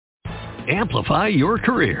Amplify your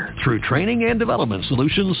career through training and development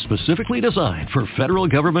solutions specifically designed for federal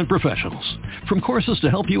government professionals. From courses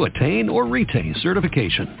to help you attain or retain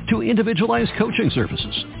certification, to individualized coaching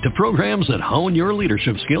services, to programs that hone your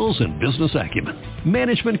leadership skills and business acumen,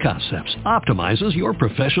 Management Concepts optimizes your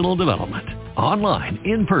professional development. Online,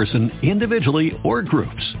 in person, individually, or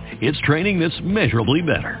groups, it's training that's measurably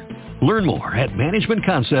better. Learn more at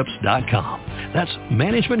managementconcepts.com. That's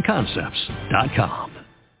managementconcepts.com.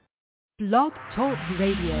 Blog Talk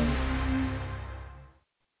Radio.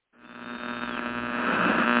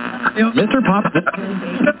 Mr. Pop. The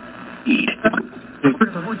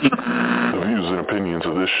views and opinions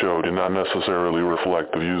of this show do not necessarily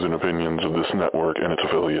reflect the views and opinions of this network and its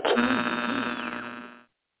affiliates.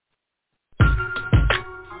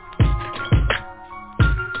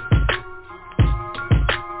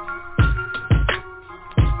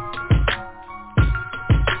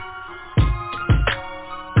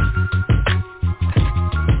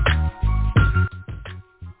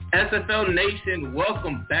 SFL Nation,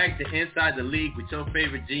 welcome back to Inside the League with your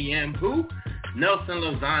favorite GM, Nelson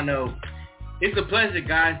Lozano. It's a pleasure,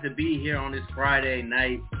 guys, to be here on this Friday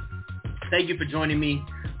night. Thank you for joining me.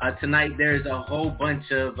 Tonight there's a whole bunch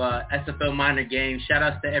of SFL minor games. Shout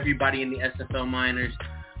outs to everybody in the SFL minors.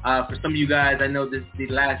 For some of you guys, I know this is the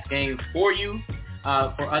last game for you.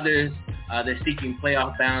 For others, they're seeking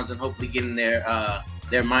playoff bounds and hopefully getting their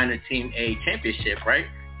minor team a championship, right?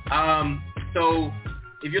 So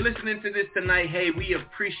if you're listening to this tonight, hey, we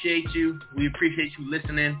appreciate you. We appreciate you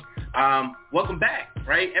listening. Welcome back,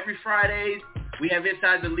 right? Every Fridays, we have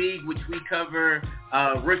Inside the League, which we cover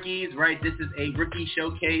rookies, right? This is a rookie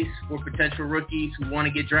showcase for potential rookies who want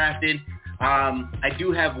to get drafted. I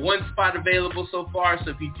do have one spot available so far,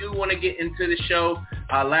 so if you do want to get into the show,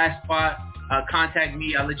 last spot, contact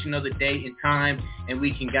me. I'll let you know the date and time, and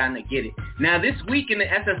we can kind of get it. Now, this week in the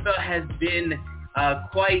SFL has been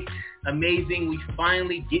quite amazing. We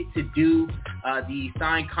finally get to do the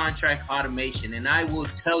signed contract automation, and I will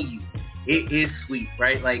tell you, it is sweet,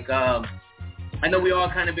 right? Like, I know we all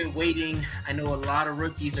kind of been waiting. I know a lot of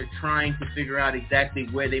rookies are trying to figure out exactly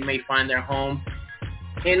where they may find their home,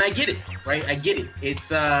 and I get it, right? I get it. It's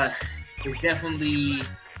definitely,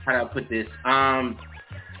 how do I put this?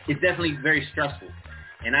 It's definitely very stressful,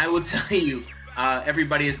 and I will tell you,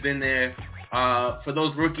 everybody has been there. For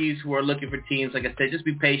those rookies who are looking for teams, like I said, just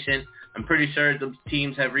be patient. I'm pretty sure those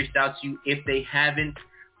teams have reached out to you. If they haven't,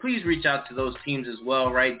 please reach out to those teams as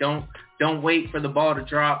well, right? Don't wait for the ball to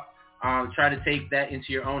drop. Try to take that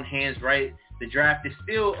into your own hands, right? The draft is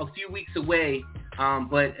still a few weeks away,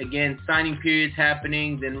 but again, signing periods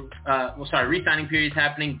happening, then re-signing periods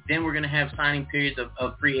happening. Then we're going to have signing periods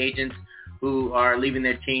of free agents who are leaving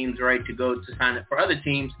their teams, right, to go to sign up for other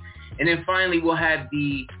teams. And then finally, we'll have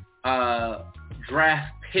the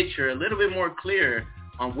draft picture a little bit more clear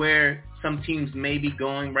on where some teams may be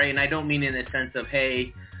going, right? And I don't mean in the sense of,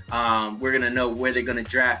 hey, we're going to know where they're going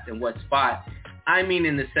to draft and what spot. I mean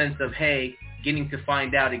in the sense of, hey, getting to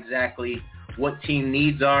find out exactly what team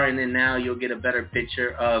needs are, and then now you'll get a better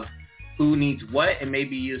picture of who needs what, and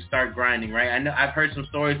maybe you start grinding, right? I know I've heard some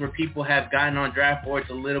stories where people have gotten on draft boards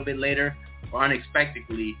a little bit later or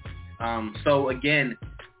unexpectedly. So again,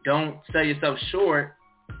 don't sell yourself short.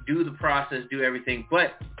 Do the process, do everything.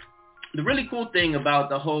 But the really cool thing about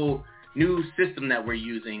the whole new system that we're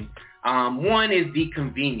using, one is the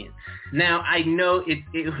convenience. Now, I know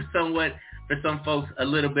it was somewhat, for some folks, a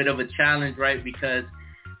little bit of a challenge, right? Because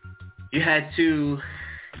you had to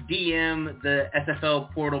DM the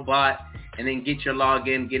SFL portal bot and then get your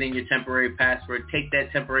login, get in your temporary password, take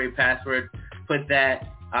that temporary password, put that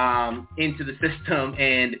into the system,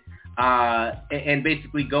 and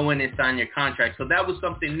basically go in and sign your contract. So that was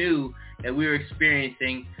something new that we were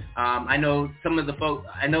experiencing. I know the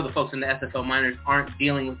folks in the SFL minors aren't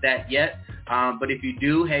dealing with that yet. But if you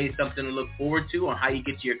do, hey, something to look forward to on how you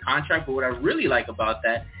get to your contract. But what I really like about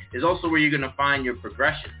that is also where you're going to find your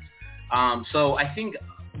progressions. So I think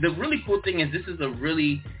the really cool thing is this is a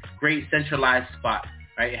really great centralized spot,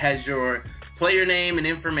 right? It has your player name and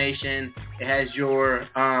information. It has your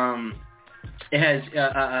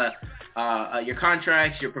your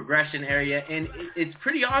contracts, your progression area, and it's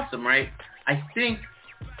pretty awesome, right? I think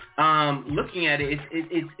looking at it,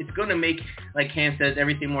 it's going to make, like Cam says,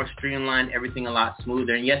 everything more streamlined, everything a lot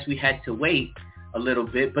smoother. And yes, we had to wait a little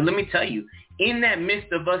bit, but let me tell you, in that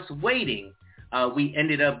midst of us waiting, we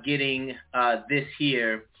ended up getting this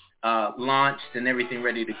here launched and everything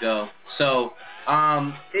ready to go. So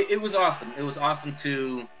it was awesome. It was awesome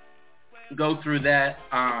to go through that,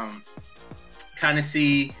 kind of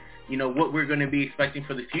see, what we're going to be expecting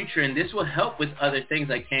for the future. And this will help with other things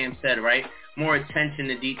like Cam said, right? more attention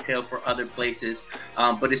to detail for other places.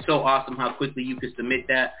 But it's so awesome how quickly you can submit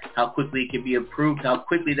that, how quickly it can be approved, how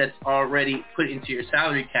quickly that's already put into your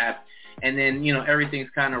salary cap. And then, everything's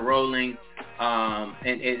kind of rolling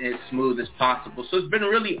and as smooth as possible. So it's been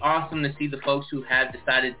really awesome to see the folks who have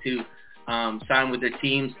decided to sign with their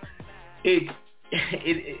teams.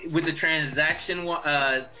 With the transaction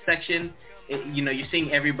section, you're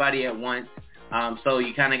seeing everybody at once. So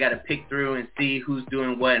you kind of got to pick through and see who's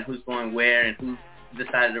doing what and who's going where and who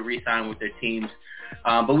decided to re-sign with their teams.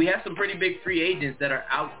 But we have some pretty big free agents that are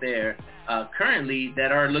out there currently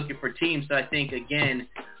that are looking for teams. So I think, again,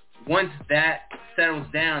 once that settles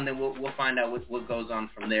down, then we'll find out what goes on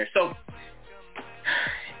from there. So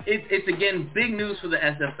it's again, big news for the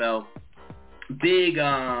SFL, big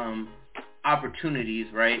opportunities,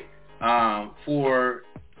 right, for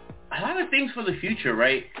a lot of things for the future,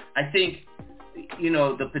 right? I think,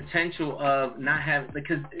 the potential of not having,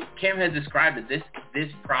 because Cam has described it, this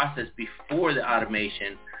process before the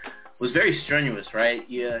automation was very strenuous, right?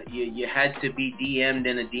 You had to be DM'd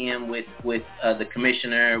in a DM with the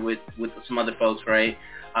commissioner, with some other folks, right?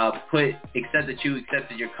 Except that you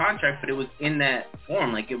accepted your contract, but it was in that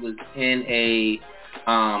form, like it was in a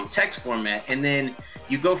text format, and then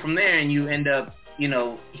you go from there, and you end up,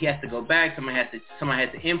 he has to go back. Someone has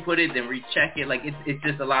to input it, then recheck it. Like it's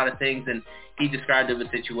just a lot of things. And he described it as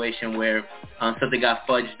a situation where something got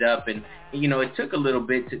fudged up, and it took a little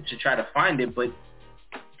bit to try to find it, but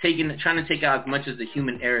trying to take out as much of the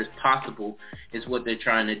human error as possible is what they're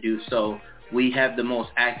trying to do. So we have the most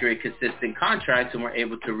accurate, consistent contracts, and we're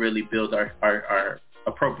able to really build our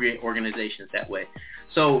appropriate organizations that way.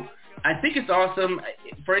 So I think it's awesome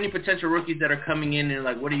for any potential rookies that are coming in and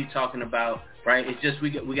like, what are you talking about, right? It's just we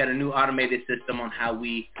got a new automated system on how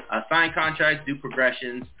we sign contracts, do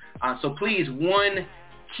progressions. So please, one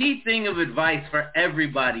key thing of advice for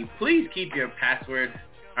everybody, please keep your password,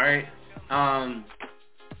 all right?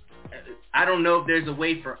 I don't know if there's a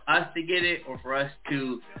way for us to get it or for us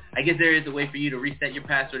to, I guess there is a way for you to reset your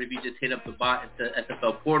password if you just hit up the bot at the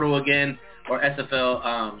SFL portal again, or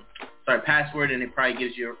SFL, password, and it probably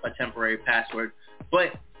gives you a temporary password.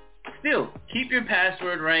 But still, keep your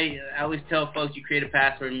password, right? I always tell folks, you create a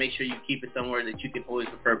password and make sure you keep it somewhere that you can always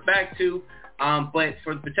refer back to. But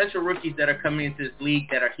for the potential rookies that are coming into this league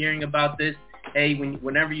that are hearing about this, hey,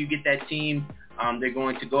 whenever you get that team, they're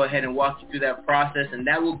going to go ahead and walk you through that process, and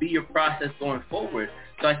that will be your process going forward.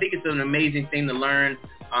 So I think it's an amazing thing to learn.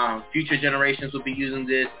 Future generations will be using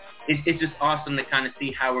this. It's just awesome to kind of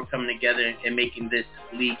see how we're coming together and making this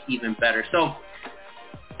league even better. So,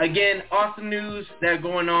 again, awesome news that are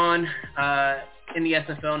going on in the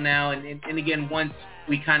SFL now. And again, once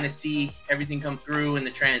we kind of see everything come through and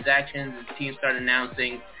the transactions and the teams start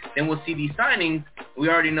announcing, then we'll see these signings. We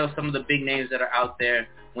already know some of the big names that are out there.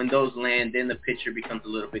 When those land, then the picture becomes a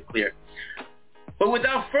little bit clearer. But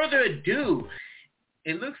without further ado,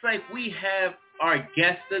 it looks like we have our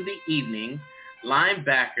guest of the evening,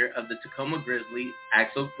 linebacker of the Tacoma Grizzlies,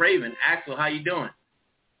 Axel Raven. Axel, how you doing?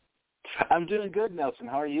 I'm doing good, Nelson.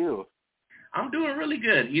 How are you? I'm doing really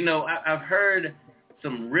good. I've heard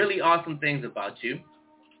some really awesome things about you.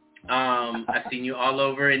 I've seen you all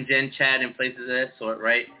over in Gen Chat and places of that sort,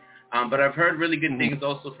 right? But I've heard really good things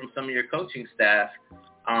also from some of your coaching staff,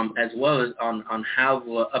 as well as on how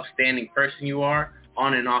upstanding person you are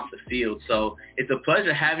on and off the field. So it's a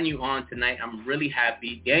pleasure having you on tonight. I'm really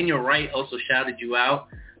happy. Daniel Wright also shouted you out,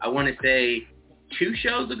 I want to say 2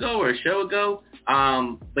 shows ago or a show ago,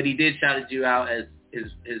 but he did shout you out as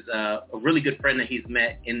a really good friend that he's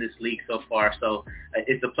met in this league so far. So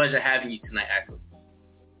it's a pleasure having you tonight, Axel.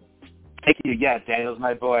 Thank you. Yeah, Daniel's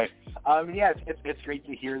my boy. It's great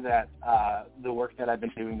to hear that the work that I've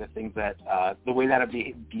been doing, the things that the way that I'm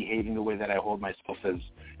behaving, the way that I hold myself is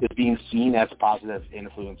being seen as a positive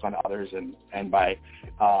influence on others and by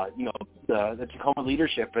the Tacoma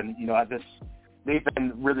leadership, and they've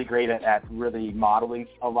been really great at really modeling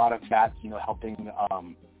a lot of that, helping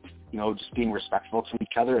just being respectful to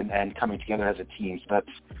each other and coming together as a team. So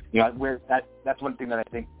that's one thing that I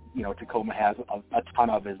think Tacoma has a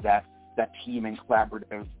ton of, is that team and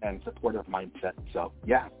collaborative and supportive mindset. So,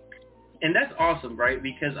 yeah. And that's awesome, right?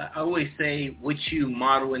 Because I always say what you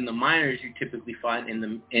model in the minors, you typically find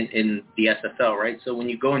in the SFL, right? So when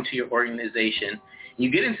you go into your organization,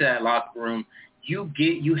 you get into that locker room,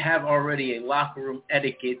 you have already a locker room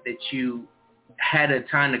etiquette that you had a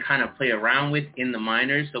time to kind of play around with in the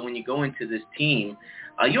minors. So when you go into this team,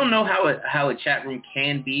 you'll know how a chat room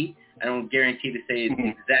can be. I don't guarantee to say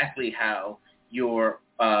it's exactly how your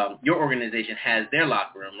organization has their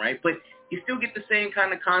locker room, right? But you still get the same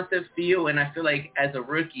kind of concept feel, and I feel like as a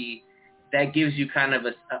rookie, that gives you kind of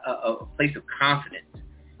a place of confidence.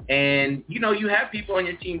 And, you know, you have people on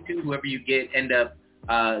your team, too, whoever you get, end up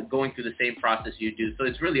going through the same process you do. So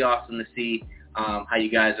it's really awesome to see how you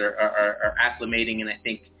guys are acclimating, and I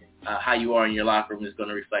think how you are in your locker room is going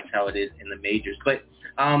to reflect how it is in the majors. But,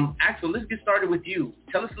 Axel, let's get started with you.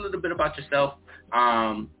 Tell us a little bit about yourself.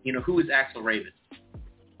 You know, who is Axel Raven?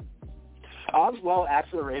 Well,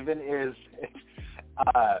 Axel Raven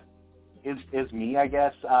is me, I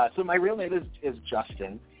guess. So my real name is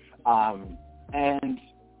Justin, and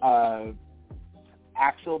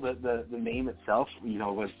Axel, the name itself, you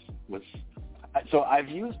know, was. So I've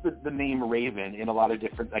used the name Raven in a lot of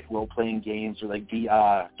different like role playing games or like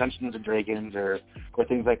Dungeons and Dragons or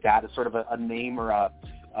things like that. It's sort of a name or a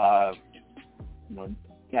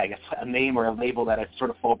name or a label that I sort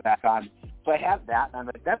of fall back on. So I had that, and I'm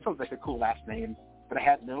like, that sounds like a cool last name, but I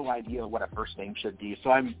had no idea what a first name should be. So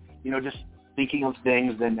I'm, you know, just thinking of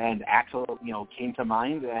things, and Axel, you know, came to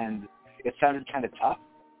mind, and it sounded kind of tough.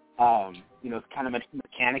 You know, it's kind of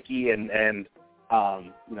mechanic-y and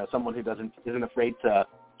you know, someone who isn't afraid to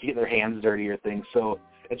get their hands dirty or things. So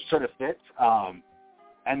it sort of fits.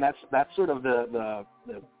 And that's sort of the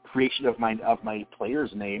creation of my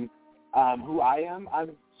player's name. Who I am, I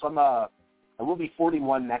will be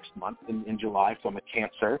 41 next month in July, so I'm a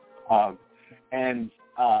Cancer. And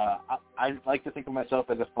I like to think of myself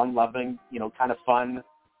as a fun-loving, you know, kind of fun,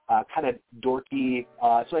 kind of dorky.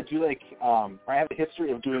 So I do like, I have a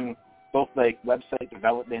history of doing both like website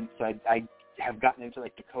development. So I have gotten into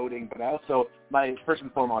like decoding, but I also, first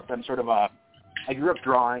and foremost, I'm sort of I grew up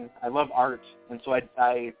drawing. I love art, and so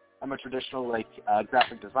I'm a traditional like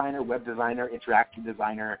graphic designer, web designer, interactive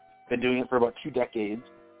designer. Been doing it for about 2 decades.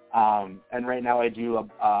 And right now I do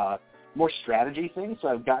more strategy things, so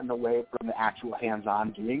I've gotten away from the actual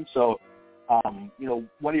hands-on doing. So, you know,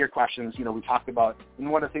 one of your questions, you know, we talked about,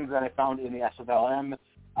 and one of the things that I found in the SFLM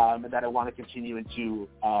that I want to continue into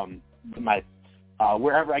my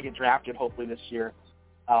wherever I get drafted, hopefully this year,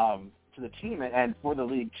 to the team and for the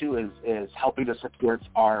league too, is helping to support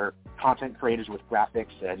our content creators with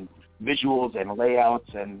graphics and visuals and layouts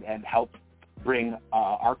and help bring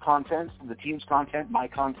our content, the team's content, my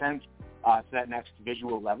content, to that next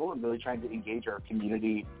visual level, and really trying to engage our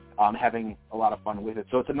community, having a lot of fun with it.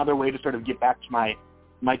 So it's another way to sort of get back to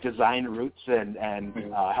my design roots and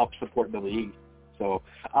help support the league. So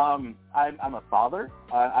I'm a father.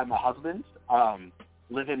 I'm a husband.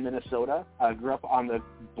 Live in Minnesota. I grew up on the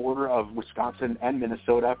border of Wisconsin and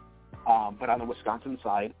Minnesota, but on the Wisconsin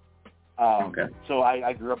side. Okay. So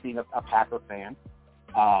I grew up being a Packer fan.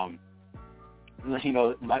 You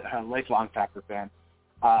know, a lifelong Packer fan.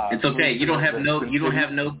 It's okay. You don't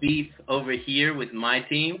have no beef over here with my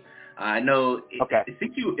team. I know. Okay. I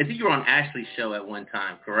think you were on Ashley's show at one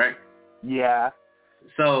time, correct? Yeah.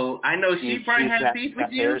 So I know she probably had beef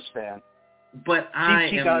with you. Bears fan. But I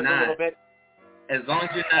she am does not. A little bit. As long as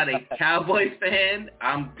you're not a Cowboys fan,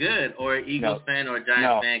 I'm good, or an Eagles fan or a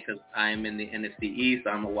Giants fan, because I am in the NFC East.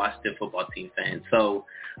 I'm a Washington football team fan. So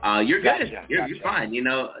you're good. Gotcha. You're fine. You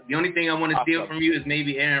know, the only thing I want to steal from you is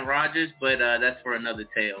maybe Aaron Rodgers, but that's for another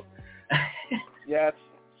tale. Yes.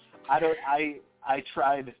 I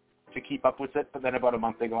tried to keep up with it, but then about a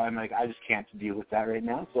month ago, I'm like, I just can't deal with that right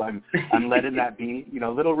now. So I'm letting that be. You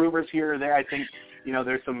know, little rumors here or there. I think, you know,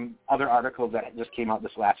 there's some other articles that just came out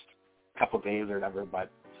this last couple of days or whatever,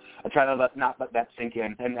 but I try to not let that sink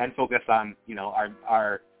in and focus on, you know,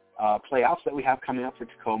 our playoffs that we have coming up for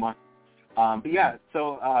Tacoma. But yeah,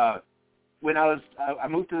 so when I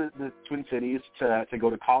moved to the Twin Cities to go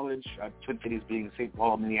to college, Twin Cities being St.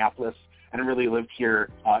 Paul, Minneapolis, and I really lived here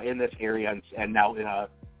in this area and now in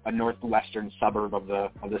a northwestern suburb of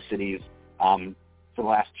the cities for the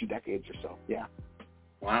last 2 decades or so. Yeah.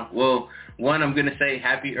 Wow. Well, one, I'm going to say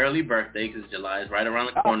happy early birthday because July is right around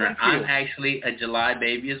the corner. I'm actually a July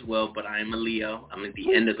baby as well, but I'm a Leo. I'm at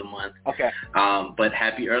the end of the month. Okay. But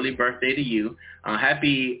happy early birthday to you.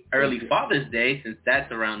 Happy early Father's Day, since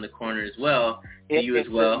that's around the corner as well, to you as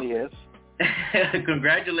well. It certainly is.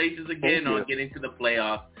 Congratulations again on getting to the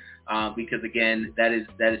playoffs, because, again, that is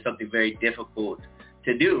something very difficult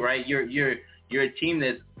to do, right? You're a team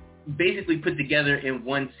that's basically put together in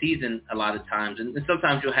one season a lot of times, and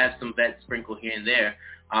sometimes you'll have some vets sprinkled here and there,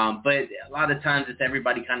 but a lot of times it's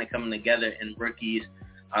everybody kind of coming together and rookies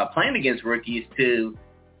playing against rookies to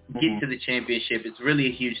get to the championship. It's really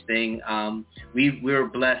a huge thing. We're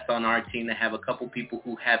blessed on our team to have a couple people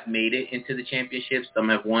who have made it into the championship. Some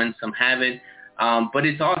have won, some haven't, but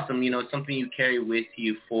it's awesome. You know, it's something you carry with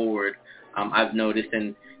you forward, I've noticed.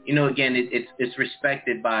 And you know, again, it's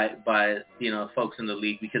respected by you know, folks in the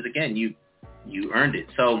league because, again, you earned it.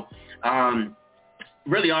 So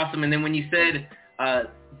really awesome. And then when you said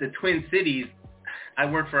the Twin Cities, I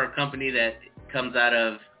work for a company that comes out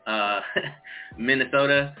of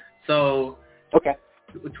Minnesota. So okay.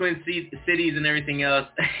 Twin Cities and everything else.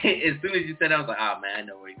 As soon as you said, I was like, oh man, I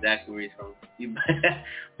know exactly where he's from.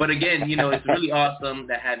 But again, it's really awesome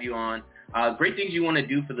to have you on. Great things you want to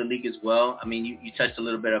do for the league as well. I mean, you touched a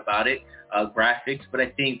little bit about it, graphics, but I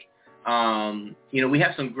think, we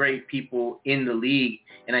have some great people in the league,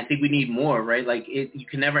 and I think we need more, right? Like, you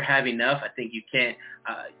can never have enough. I think you can't,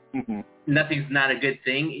 nothing's not a good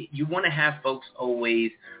thing. You want to have folks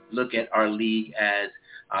always look at our league as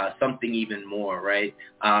something even more, right?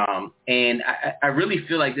 And I really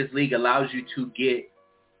feel like this league allows you to get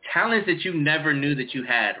talents that you never knew that you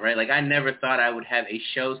had, right? Like, I never thought I would have a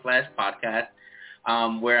show/podcast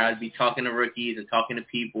where I'd be talking to rookies and talking to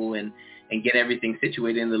people and get everything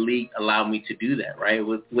situated in the league. Allow me to do that, right?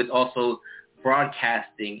 With also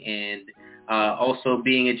broadcasting and also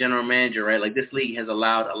being a general manager, right? Like, this league has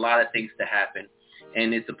allowed a lot of things to happen,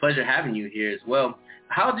 and it's a pleasure having you here as well.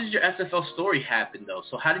 How did your SFL story happen, though?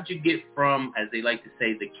 So how did you get from, as they like to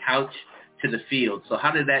say, the couch to the field? So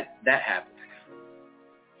how did that happen?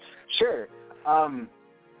 Sure.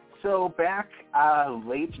 So back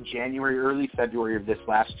late January, early February of this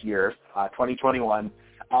last year, 2021,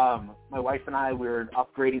 my wife and I were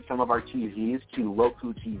upgrading some of our TVs to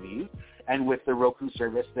Roku TV. And with the Roku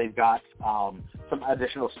service, they've got some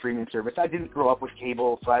additional streaming service. I didn't grow up with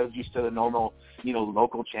cable, so I was used to the normal,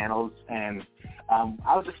 local channels. And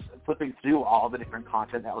I was just flipping through all the different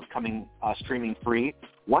content that was coming streaming free.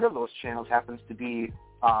 One of those channels happens to be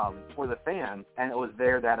for the fans, and it was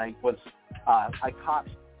there that I caught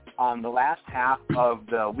the last half of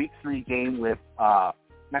the Week 3 game with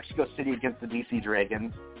Mexico City against the DC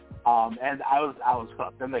Dragons. And I was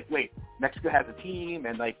hooked. I'm like, wait, Mexico has a team,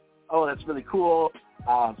 and like, oh, that's really cool.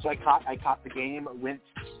 So I caught the game, went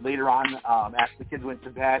later on, after the kids went to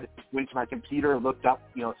bed, went to my computer, looked up,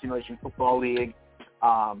 Simulation Football League.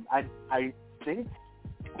 I think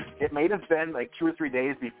it may have been like 2 or 3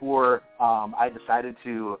 days before I decided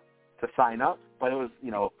to sign up. But it was,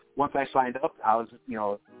 once I signed up, I was,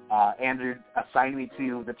 Andrew assigned me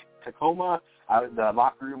to the Tacoma. The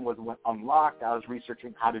locker room was unlocked. I was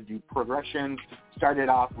researching how to do progression. Started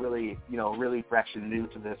off really, really fresh and new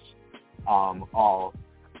to this all.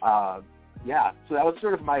 Yeah, so that was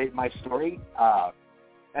sort of my story.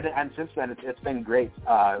 And since then, it's been great.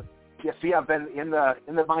 See, I've been in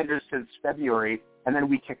the minors since February, and then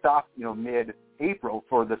we kicked off, mid-April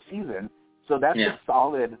for the season. So that's a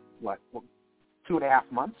solid,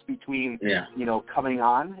 2.5 months between, coming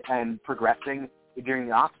on and progressing during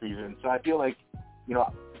the off season. So I feel like,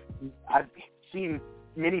 I've seen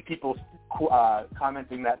many people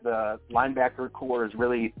commenting that the linebacker core is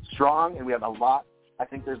really strong, and we have a lot. I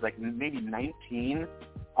think there's like maybe 19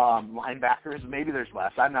 linebackers. Maybe there's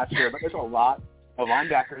less. I'm not sure, but there's a lot of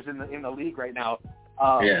linebackers in the league right now,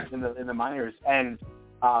 in the minors, and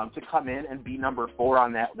to come in and be number 4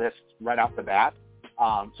 on that list right off the bat.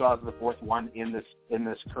 So I was the 4th one in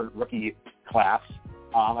this current rookie class.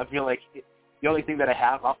 I feel like the only thing that I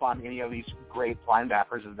have up on any of these great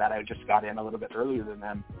linebackers is that I just got in a little bit earlier than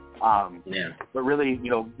them. But really,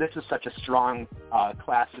 this is such a strong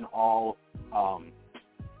class in all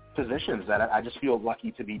positions that I just feel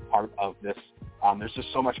lucky to be part of this. There's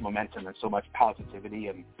just so much momentum and so much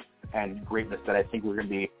positivity and greatness that I think we're going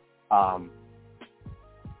to be,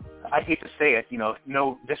 I hate to say it,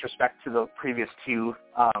 no disrespect to the previous 2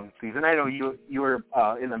 seasons. I know you were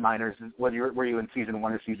in the minors. Were you in season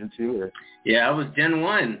 1 or season 2? Or? Yeah, I was Gen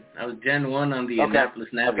 1. I was Gen 1 on the Annapolis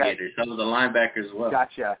Navigators. I was a linebacker as well.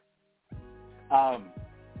 Gotcha. I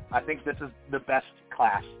think this is the best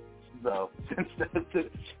class, though, since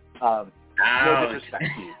no disrespect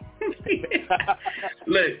to you.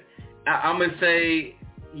 Look, I'm going to say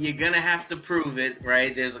you're going to have to prove it,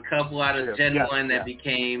 right? There's a couple out of Gen 1 that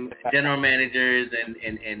became general managers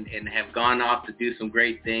and have gone off to do some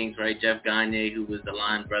great things, right? Jeff Gagne, who was the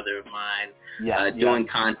line brother of mine, doing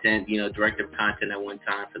content, director of content at one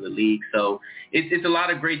time for the league. So it's a lot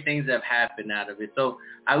of great things that have happened out of it. So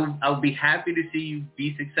I'll be happy to see you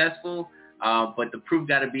be successful, but the proof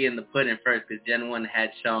got to be in the pudding first, because Gen 1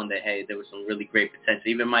 had shown that, hey, there was some really great potential.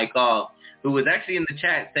 Even Mike Hall, who was actually in the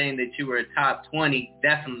chat saying that you were a top 20,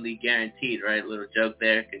 definitely guaranteed, right? Little joke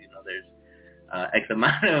there, because, there's X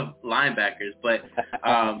amount of linebackers. But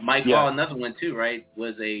Mike Hall, another one too, right,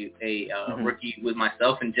 was a rookie with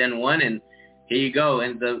myself in Gen 1, and here you go,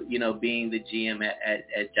 and being the GM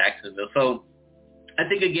at Jacksonville. So I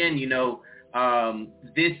think, again, you're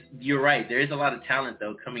right. There is a lot of talent,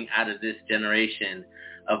 though, coming out of this generation.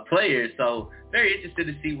 of players. So very interested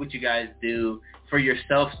to see what you guys do for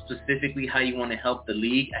yourself specifically, how you want to help the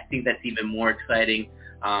league. I think that's even more exciting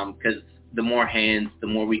because the more hands, the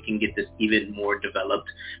more we can get this even more developed.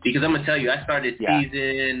 Because I'm going to tell you, I started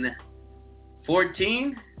season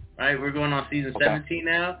 14, right? We're going on season 17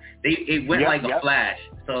 now. It went like a flash.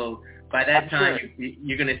 So by that time,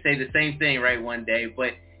 you're going to say the same thing, right, one day.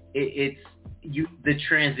 But the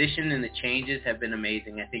transition and the changes have been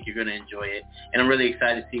amazing. I think you're going to enjoy it. And I'm really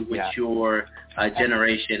excited to see what your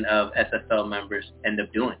generation of SFL members end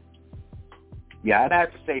up doing. Yeah, and I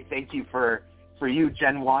have to say thank you for you,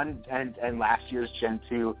 Gen 1, and last year's Gen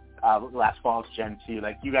 2, last fall's Gen 2.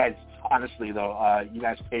 Like, you guys, honestly, though, you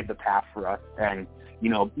guys paved the path for us and,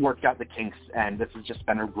 worked out the kinks, and this has just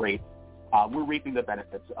been a great, we're reaping the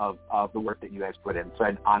benefits of the work that you guys put in. So,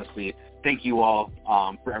 honestly, thank you all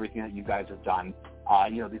for everything that you guys have done.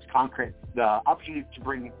 The opportunity to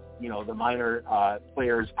bring, the minor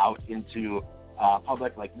players out into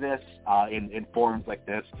public like this, in forums like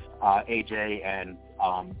this, AJ and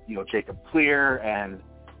Jacob Clear and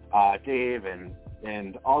Dave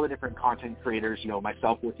and all the different content creators,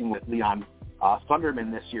 myself working with Leon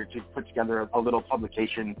Thunderman this year to put together a little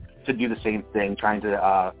publication to do the same thing, trying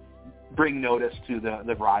to bring notice to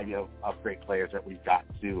the variety of great players that we've got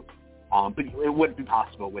to. But it wouldn't be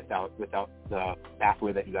possible without the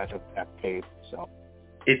pathway that you guys have paved. So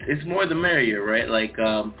it's more the merrier, right? Like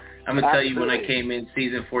I'm gonna tell you, when I came in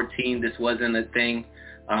season 14, this wasn't a thing.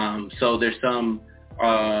 So there's some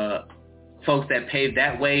folks that paved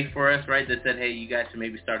that way for us, right, that said, hey, you guys should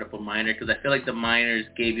maybe start up a minor, because I feel like the minors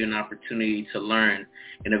gave you an opportunity to learn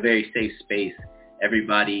in a very safe space.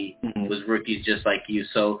 Everybody was rookies just like you.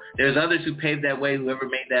 So there's others who paved that way. Whoever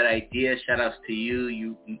made that idea, shout outs to you.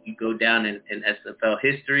 You go down in SFL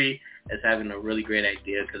history as having a really great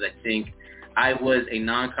idea, because I think I was a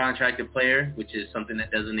non-contracted player, which is something that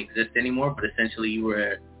doesn't exist anymore, but essentially you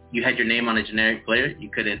had your name on a generic player. You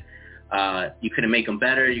couldn't make them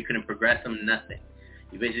better. You couldn't progress them, nothing.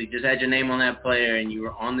 You basically just had your name on that player and you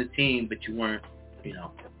were on the team, but you weren't,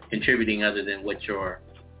 contributing other than what your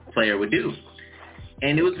player would do.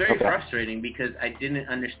 And it was very frustrating because I didn't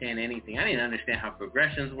understand anything. I didn't understand how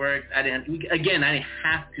progressions worked. I didn't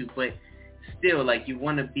have to, but still, like, you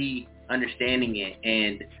want to be understanding it.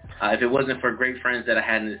 And if it wasn't for great friends that I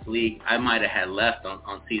had in this league, I might have had left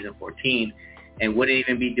on season 14 and wouldn't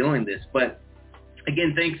even be doing this. But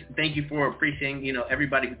again, thank you for appreciating,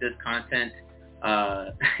 everybody who does content,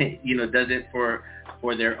 does it for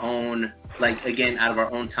their own, like, again, out of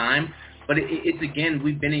our own time. But it's again,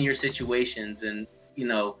 we've been in your situations, and,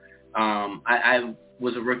 I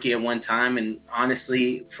was a rookie at one time, and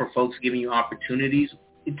honestly, for folks giving you opportunities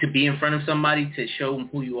to be in front of somebody, to show them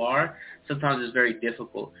who you are, sometimes it's very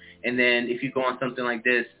difficult. And then if you go on something like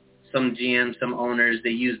this, some GMs, some owners, they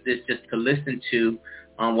use this just to listen to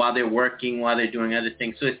while they're working, while they're doing other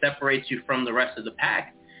things. So it separates you from the rest of the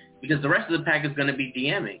pack, because the rest of the pack is going to be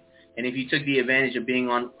DMing. And if you took the advantage of being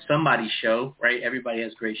on somebody's show, right, everybody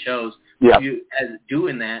has great shows, as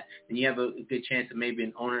doing that, then you have a good chance of maybe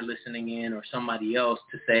an owner listening in or somebody else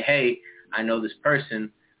to say, hey, I know this person,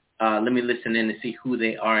 let me listen in and see who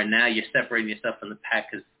they are. And now you're separating yourself from the pack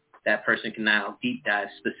because that person can now deep dive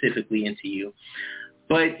specifically into you.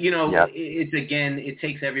 But, it's, again, it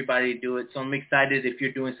takes everybody to do it. So I'm excited if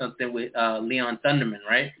you're doing something with Leon Thunderman,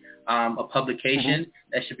 right? A publication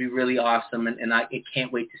that should be really awesome. And I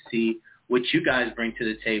can't wait to see what you guys bring to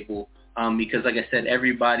the table, because, like I said,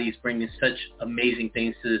 everybody's bringing such amazing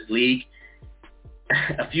things to this league.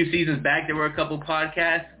 A few seasons back, there were a couple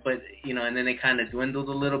podcasts, but, and then they kind of dwindled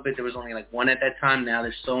a little bit. There was only like one at that time. Now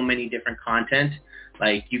there's so many different content.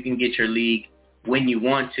 Like, you can get your league when you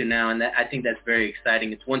want to now, and I think that's very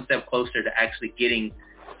exciting. It's one step closer to actually getting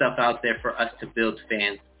stuff out there for us to build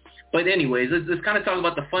fans. But anyways, let's kind of talk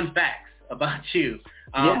about the fun facts about you.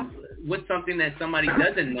 What's something that somebody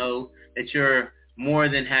doesn't know that you're more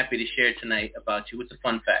than happy to share tonight about you? What's a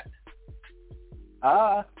fun fact?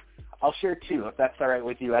 I'll share two, if that's all right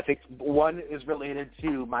with you. I think one is related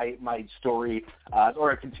to my story,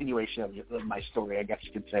 or a continuation of my story, I guess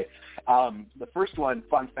you could say. The first one,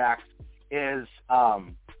 fun fact, is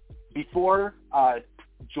before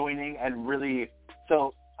joining and really,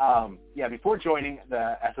 before joining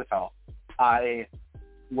the SFL, I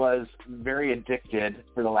was very addicted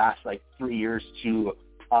for the last 3 years to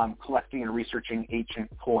collecting and researching ancient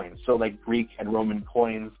coins. So Greek and Roman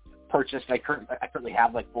coins purchased. I currently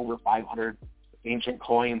have over 500 ancient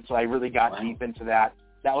coins. So I really got deep into that.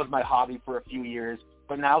 That was my hobby for a few years.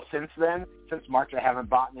 But now since March, I haven't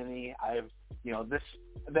bought any. The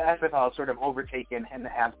SFL has sort of overtaken and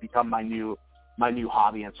has become my new my new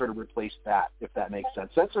hobby and sort of replace that, if that makes sense.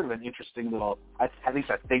 So that's sort of an interesting little, at least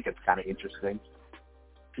I think it's kind of interesting.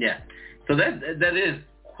 Yeah. So that is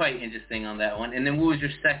quite interesting on that one. And then what was your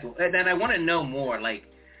second? And then I want to know more, like,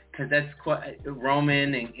 because that's quite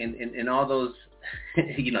Roman and all those,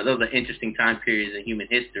 those are interesting time periods in human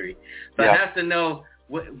history. So I have to know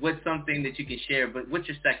what's something that you can share. But what's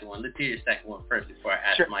your second one? Let's hear your second one first before I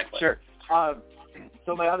ask my question. Sure.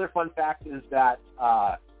 So my other fun fact is that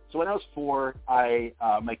so when I was 4,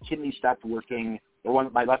 my kidney stopped working,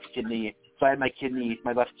 my left kidney. So I had my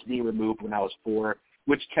left kidney removed when I was 4,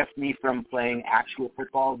 which kept me from playing actual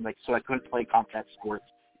football. So I couldn't play contact sports,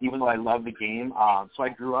 even though I love the game. So I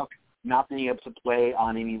grew up not being able to play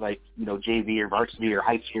on any JV or varsity or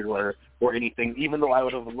high school or anything, even though I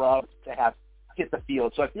would have loved to have hit the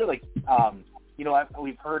field. So I feel like,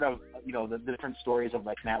 we've heard of, the different stories of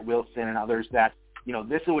like Matt Wilson and others that,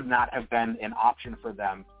 this would not have been an option for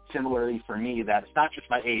them. Similarly for me, that it's not just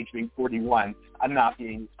my age, being 41, I'm not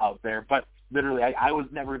being out there, but literally I was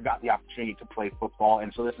never got the opportunity to play football.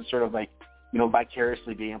 And so this is sort of like,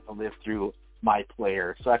 vicariously being able to live through my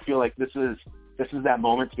player. So I feel like this is that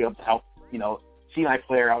moment to be able to help, see my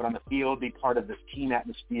player out on the field, be part of this team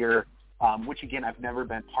atmosphere, which again, I've never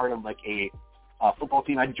been part of like a football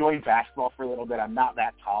team. I joined basketball for a little bit. I'm not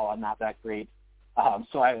that tall. I'm not that great.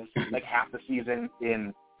 So I was like half the season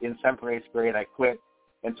in 7th or 8th grade, I quit.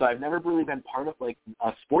 And so I've never really been part of like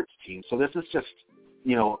a sports team. So this is just,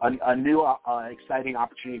 a new exciting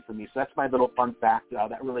opportunity for me. So that's my little fun fact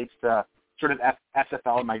that relates to sort of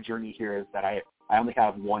SFL in my journey here, is that I only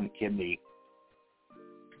have one kidney.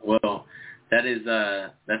 Well,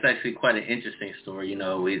 that's actually quite an interesting story.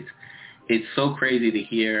 It's so crazy to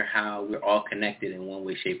hear how we're all connected in one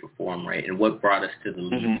way, shape, or form, right? And what brought us to the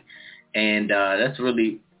league. Mm-hmm. And that's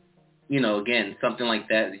really, again, something like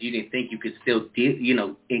that you didn't think you could still,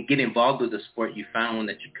 get involved with the sport. You found one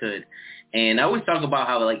that you could. And I always talk about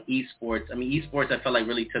how, like, esports I felt like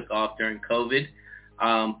really took off during COVID.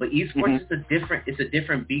 But esports is a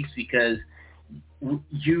different beast, because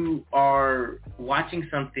you are watching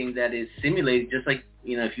something that is simulated, just like,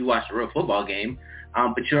 if you watch a real football game,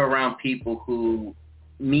 but you're around people who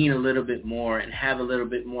mean a little bit more and have a little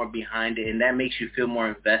bit more behind it, and that makes you feel more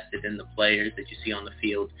invested in the players that you see on the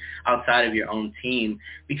field outside of your own team,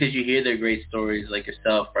 because you hear their great stories like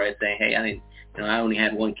yourself, right, saying, hey, I only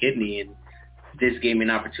had one kidney, and this gave me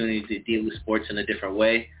an opportunity to deal with sports in a different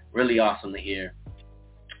way. Really awesome to hear.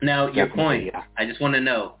 Now, your coin, I just want to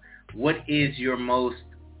know, what is your most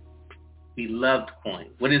beloved coin?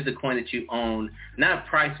 What is the coin that you own, not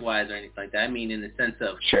price-wise or anything like that, I mean in the sense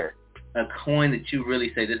of a coin that you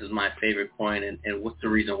really say, this is my favorite coin, and what's the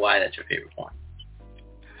reason why that's your favorite coin?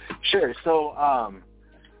 Sure. So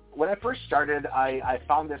when I first started, I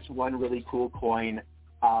found this one really cool coin.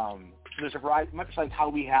 There's a variety, much like how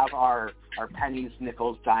we have our pennies,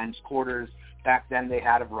 nickels, dimes, quarters. Back then, they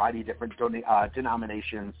had a variety of different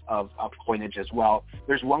denominations of coinage as well.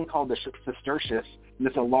 There's one called the sestertius, and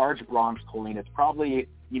it's a large bronze coin. It's probably,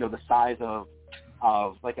 the size of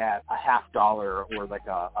like a $50 or like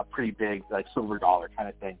a pretty big like silver dollar kind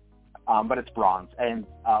of thing, but it's bronze. And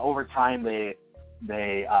over time, they're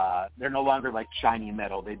no longer like shiny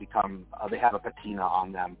metal. They become they have a patina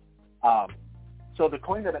on them. So the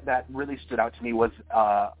coin that really stood out to me was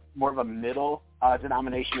more of a middle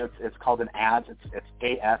denomination. It's called an AS. It's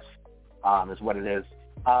AS is what it is.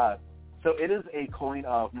 So it is a coin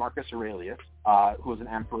of Marcus Aurelius, who was an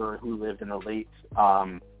emperor who lived in the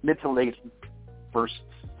mid to late 1st,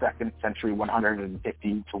 2nd century,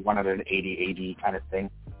 150 to 180 AD kind of thing.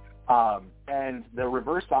 And the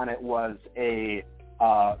reverse on it was the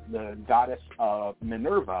goddess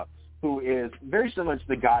Minerva, who is very similar to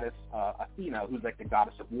the goddess Athena, who's like the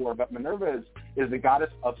goddess of war. But Minerva is the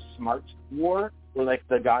goddess of smart war, or like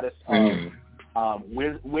the goddess of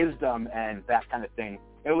wisdom and that kind of thing.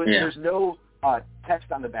 There's no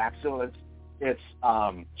text on the back, so it's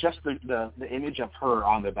just the image of her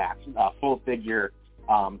on the back, full figure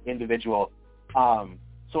individual.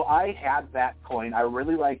 So I had that coin. I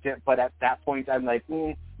really liked it, but at that point I'm like,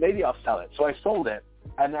 maybe I'll sell it. So I sold it,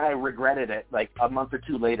 and then I regretted it like a month or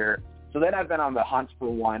two later. So then I've been on the hunt for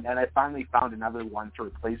one, and I finally found another one to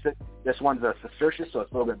replace it. This one's a sestertius, so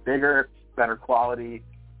it's a little bit bigger, better quality,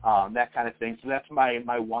 that kind of thing. So that's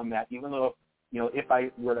my one that, even though, if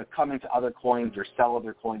I were to come into other coins or sell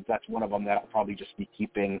other coins, that's one of them that I'll probably just be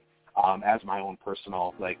keeping as my own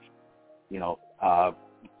personal,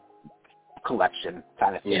 collection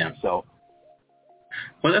kind of thing. Yeah. So,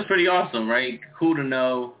 well, that's pretty awesome, right? Cool to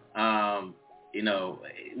know.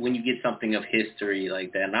 When you get something of history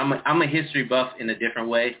like that. And I'm a history buff in a different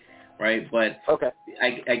way, right? But okay.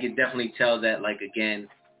 I could definitely tell that, like, again,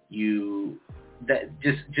 that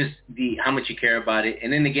just the how much you care about it,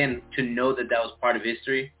 and then again to know that was part of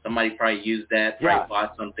history. Somebody probably used that, probably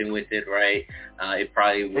bought something with it, right? It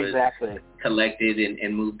probably was collected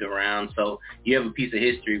and moved around. So you have a piece of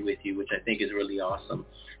history with you, which I think is really awesome.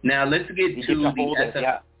 Now let's get to the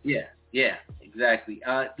SFLM. Yeah, exactly.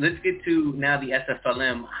 Let's get to now the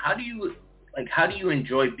SFLM. How do you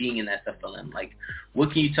enjoy being in SFLM? Like,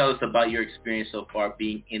 what can you tell us about your experience so far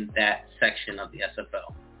being in that section of the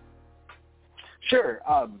SFL? Sure.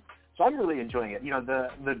 So I'm really enjoying it. You know,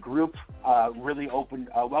 the group really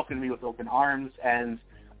welcomed me with open arms, and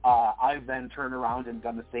I've then turned around and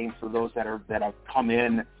done the same for those that have come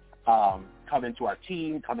into our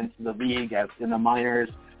team, come into the league as in the minors.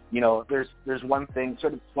 You know, there's one thing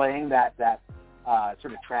sort of playing that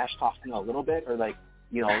sort of trash talking a little bit, or like,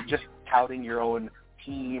 you know, just touting your own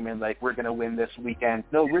team and like, we're going to win this weekend.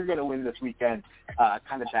 No, we're going to win this weekend.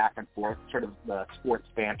 Kind of back and forth, sort of the sports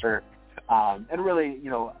banter. And really, you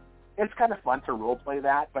know, it's kind of fun to role play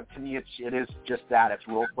that, but to me, it is just that. It's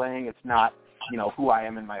role playing. It's not, you know, who I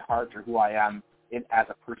am in my heart or who I am as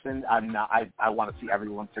a person. I want to see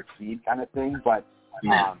everyone succeed kind of thing. But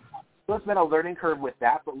so it's been a learning curve with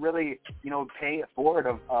that, but really, you know, paying it forward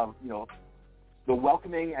of you know, the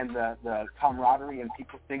welcoming and the camaraderie and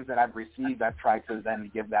things that I've received. I've tried to then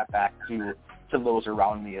give that back to those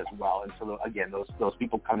around me as well. And so again, those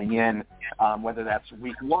people coming in, whether that's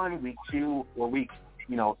week 1, week 2, or week,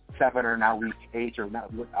 you know, 7, or now week 8, or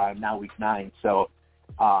now week 9. So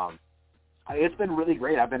it's been really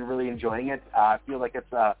great. I've been really enjoying it. I feel like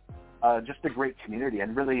it's just a great community,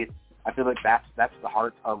 and really I feel like that's the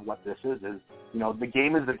heart of what this is, you know, the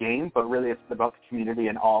game is the game, but really it's about the community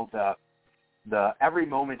and all the every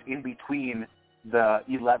moment in between the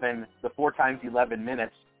 4 times 11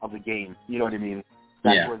 minutes of the game. You know what I mean?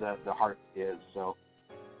 That's where the heart is. So.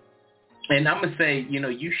 And I'm going to say, you know,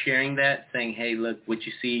 you sharing that, saying, hey, look, what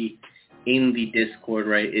you see in the Discord,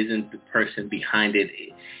 right, isn't the person behind it.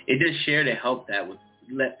 It does share to help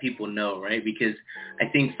let people know, right? Because I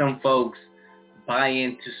think some folks buy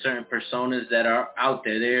into certain personas that are out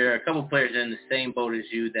there. There are a couple players in the same boat as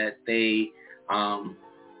you that they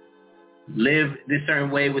live this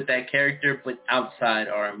certain way with that character, but outside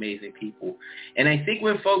are amazing people. And I think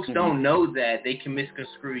when folks don't know that, they can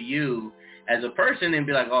misconstrue you as a person and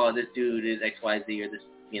be like, oh, this dude is XYZ, or this,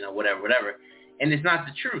 you know, whatever. And it's not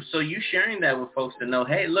the truth. So you sharing that with folks to know,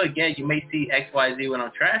 hey, look, yeah, you may see XYZ when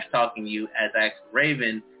I'm trash talking you as Axel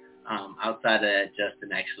Raven. Outside of that,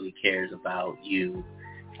 Justin actually cares about you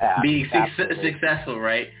being successful,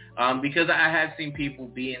 right? Because I have seen people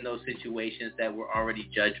be in those situations that were already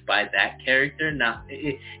judged by that character. Now,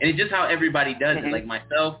 and it's just how everybody does it. Like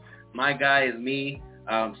myself, my guy is me.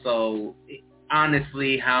 So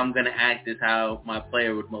honestly, how I'm going to act is how my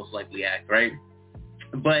player would most likely act, right?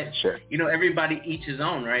 But, you know, everybody each his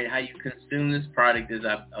own, right? How you consume this product, as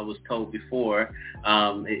I was told before,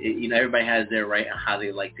 you know, everybody has their right on how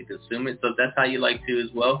they like to consume it. So if that's how you like to as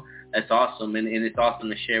well, that's awesome. And it's awesome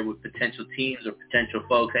to share with potential teams or potential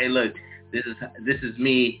folks, hey, look, this is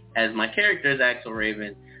me as my character as Axel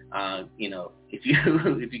Raven. You know, if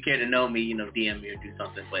you care to know me, you know, DM me or do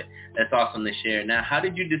something. But that's awesome to share. Now, how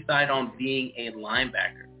did you decide on being a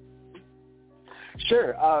linebacker?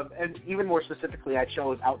 Sure, and even more specifically, I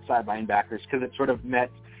chose outside linebackers because it sort of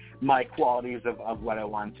met my qualities of what I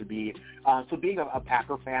wanted to be. So being a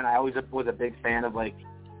Packer fan, I always was a big fan of like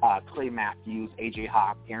Clay Matthews, A.J.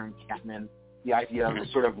 Hawk, Aaron Campman. The idea of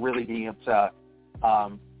sort of really being able to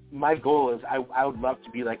my goal is I would love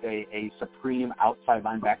to be like a supreme outside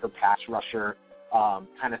linebacker pass rusher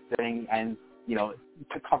kind of thing, and, you know,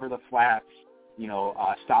 to cover the flats, you know,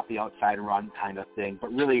 stop the outside run kind of thing.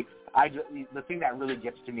 But really, the thing that really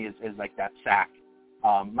gets to me is like that sack.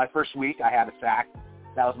 My first week, I had a sack.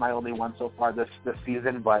 That was my only one so far this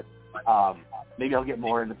season, but maybe I'll get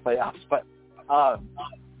more in the playoffs. But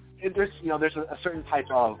there's a certain type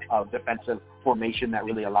of defensive formation that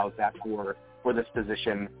really allows that for this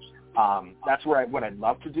position. That's what I'd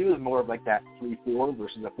love to do, is more of like that 3-4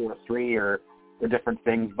 versus a 4-3 or different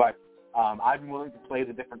things. But I'm willing to play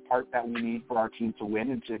the different part that we need for our team to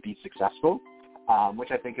win and to be successful,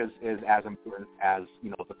 which I think is as important as, you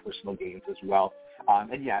know, the personal games as well.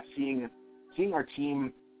 And yeah, seeing our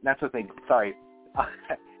team, that's the thing. Sorry,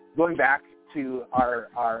 going back to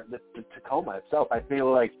the Tacoma itself, I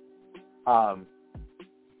feel like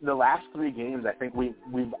the last 3 games, I think we've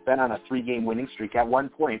been on a 3-game winning streak. At one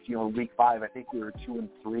point, you know, week 5, I think we were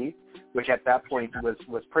 2-3, which at that point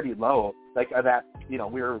was pretty low. Like that, you know,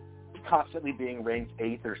 we were constantly being ranked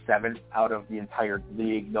 8th or 7th out of the entire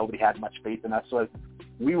league. Nobody had much faith in us. So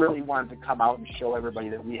we really wanted to come out and show everybody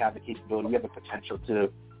that we have the capability, we have the potential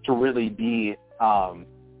to really be a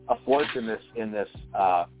force in this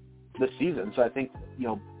season. So I think,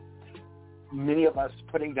 many of us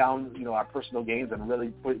putting down, our personal games and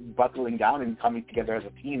really buckling down and coming together as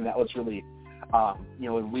a team, that was really,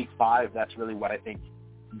 in week 5, that's really what I think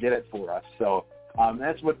did it for us. So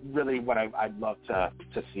that's what I'd love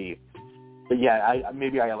to see. But yeah,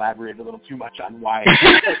 maybe I elaborated a little too much on why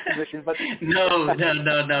position, but no,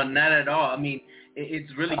 not at all. I mean,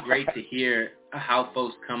 it's really great to hear how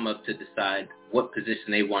folks come up to decide what position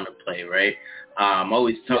they want to play, right? I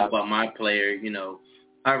always talk about my player.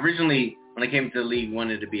 I originally, when I came to the league,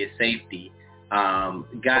 wanted to be a safety.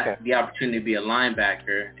 Got the opportunity to be a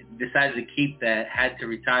linebacker. Decided to keep that. Had to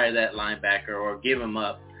retire that linebacker or give him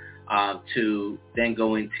up to then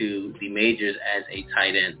go into the majors as a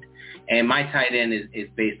tight end. And my tight end is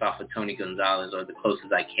based off of Tony Gonzalez, or the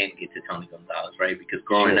closest I can get to Tony Gonzalez, right? Because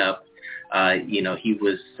growing up, he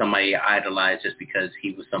was somebody I idolized just because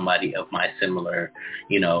he was somebody of my similar,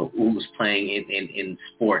 who was playing in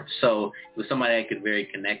sports. So it was somebody I could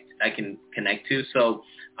connect to. So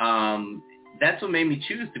that's what made me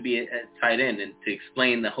choose to be a tight end and to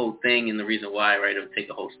explain the whole thing and the reason why, right? It would take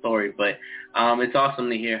the whole story. But it's awesome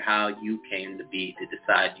to hear how you came to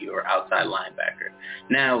decide you were outside linebacker.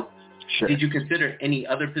 Now, sure. Did you consider any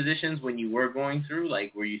other positions when you were going through?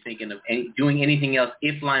 Like, were you thinking of doing anything else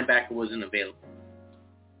if linebacker wasn't available?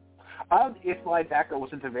 If linebacker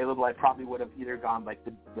wasn't available, I probably would have either gone like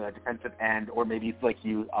the defensive end, or maybe like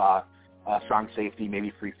you, strong safety,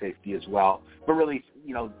 maybe free safety as well. But really,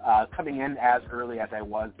 coming in as early as I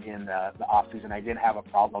was in the off season, I didn't have a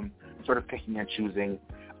problem sort of picking and choosing.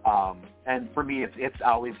 And for me, it's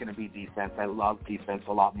always going to be defense. I love defense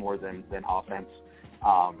a lot more than offense.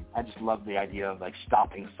 I just love the idea of like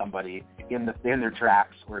stopping somebody in their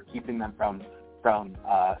tracks or keeping them from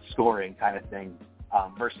scoring kind of thing,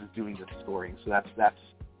 versus doing the scoring. So that's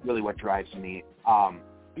really what drives me.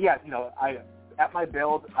 At my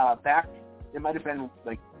build back, it might have been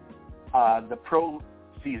like the pro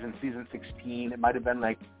season 16. It might have been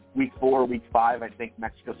like week 4, week 5. I think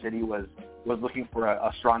Mexico City was looking for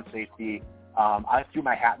a strong safety. I threw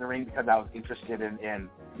my hat in the ring because I was interested in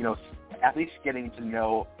at least getting to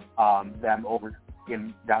know them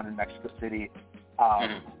down in Mexico City,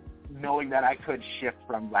 knowing that I could shift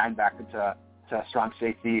from linebacker to strong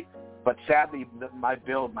safety. But sadly, my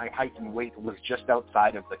build, my height and weight was just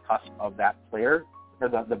outside of the cusp of that player, or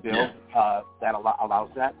the build that allows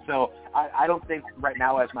that. So I don't think right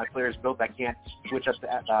now, as my player is built, I can't switch up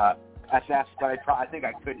to SS, but I think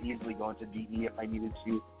I could easily go into DE if I needed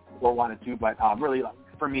to or wanted to. But really,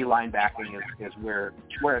 for me, linebacking is where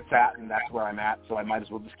it's at, and that's where I'm at, so I might as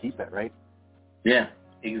well just keep it, right? Yeah,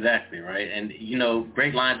 exactly, right. And,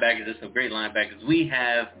 great linebackers, there's some great linebackers. We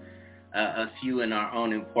have a few in our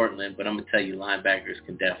own in Portland, but I'm going to tell you, linebackers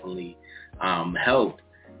can definitely help,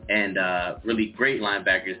 and really great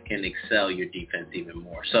linebackers can excel your defense even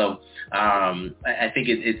more. So I think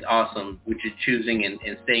it's awesome what you're choosing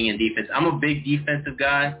and staying in defense. I'm a big defensive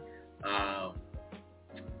guy.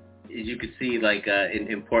 As you can see, like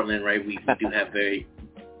in Portland, right, we do have very,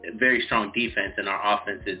 very strong defense, and our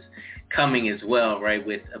offense is coming as well, right,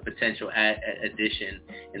 with a potential addition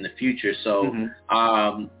in the future. So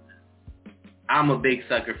I'm a big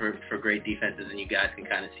sucker for great defenses, and you guys can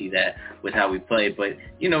kind of see that with how we play. But,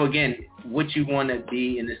 again, what you want to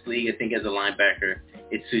be in this league, I think as a linebacker,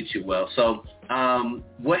 it suits you well. So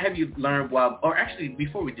what have you learned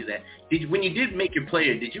before we do that, when you did make your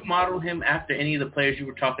player, did you model him after any of the players you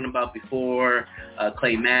were talking about before,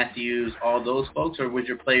 Clay Matthews, all those folks, or was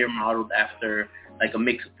your player modeled after like a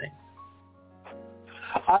mix of things?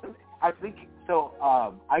 I think so.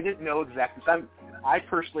 I didn't know exactly. So I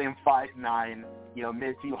personally am 5'9",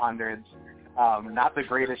 mid 200s, not the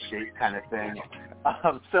greatest shape kind of thing.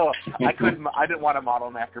 So I didn't want to model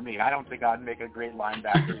him after me. I don't think I'd make a great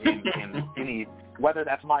linebacker in any, whether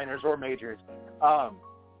that's minors or majors.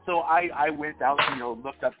 So I went out,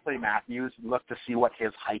 looked up Clay Matthews, looked to see what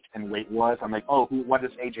his height and weight was. I'm like, what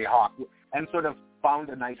is AJ Hawk? And sort of found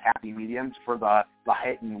a nice happy medium for the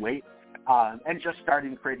height and weight. And just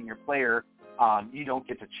starting creating your player, you don't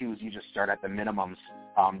get to choose. You just start at the minimums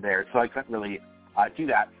there. So I couldn't really do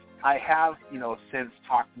that. I have, since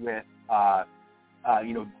talked with,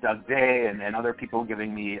 Doug Day and other people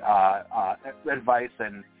giving me advice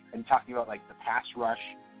and talking about like the pass rush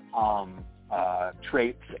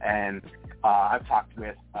traits. And I've talked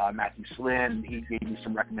with Matthew Slynn. He gave me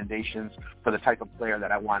some recommendations for the type of player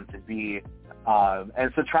that I wanted to be.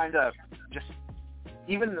 And so trying to just,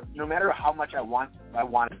 even no matter how much I want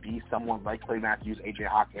to be someone like Clay Matthews, AJ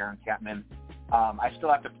Hawk, Aaron Catman, I still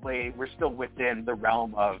have to play. We're still within the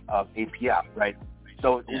realm of APF, right?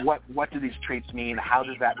 So what do these traits mean? How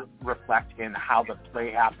does that reflect in how the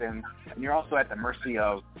play happens? And you're also at the mercy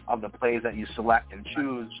of the plays that you select and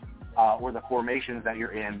choose, or the formations that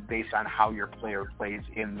you're in based on how your player plays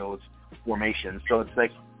in those formations. So it's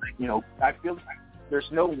like, I feel there's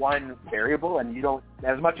no one variable, and you don't,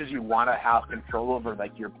 as much as you want to have control over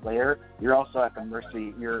like your player, you're also at the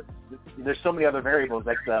mercy. There's so many other variables,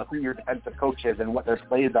 like who your defensive coach is and what their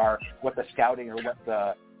plays are, what the scouting or what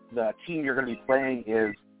the team you're going to be playing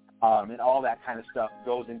is, and all that kind of stuff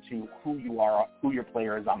goes into who you are, who your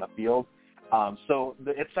player is on the field. So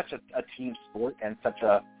it's such a team sport and such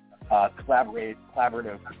a collaborative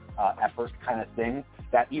effort kind of thing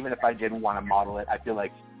that even if I didn't want to model it, I feel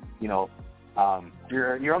like,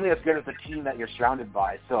 you're only as good as the team that you're surrounded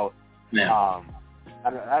by. So I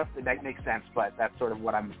don't know if that makes sense, but that's sort of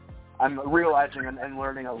what I'm realizing and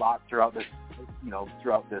learning a lot throughout this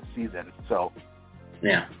season. So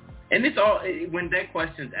yeah. And it's all, when that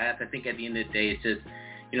question's asked, I think at the end of the day, it's just,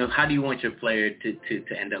 how do you want your player to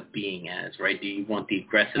end up being as, right? Do you want the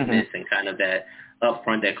aggressiveness and kind of that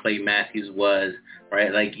upfront that Clay Matthews was,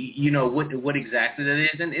 right? Like, what exactly that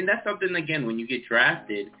is. And that's something, again, when you get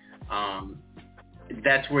drafted,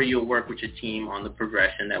 that's where you'll work with your team on the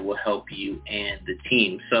progression that will help you and the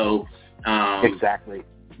team. So exactly.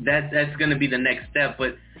 That's going to be the next step.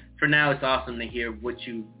 But for now, it's awesome to hear what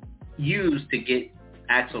you use to get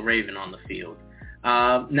Axel Raven on the field.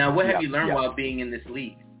 Now, what have you learned while being in this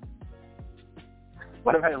league?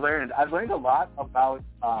 What have I learned? I've learned a lot about,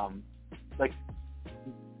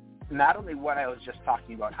 not only what I was just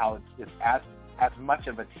talking about, how it's as much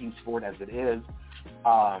of a team sport as it is,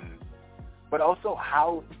 but also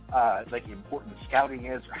how important scouting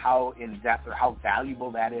is, or how in depth or how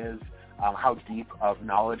valuable that is, how deep of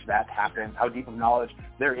knowledge that happens, how deep of knowledge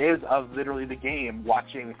there is of literally the game.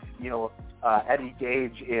 Watching, Eddie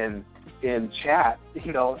Gage in chat,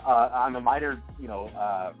 on the minor,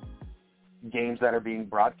 games that are being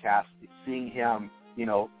broadcast, seeing him,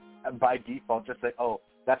 by default, just say, oh,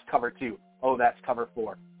 that's cover 2. Oh, that's cover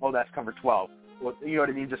 4. Oh, that's cover 12. Well, you know what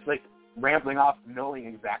I mean? Just like rambling off, knowing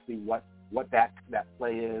exactly what that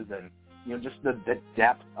play is, and just the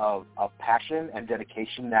depth of passion and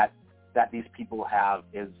dedication that these people have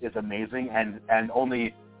is amazing, and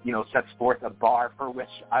only sets forth a bar for which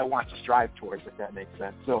I want to strive towards, if that makes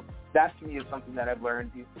sense. So that to me is something that I've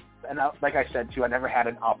learned. And like I said too, I never had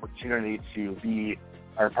an opportunity to be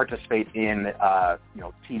or participate in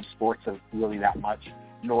team sports of really that much,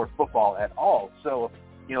 nor football at all. So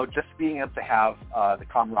just being able to have the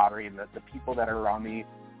camaraderie and the people that are around me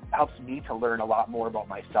helps me to learn a lot more about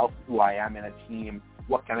myself, who I am in a team,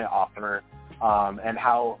 what can I offer, and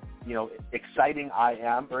how excited I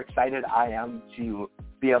am to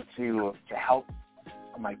be able to help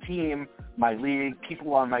my team, my league,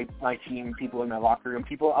 people on my team, people in my locker room,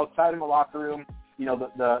 people outside of the locker room,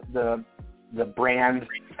 the brand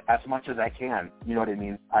as much as I can. You know what I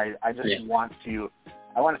mean? I just want to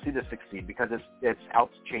see this succeed because it's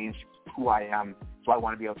helped change who I am. So I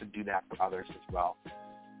want to be able to do that for others as well.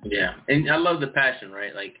 Yeah, and I love the passion,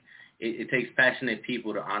 right? Like it takes passionate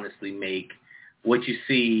people to honestly make what you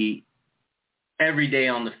see every day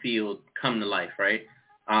on the field come to life, right?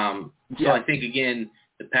 So I think, again,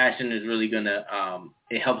 the passion is really going to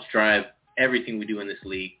it helps drive everything we do in this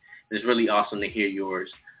league. It's really awesome to hear yours.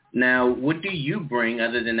 Now, what do you bring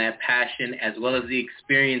other than that passion, as well as the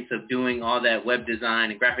experience of doing all that web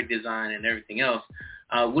design and graphic design and everything else?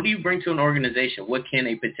 What do you bring to an organization? What can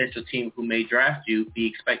a potential team who may draft you be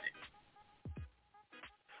expecting?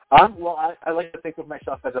 Well, I like to think of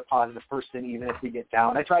myself as a positive person, even if we get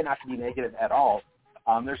down. I try not to be negative at all.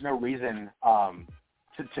 There's no reason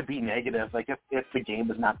to be negative. Like if the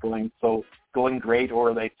game is not going great,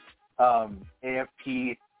 or like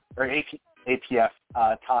AFP or APF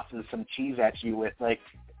tosses some cheese at you with like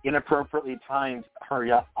inappropriately timed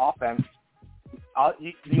hurry up offense,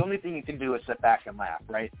 the only thing you can do is sit back and laugh,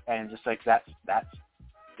 right? And just like that's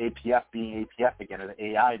APF being APF again, or the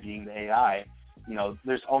AI being the AI.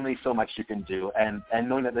 There's only so much you can do, and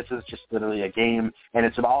knowing that this is just literally a game, and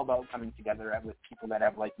it's all about coming together with people that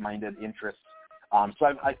have like-minded interests. So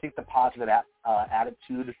I think the positive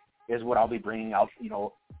attitude is what I'll be bringing out.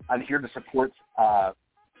 I'm here to support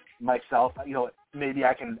myself. Maybe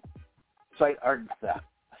I can.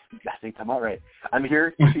 That didn't come out right. I'm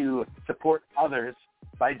here to support others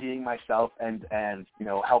by being myself and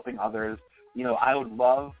helping others. I would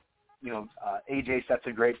love. AJ sets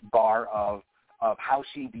a great bar of how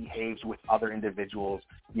she behaves with other individuals,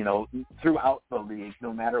 throughout the league,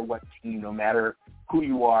 no matter what team, no matter who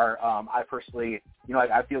you are. I personally,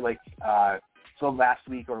 I feel like last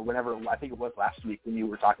week or whenever, I think it was last week when you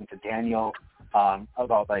were talking to Daniel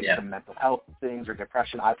about like some mental health things or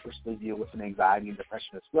depression. I personally deal with some anxiety and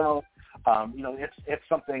depression as well. It's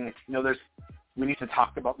something, we need to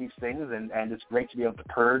talk about these things, and it's great to be able to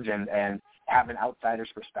purge and have an outsider's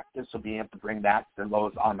perspective. So being able to bring that to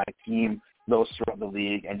those on my team, those throughout the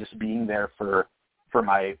league, and just being there for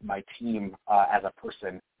my team as a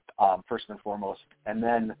person, first and foremost. And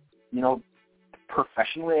then,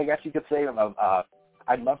 professionally, I guess you could say,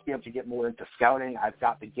 I'd love to be able to get more into scouting. I've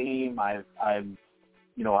got the game. I'm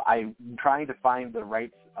trying to find the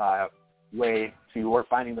right way to, or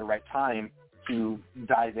finding the right time to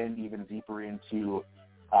dive in even deeper into,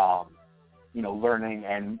 learning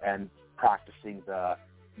and practicing the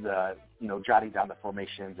jotting down the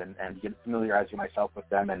formations and familiarizing myself with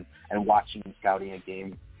them and watching and scouting a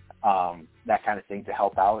game, that kind of thing to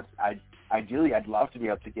help out. Ideally, I'd love to be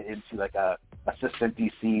able to get into like a assistant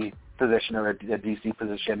DC position or a DC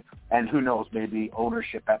position, and who knows, maybe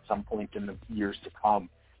ownership at some point in the years to come.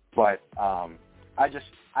 But I'm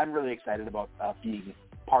really excited about being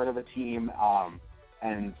part of a team,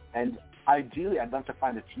 and ideally, I'd love to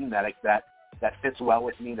find a team that fits well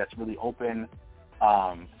with me, that's really open,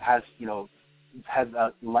 has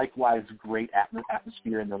a likewise great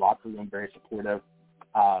atmosphere in the locker room, very supportive,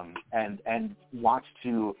 and wants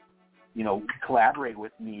to collaborate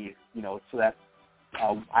with me, so that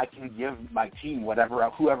I can give my team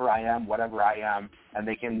whoever I am, whatever I am, and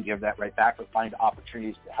they can give that right back, or find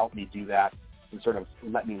opportunities to help me do that and sort of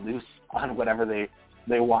let me loose on whatever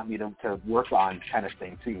they want me to work on, kind of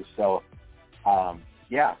thing too. So,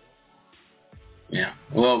 yeah. Yeah.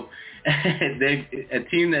 Well, a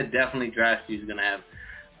team that definitely drafts you is going to have,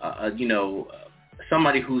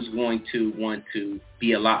 somebody who's going to want to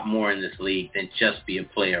be a lot more in this league than just be a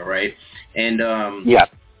player, right? And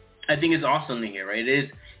I think it's awesome to hear, right?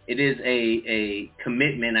 It is a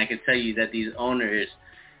commitment. I can tell you that these owners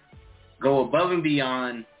go above and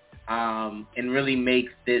beyond and really make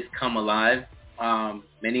this come alive.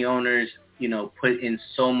 Many owners, put in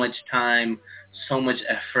so much time, so much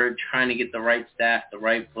effort trying to get the right staff, the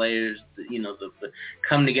right players, the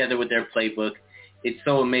come together with their playbook. It's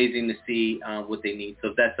so amazing to see what they need. So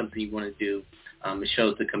if that's something you want to do, it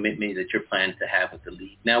shows the commitment that you're planning to have with the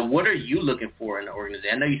league. Now, what are you looking for in the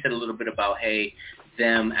organization? I know you said a little bit about,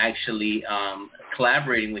 them actually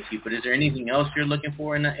collaborating with you, but is there anything else you're looking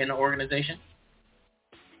for in the organization?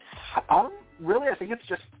 Really, I think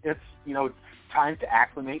it's time to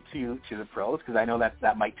acclimate to the pros, because I know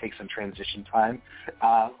that might take some transition time.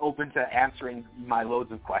 Open to answering my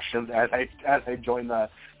loads of questions as I join the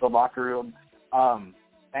locker room,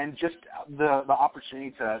 and just the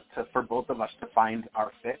opportunity to for both of us to find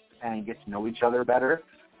our fit and get to know each other better,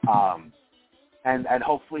 and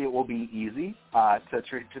hopefully it will be easy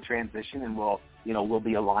to transition, and we'll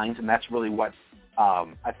be aligned, and that's really what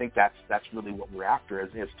I think that's really what we're after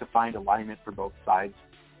is to find alignment for both sides.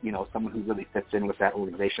 Someone who really fits in with that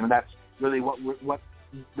organization. And that's really what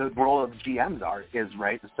the role of GMs is,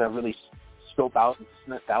 right? Is to really scope out and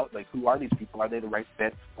sniff out, like, who are these people? Are they the right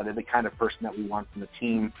fit? Are they the kind of person that we want from the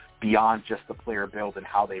team beyond just the player build and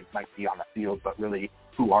how they might be on the field, but really,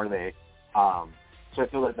 who are they? So I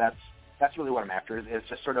feel that that's really what I'm after is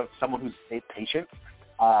just sort of someone who's patient,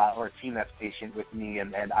 or a team that's patient with me,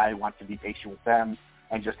 and I want to be patient with them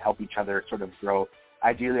and just help each other sort of grow.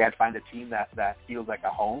 Ideally, I'd find a team that feels like a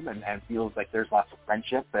home and feels like there's lots of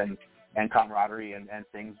friendship and camaraderie and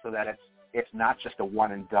things, so that it's not just a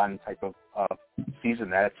one and done type of season.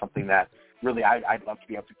 That it's something that really I'd love to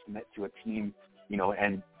be able to commit to a team,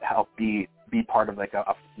 and help be part of like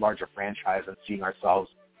a larger franchise and seeing ourselves,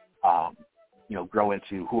 grow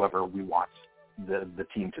into whoever we want the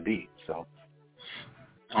team to be. So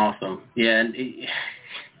awesome, yeah. And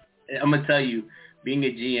I'm gonna tell you, being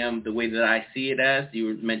a GM, the way that I see it, as you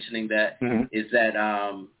were mentioning that, is that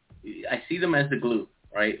I see them as the glue,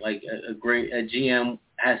 right? Like a GM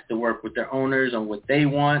has to work with their owners on what they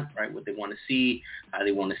want, right? What they want to see, how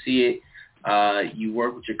they want to see it. You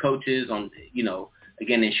work with your coaches on,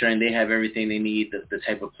 again, ensuring they have everything they need, the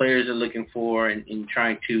type of players they're looking for, and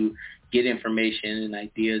trying to get information and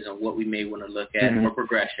ideas on what we may want to look at, more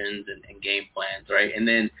progressions and game plans, right? And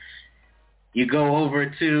then you go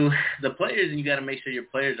over to the players, and you got to make sure your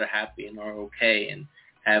players are happy and are okay and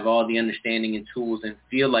have all the understanding and tools and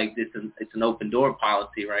feel like it's an open door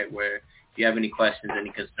policy, right, where if you have any questions,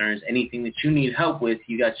 any concerns, anything that you need help with,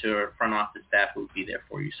 you got your front office staff who will be there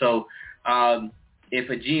for you. So if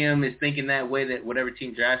a GM is thinking that way, that whatever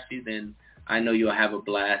team drafts you, then I know you'll have a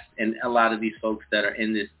blast. And a lot of these folks that are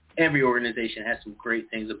in this every organization has some great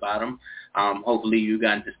things about them. Hopefully you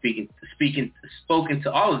got into spoken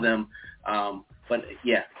to all of them. But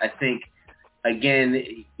yeah, I think,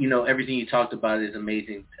 again, everything you talked about is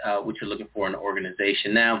amazing, what you're looking for in an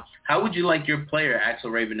organization. Now, how would you like your player, Axel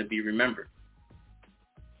Raven, to be remembered?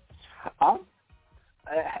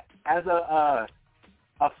 As a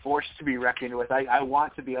force to be reckoned with. I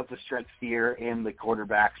want to be able to strike fear in the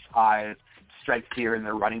quarterback's eyes, strike fear in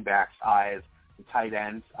the running back's eyes, the tight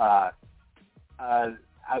ends.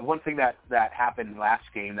 One thing that happened last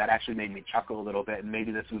game that actually made me chuckle a little bit, and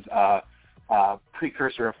maybe this was a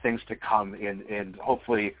precursor of things to come in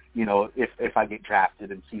hopefully, if I get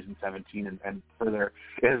drafted in season 17 and further,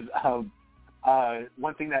 is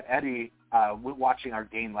one thing that Eddie, watching our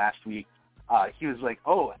game last week, he was like,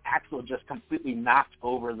 oh, Axel just completely knocked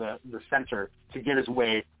over the center to get his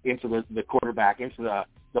way into the quarterback, into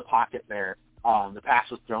the pocket there. The pass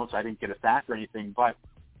was thrown, so I didn't get a sack or anything. But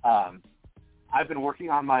I've been working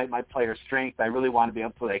on my player strength. I really want to be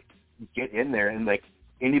able to, get in there. And,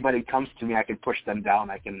 anybody comes to me, I can push them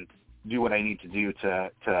down. I can do what I need to do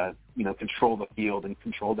to control the field and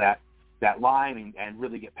control that line and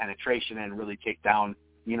really get penetration and really take down,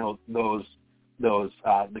 those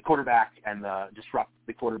the quarterback and disrupt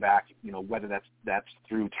the quarterback, whether that's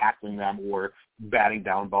through tackling them or batting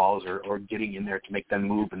down balls or getting in there to make them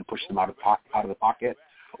move and push them out of the pocket,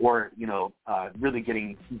 or really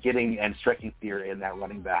getting and striking fear in that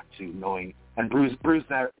running back to knowing and bruise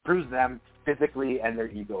them physically and their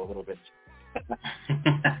ego a little bit.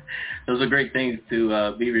 Those are great things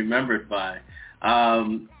to be remembered by.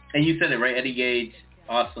 And you said it right, Eddie Gage.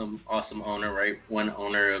 Awesome owner, right? One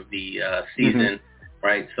owner of the season,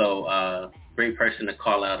 right? So great person to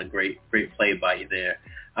call out, a great play by you there.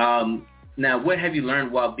 Now, what have you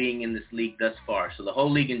learned while being in this league thus far? So the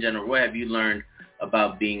whole league in general, what have you learned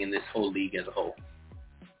about being in this whole league as a whole?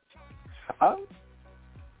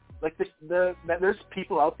 There's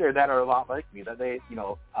people out there that are a lot like me, that they,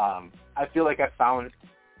 I feel like I found,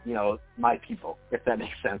 my people, if that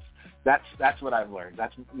makes sense. That's what I've learned.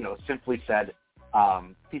 That's, simply said,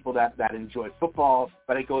 people that enjoy football,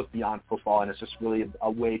 but it goes beyond football, and it's just really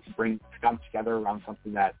a way to come together around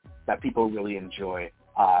something that people really enjoy,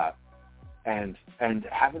 and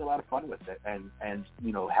having a lot of fun with it, and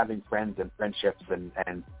having friends and friendships, and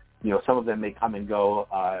some of them may come and go.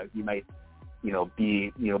 You might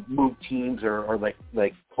move teams, or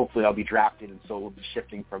like hopefully I'll be drafted, and so we'll be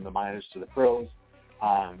shifting from the minors to the pros,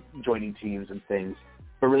 joining teams and things.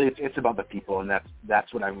 But really, it's about the people, and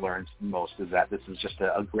that's what I've learned most, is that this is just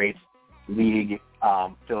a great league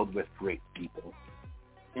filled with great people.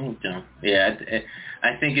 Okay. Yeah,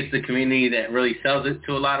 I think it's the community that really sells it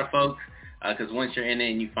to a lot of folks, because once you're in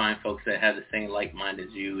it and you find folks that have the same like mind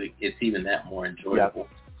as you, it's even that more enjoyable.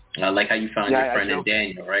 Yep. Like how you found your friend in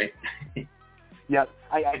Daniel, right? Yeah,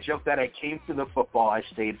 I joke that I came for the football, I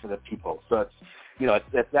stayed for the people. So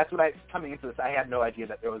it's, that's what coming into this, I had no idea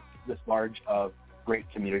that there was this large of great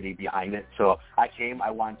community behind it. So I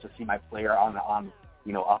wanted to see my player on up on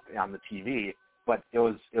the TV, but it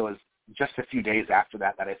was just a few days after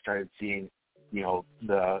that I started seeing,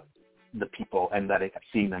 the people, and that I kept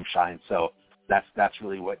seeing them shine. So that's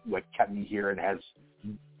really what kept me here and has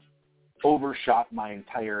overshot my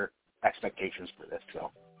entire expectations for this.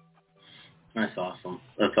 So that's awesome.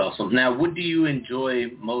 Now, what do you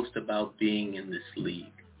enjoy most about being in this league?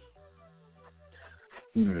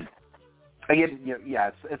 Again,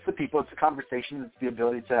 it's the people, it's the conversation, it's the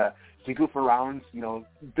ability to goof around,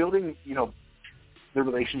 building, the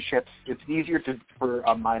relationships. It's easier for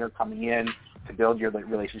a minor coming in to build your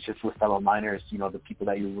relationships with fellow minors, the people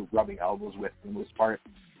that you're rubbing elbows with for the most part.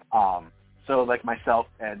 So like myself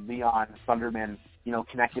and Leon Thunderman,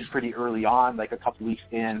 connected pretty early on, like a couple weeks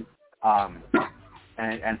in,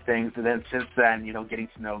 and things. And then since then, getting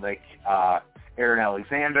to know Aaron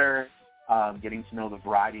Alexander, getting to know the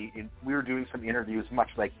variety. We were doing some interviews much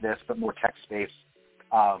like this, but more text-based,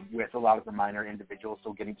 with a lot of the minor individuals,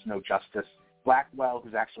 so getting to know Justice Blackwell,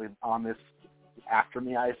 who's actually on this after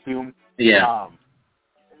me, I assume. Yeah.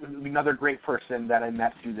 Another great person that I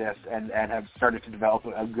met through this and have started to develop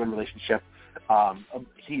a good relationship.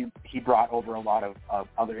 He brought over a lot of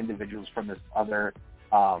other individuals from this other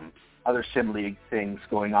sim league things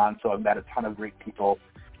going on, so I've met a ton of great people.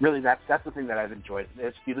 Really, that's the thing that I've enjoyed.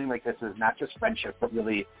 It's feeling like this is not just friendship, but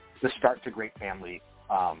really the start to great family.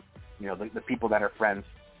 The people that are friends,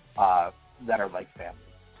 that are like family.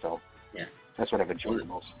 So yeah, that's what I've enjoyed the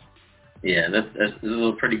most. Yeah, that's a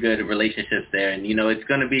little pretty good relationships there. And, it's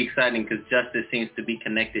going to be exciting because Justice seems to be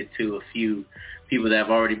connected to a few people that have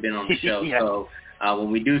already been on the show. Yeah. So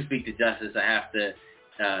when we do speak to Justice, I have to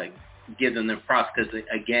give them their props because,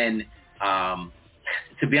 again,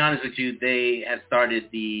 to be honest with you, they have started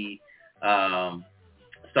a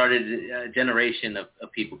generation of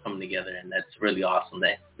people coming together, and that's really awesome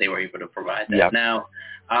that they were able to provide that. Yep. Now,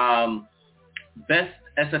 best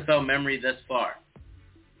SFL memory thus far?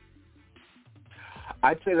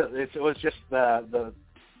 I'd say that it was just the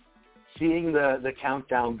seeing the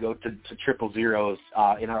countdown go to triple zeros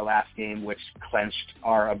in our last game, which clinched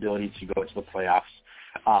our ability to go to the playoffs.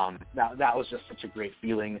 That was just such a great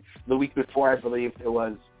feeling. The week before, I believe it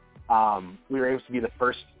was, we were able to be the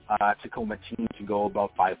first Tacoma team to go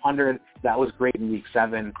above 500. That was great in week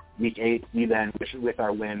 7. Week 8, we then, with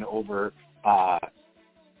our win over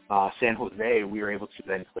San Jose, we were able to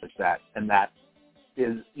then clinch that. And that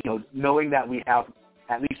is, knowing that we have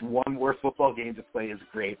at least one more football game to play is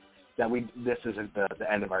great. That this isn't the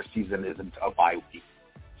end of our season, isn't a bye week.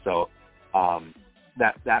 So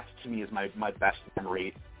that to me is my best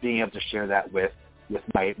memory. Being able to share that with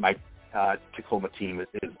my Tacoma team is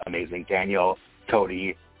amazing. Daniel,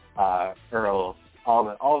 Cody, Earl,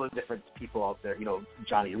 all the different people out there.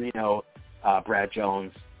 Johnny Reno, Brad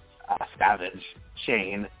Jones, Savage,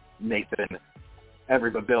 Shane, Nathan,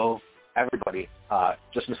 Bill, everybody.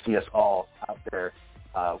 Just to see us all out there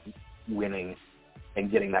winning and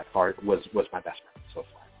getting that far was my best memory so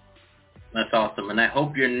far. That's awesome, and I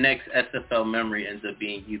hope your next SFL memory ends up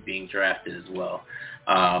being you being drafted as well.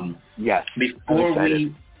 Yes,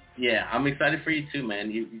 I'm excited for you too, man.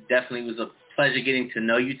 You definitely was a pleasure getting to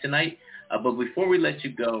know you tonight. But before we let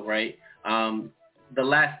you go, right, the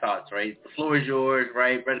last thoughts, right? The floor is yours,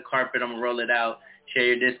 right? Red carpet, I'm gonna roll it out. Share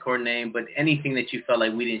your Discord name, but anything that you felt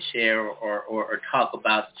like we didn't share or talk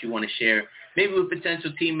about that you want to share, maybe with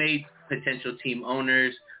potential teammates, potential team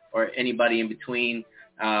owners, or anybody in between.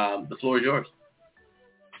 The floor is yours.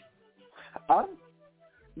 I'm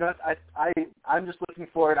just looking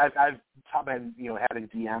forward. I've been having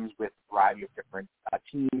DMs with a variety of different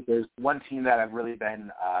teams. There's one team that I've really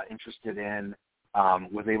been interested in.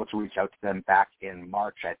 Was able to reach out to them back in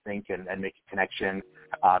March, I think, and make a connection.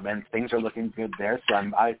 And things are looking good there. So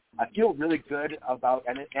I feel really good about,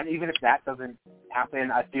 and even if that doesn't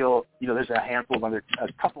happen, I feel there's a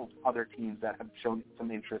couple other teams that have shown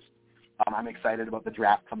some interest. I'm excited about the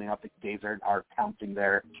draft coming up. The days are counting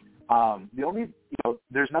there. The only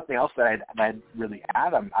there's nothing else that I'd really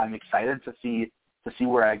add. I'm excited to see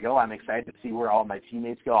where I go. I'm excited to see where all my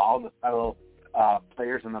teammates go, all the fellow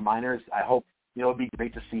players in the minors. I hope. It'd be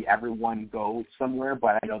great to see everyone go somewhere,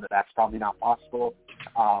 but I know that that's probably not possible.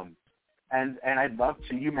 And I'd love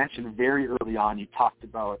to. You mentioned very early on. You talked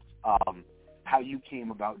about how you came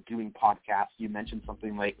about doing podcasts. You mentioned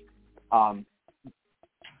something like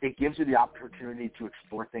it gives you the opportunity to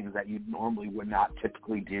explore things that you normally would not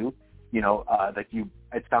typically do.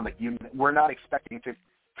 It sounds like we're not expecting to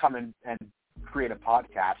come in and create a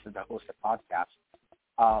podcast and to host a podcast.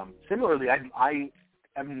 Similarly,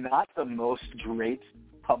 I'm not the most great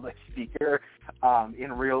public speaker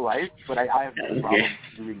in real life, but I have no problem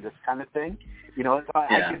doing this kind of thing.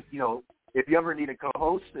 I could, if you ever need a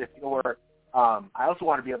co-host, I also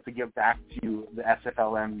want to be able to give back to the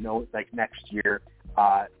SFLM, next year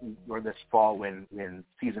or this fall when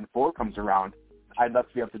season 4 comes around. I'd love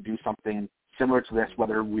to be able to do something similar to this,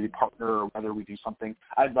 whether we partner or whether we do something.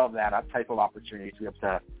 I'd love that type of opportunity to be able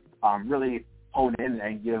to really hone in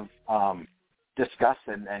and give. Discuss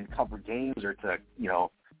and cover games, or to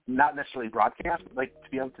not necessarily broadcast, but to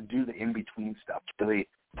be able to do the in between stuff, to really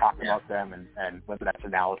talk about them and whether that's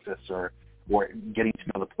analysis or getting to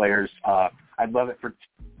know the players. I'd love it for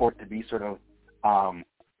it to be sort of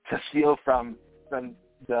to steal from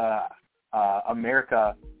the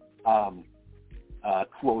America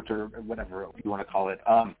quote or whatever you want to call it,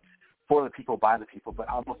 for the people by the people, but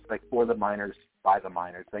almost for the minors by the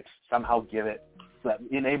minors. Somehow give it.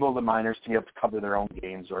 Enable the minors to be able to cover their own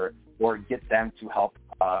games or get them to help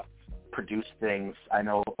produce things. I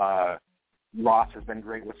know Ross has been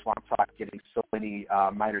great with Swamp Talk, getting so many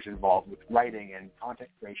minors involved with writing and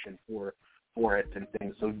content creation for it and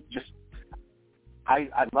things. So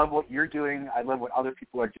I love what you're doing. I love what other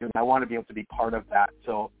people are doing. I want to be able to be part of that.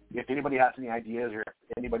 So if anybody has any ideas or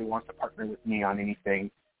if anybody wants to partner with me on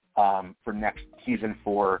anything for next season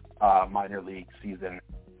 4 minor league season,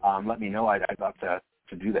 let me know. I'd love to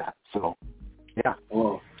do that. So, yeah.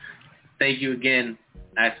 Well, thank you again,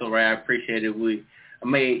 Axel. Right, I appreciate it. I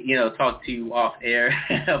may, talk to you off air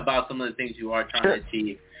about some of the things you are trying to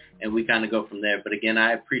achieve, and we kind of go from there. But again,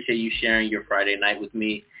 I appreciate you sharing your Friday night with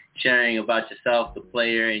me, sharing about yourself, the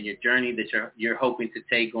player, and your journey that you're hoping to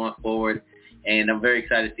take going forward. And I'm very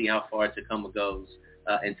excited to see how far Tacoma goes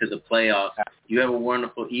into the playoffs. You have a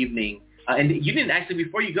wonderful evening. And you didn't actually,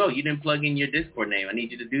 before you go, you didn't plug in your Discord name. I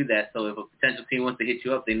need you to do that so if a potential team wants to hit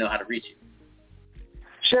you up, they know how to reach you.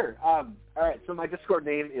 Sure. All right. So my Discord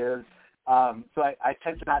name is, so I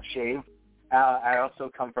tend to not shave. I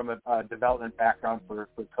also come from a development background for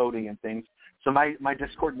coding and things. So my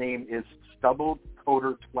Discord name is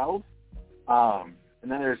StubbledCoder12.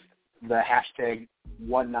 And then there's the hashtag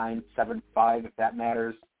 1975, if that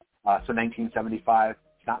matters. So 1975,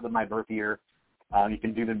 it's not my birth year. You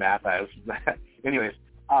can do the math. Anyways,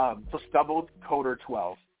 so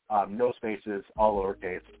StubbledCoder12. No spaces, all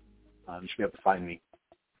lowercase. You should be able to find me.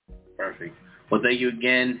 Perfect. Well, thank you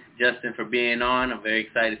again, Justin, for being on. I'm very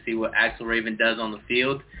excited to see what Axel Raven does on the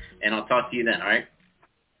field, and I'll talk to you then, all right?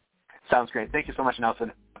 Sounds great. Thank you so much,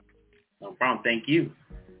 Nelson. No problem. Thank you.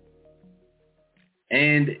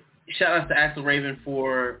 And shout out to Axel Raven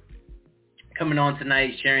for coming on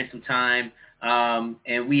tonight, sharing some time.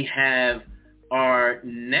 And we have our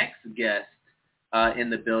next guest in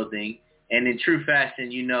the building. And in true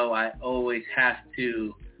fashion, you know I always have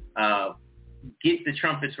to get the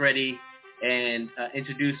trumpets ready and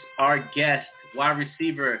introduce our guest, wide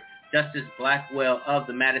receiver, Justice Blackwell of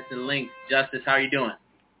the Madison Lynx. Justice, how are you doing?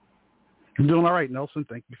 I'm doing all right, Nelson.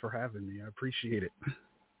 Thank you for having me. I appreciate it.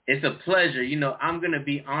 It's a pleasure. You know, I'm going to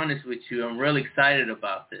be honest with you. I'm really excited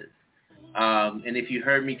about this. And if you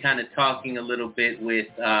heard me kind of talking a little bit with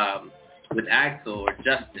Axel or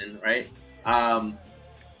Justin, right,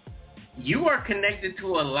 you are connected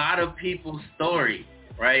to a lot of people's story,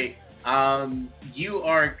 right? You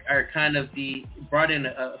are kind of brought in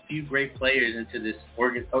a few great players into this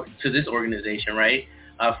organization, right?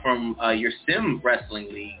 From your sim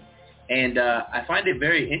wrestling league. And I find it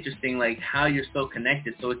very interesting, like, how you're so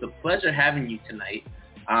connected. So it's a pleasure having you tonight.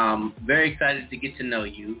 Very excited to get to know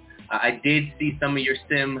you. I did see some of your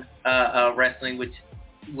sim wrestling, which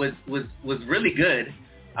was really good.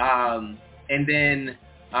 And then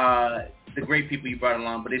the great people you brought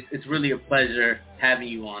along. But it's really a pleasure having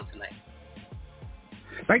you on tonight.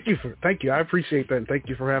 Thank you. I appreciate that. And thank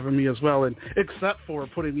you for having me as well. And except for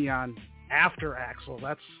putting me on after Axel,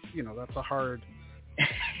 that's a hard.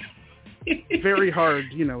 Very hard,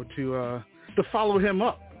 to follow him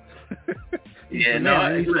up.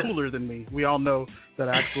 Yeah, he's cooler than me. We all know that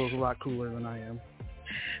Axel is a lot cooler than I am.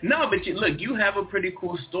 No, but you have a pretty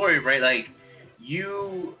cool story, right? Like,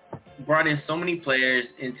 you brought in so many players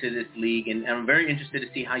into this league, and I'm very interested to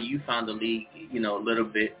see how you found the league, a little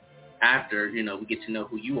bit after, we get to know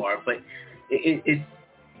who you are. But it's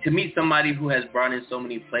to meet somebody who has brought in so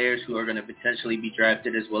many players who are going to potentially be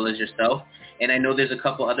drafted as well as yourself. And I know there's a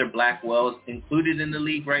couple other Blackwells included in the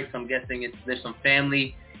league, right? So I'm guessing there's some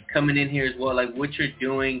family coming in here as well. Like, what you're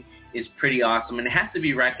doing is pretty awesome, and it has to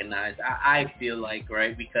be recognized, I feel like,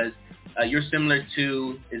 right? Because you're similar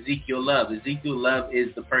to Ezekiel Love. Ezekiel Love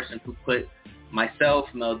is the person who put myself,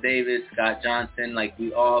 Mel Davis, Scott Johnson, like,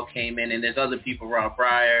 we all came in, and there's other people, Rob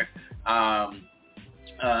Breyer,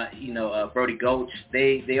 Brody Gulch,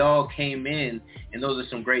 they all came in, and those are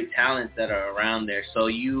some great talents that are around there. So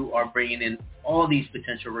you are bringing in all these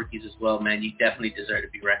potential rookies as well, man. You definitely deserve to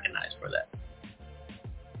be recognized for that.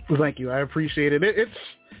 Well, thank you. I appreciate it.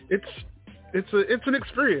 It's an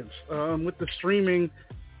experience. With the streaming,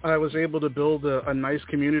 I was able to build a nice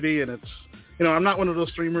community, and it's, I'm not one of those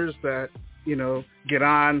streamers that, get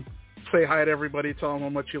on, say hi to everybody, tell them how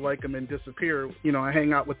much you like them, and disappear. I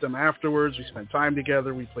hang out with them afterwards. We spend time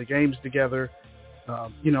together. We play games together,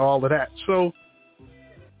 all of that. So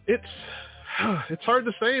it's hard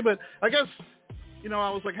to say, but I guess, I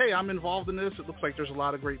was like, hey, I'm involved in this. It looks like there's a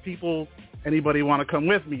lot of great people. Anybody want to come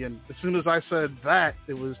with me? And as soon as I said that,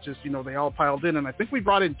 it was just, they all piled in. And I think we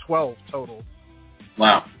brought in 12 total.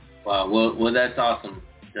 Wow. Well, that's awesome,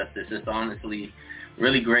 Justice. It's honestly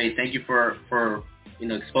really great. Thank you for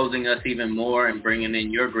exposing us even more and bringing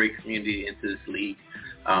in your great community into this league.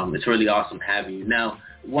 It's really awesome having you. Now,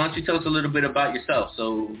 why don't you tell us a little bit about yourself?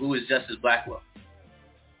 So who is Justice Blackwell?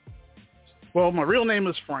 Well, my real name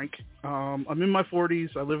is Frank. I'm in my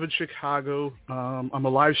 40s. I live in Chicago. I'm a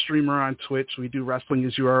live streamer on Twitch. We do wrestling,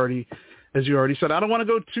 as you already said. I don't want to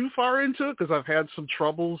go too far into it because I've had some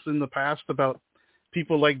troubles in the past about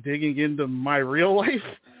people like digging into my real life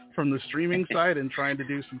from the streaming side and trying to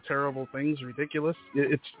do some terrible things, ridiculous.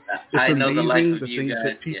 It's amazing the things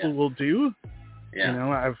that people will do. Yeah.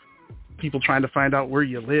 I have people trying to find out where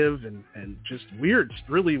you live and just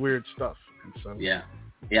really weird stuff. And so Yeah,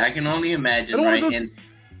 I can only imagine, right? And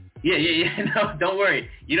no, don't worry.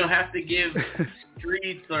 You don't have to give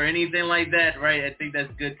streets or anything like that, right? I think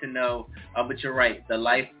that's good to know. But you're right. The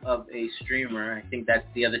life of a streamer, I think that's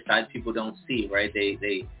the other side people don't see, right?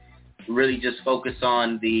 They really just focus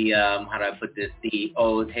on the, how do I put this,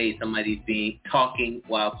 hey, somebody's talking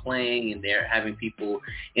while playing and they're having people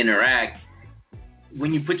interact.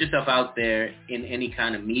 When you put yourself out there in any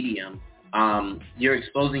kind of medium, you're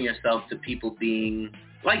exposing yourself to people being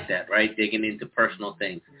like that, right? Digging into personal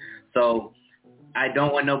things. So I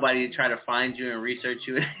don't want nobody to try to find you and research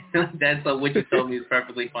you. That's what you told me is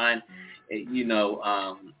perfectly fine,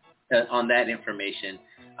 on that information.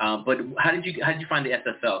 But how did you find the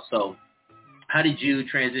SFL? So how did you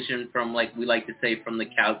transition from, like we like to say, from the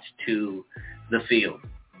couch to the field?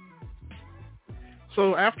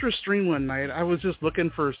 So after a stream one night, I was just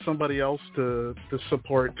looking for somebody else to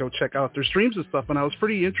support, go check out their streams and stuff, and I was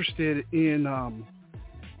pretty interested in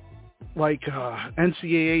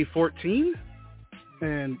NCAA 14,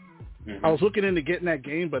 and I was looking into getting that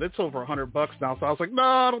game, but it's over $100 now. So I was like, no,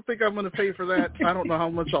 I don't think I'm going to pay for that. I don't know how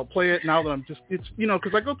much I'll play it now that it's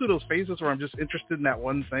because I go through those phases where I'm just interested in that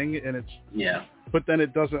one thing, and but then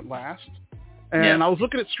it doesn't last. And I was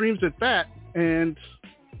looking at streams at that, and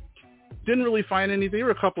didn't really find anything. There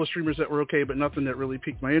were a couple of streamers that were okay, but nothing that really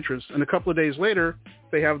piqued my interest. And a couple of days later,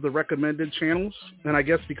 they have the recommended channels. And I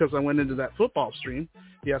guess because I went into that football stream,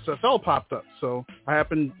 the SFL popped up. So I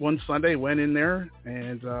happened one Sunday, went in there,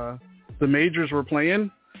 and the majors were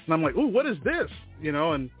playing. And I'm like, ooh, what is this?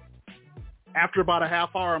 And after about a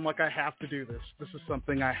half hour, I'm like, I have to do this. This is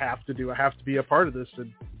something I have to do. I have to be a part of this.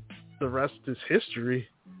 And the rest is history.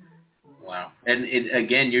 Wow. And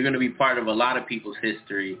again, you're going to be part of a lot of people's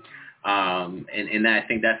history. And I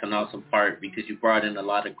think that's an awesome part because you brought in a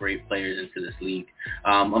lot of great players into this league.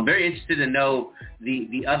 I'm very interested to know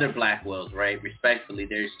the other Blackwells, right? Respectfully,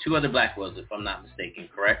 there's 2 other Blackwells, if I'm not mistaken,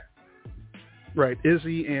 correct? Right,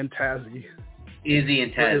 Izzy and Tazzy. Izzy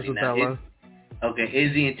and Tazzy. Isabella. Okay,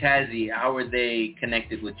 Izzy and Tazzy, how are they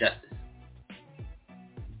connected with Justice?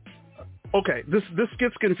 Okay, this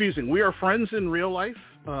gets confusing. We are friends in real life.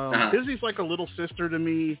 Izzy's like a little sister to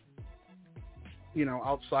me.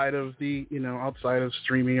 Outside of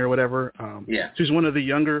streaming or whatever. She's one of the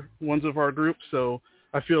younger ones of our group, so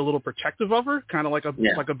I feel a little protective of her, kind of like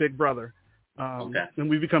a big brother. And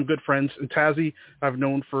we've become good friends. And Tazzy, I've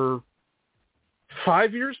known for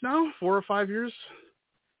 5 years now, 4 or 5 years,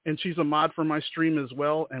 and she's a mod for my stream as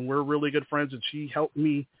well. And we're really good friends. And she helped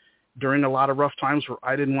me during a lot of rough times where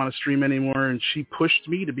I didn't want to stream anymore, and she pushed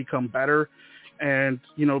me to become better, and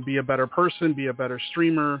be a better person, be a better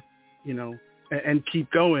streamer, and keep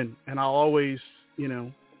going. And I'll always,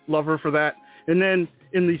 love her for that. And then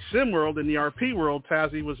in the sim world, in the RP world,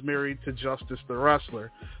 Tazzy was married to Justice the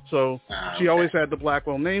Wrestler. So she always had the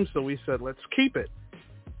Blackwell name, so we said, let's keep it.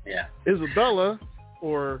 Yeah. Isabella,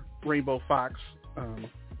 or Rainbow Fox,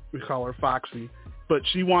 we call her Foxy, but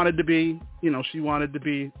she wanted to be, the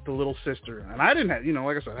little sister. And I didn't have,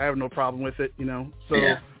 like I said, I have no problem with it,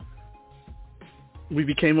 so we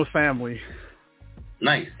became a family.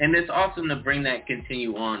 Nice. And it's awesome to bring that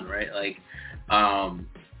continue on, right? Like, I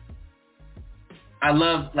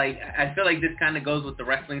feel like this kind of goes with the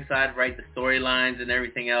wrestling side, right? The storylines and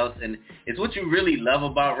everything else. And it's what you really love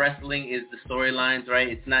about wrestling is the storylines, right?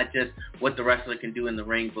 It's not just what the wrestler can do in the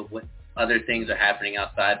ring, but what other things are happening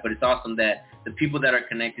outside. But it's awesome that the people that are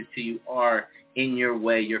connected to you are, in your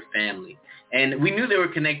way, your family. And we knew they were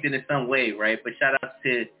connected in some way, right? But shout out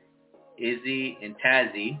to Izzy and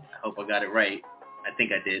Tazzy. I hope I got it right. I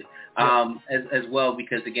think I did, as well,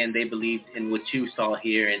 because, again, they believed in what you saw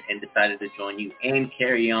here and decided to join you and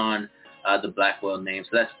carry on the Blackwell name. So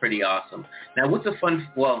that's pretty awesome. Now, what's a fun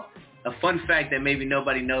fact that maybe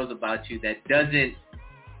nobody knows about you that doesn't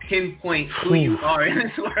pinpoint who you are in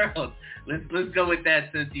this world? Let's go with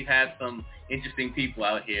that since you have some interesting people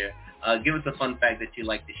out here. Give us a fun fact that you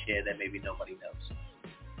like to share that maybe nobody knows.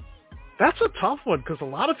 That's a tough one because a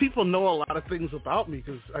lot of people know a lot of things about me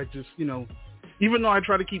because I just, even though I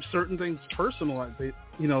try to keep certain things personal, they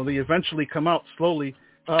eventually come out slowly.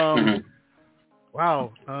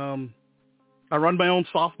 Wow. I run my own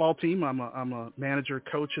softball team. I'm a manager,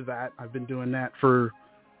 coach of that. I've been doing that for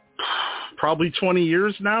probably 20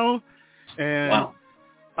 years now. And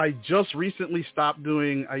I just recently stopped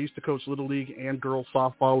doing, I used to coach Little League and girls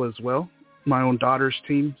softball as well, my own daughter's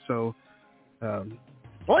team. So I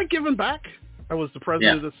like giving back. I was the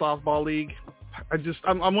president of the softball league.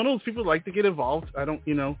 I'm one of those people who like to get involved. I don't,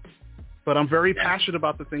 but I'm very passionate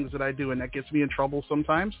about the things that I do, and that gets me in trouble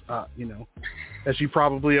sometimes. As you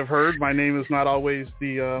probably have heard, my name is not always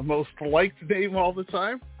the most liked name all the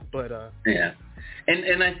time, but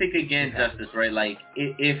and I think again, Justice, right? Like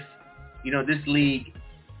if this league,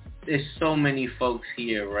 there's so many folks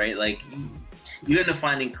here, right? Like you end up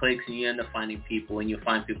finding cliques and you end up finding people, and you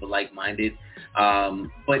find people like-minded,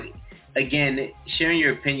 but again, sharing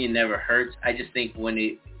your opinion never hurts. I just think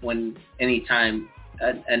when anytime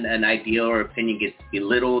an ideal or opinion gets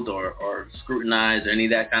belittled or scrutinized or any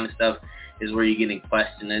of that kind of stuff is where you're getting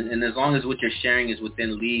questioned. And as long as what you're sharing is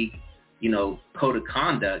within league, code of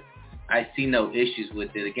conduct, I see no issues with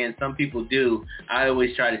it. Again, some people do. I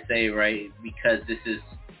always try to say, right, because this is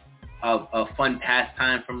a fun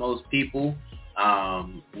pastime for most people,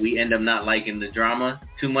 we end up not liking the drama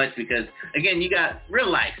too much because, again, you got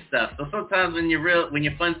real life stuff. So sometimes when your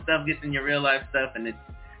fun stuff gets in your real life stuff and it's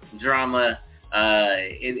drama,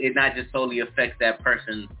 it not just solely affects that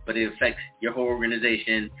person, but it affects your whole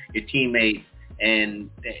organization, your teammates, and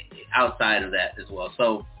outside of that as well.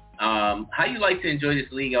 So how you like to enjoy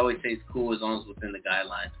this league, I always say it's cool as long as it's within the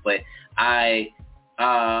guidelines. But I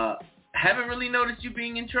haven't really noticed you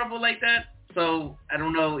being in trouble like that. So I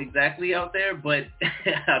don't know exactly out there, but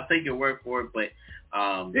I'll take your word for it. But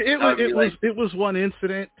it was one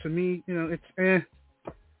incident to me. It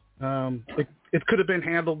could have been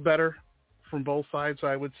handled better from both sides,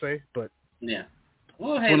 I would say. But yeah,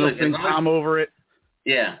 well, hey, one of look, those things, I'm over it.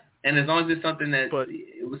 Yeah, and as long as it's something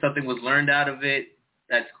something was learned out of it,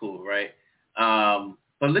 that's cool, right?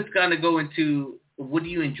 But let's kind of go into what do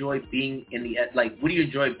you enjoy being in the what do you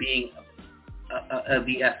enjoy being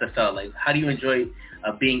the SFL? Like, how do you enjoy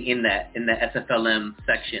being in the SFLM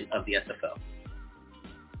section of the SFL?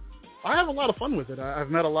 I have a lot of fun with it. I've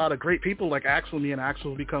met a lot of great people like Axel. Me and Axel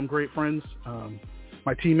have become great friends.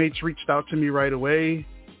 My teammates reached out to me right away.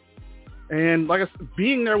 And like I said,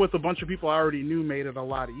 being there with a bunch of people I already knew made it a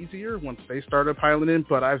lot easier once they started piling in.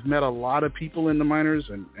 But I've met a lot of people in the minors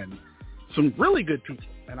and some really good people.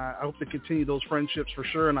 And I hope to continue those friendships for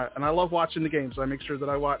sure. And I love watching the games. So I make sure that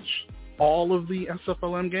I watch all of the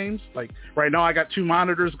SFLM games. Like right now I got 2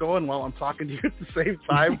 monitors going while I'm talking to you at the same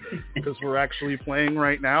time because we're actually playing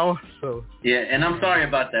right now. So yeah, and I'm sorry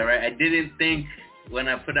about that, right? I didn't think when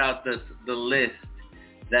I put out the list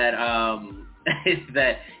that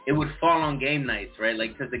that it would fall on game nights, right?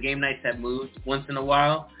 Like, because the game nights have moved once in a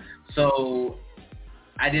while. So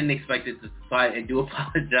I didn't expect it to apply. I do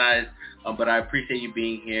apologize, but I appreciate you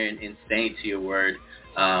being here and staying to your word.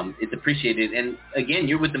 It's appreciated. And again,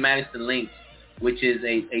 you're with the Madison Lynx, which is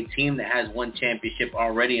a team that has one championship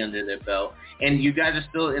already under their belt. And you guys are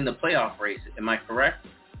still in the playoff race. Am I correct?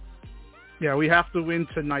 Yeah, we have to win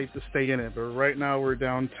tonight to stay in it. But right now we're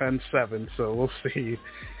down 10-7, so we'll see.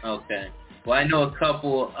 Okay. Well, I know a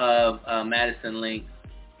couple of Madison Lynx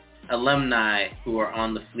alumni who are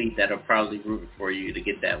on the fleet that are probably rooting for you to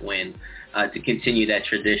get that win, to continue that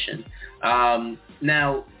tradition.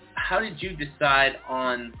 Now, how did you decide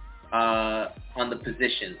on the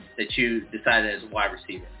position that you decided as a wide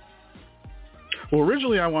receiver? Well,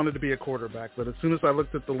 originally I wanted to be a quarterback, but as soon as I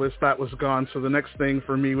looked at the list, that was gone. So the next thing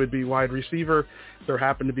for me would be wide receiver. There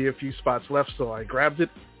happened to be a few spots left, so I grabbed it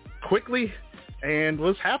quickly and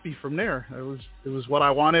was happy from there. It was what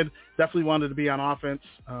I wanted. Definitely wanted to be on offense.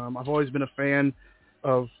 I've always been a fan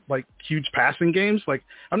of like huge passing games. Like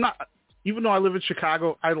even though I live in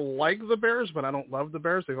Chicago, I like the Bears, but I don't love the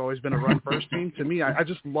Bears. They've always been a run first team. To me, I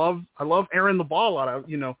love airing the ball out of,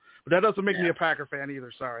 but that doesn't make me a Packer fan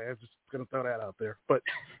either. Sorry. I'm just going to throw that out there. But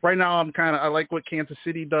right now I like what Kansas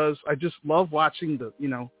City does. I just love watching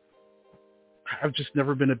I've just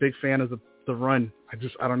never been a big fan of the run.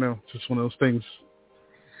 I don't know. It's just one of those things.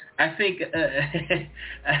 I think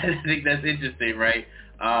that's interesting, right?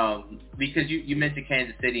 Because you mentioned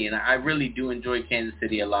Kansas City, and I really do enjoy Kansas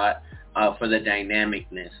City a lot for the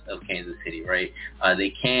dynamicness of Kansas City, right?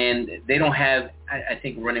 They don't have, I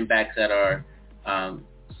think, running backs that are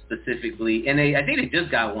specifically, and I think they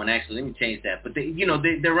just got one actually. Let me change that. But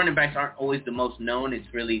their running backs aren't always the most known. It's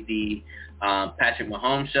really the Patrick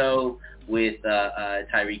Mahomes show with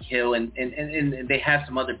Tyreek Hill, and they have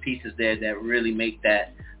some other pieces there that really make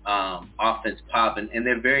that offense pop, and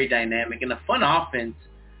they're very dynamic and a fun offense.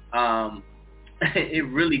 It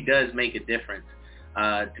really does make a difference,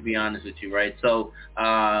 to be honest with you, right? So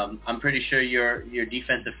I'm pretty sure your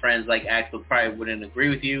defensive friends like Axel probably wouldn't agree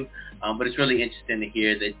with you, but it's really interesting to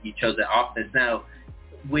hear that you chose that offense. Now,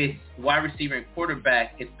 with wide receiver and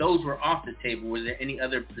quarterback, if those were off the table, were there any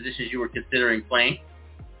other positions you were considering playing?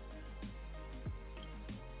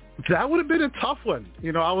 That would have been a tough one.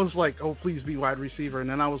 I was like, oh, please be wide receiver. And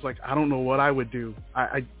then I was like, I don't know what I would do.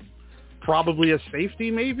 I probably a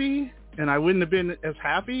safety maybe, and I wouldn't have been as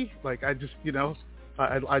happy. Like, I just, there's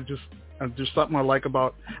something I like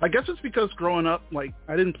about, I guess it's because growing up, like,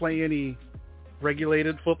 I didn't play any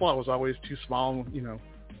regulated football. I was always too small,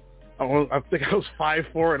 I think I was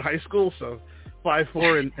 5'4" in high school, so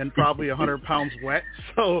 5'4" and probably 100 pounds wet.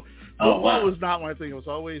 So Football was not my thing. It was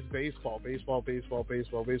always baseball.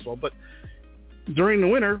 But during the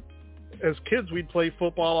winter, as kids, we'd play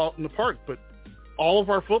football out in the park. But all of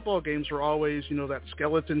our football games were always, that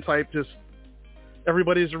skeleton type, just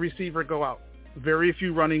everybody's a receiver, go out. Very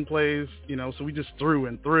few running plays, so we just threw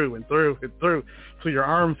and threw and threw and threw till your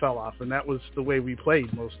arm fell off. And that was the way we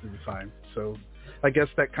played most of the time. So I guess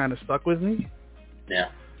that kind of stuck with me. Yeah.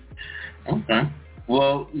 Okay.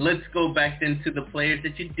 Well, let's go back then to the players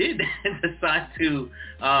that you did decide to,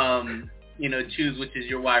 choose, which is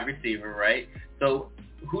your wide receiver, right? So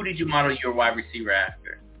who did you model your wide receiver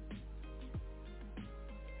after?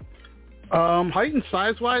 Height and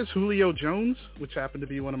size-wise, Julio Jones, which happened to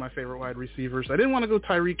be one of my favorite wide receivers. I didn't want to go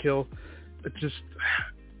Tyreek Hill.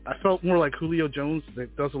 I felt more like Julio Jones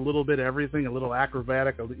that does a little bit of everything, a little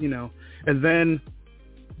acrobatic, And then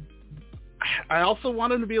I also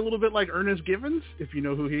wanted him to be a little bit like Ernest Givens, if you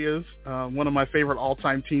know who he is. One of my favorite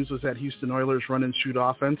all-time teams was that Houston Oilers run-and-shoot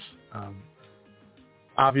offense.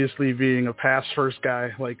 Obviously, being a pass-first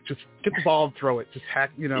guy, like just get the ball and throw it, just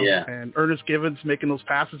hack, Yeah. And Ernest Givens making those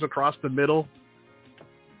passes across the middle.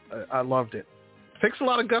 I loved it. Takes a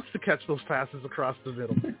lot of guts to catch those passes across the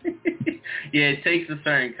middle. Yeah, it takes a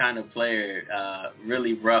certain kind of player,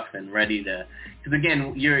 really rough and ready to, because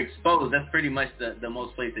again, you're exposed. That's pretty much the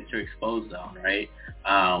most plays that you're exposed on, right?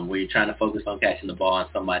 Where you're trying to focus on catching the ball and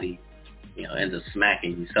somebody, ends up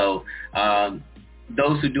smacking you. So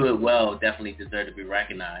those who do it well definitely deserve to be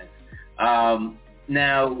recognized.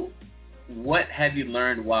 Now, what have you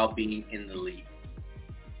learned while being in the league?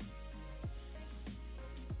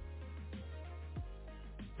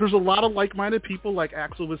 There's a lot of like-minded people, like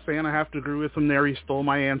Axel was saying. I have to agree with him there. He stole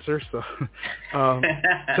my answer. So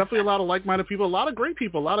definitely a lot of like-minded people, a lot of great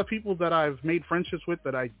people, a lot of people that I've made friendships with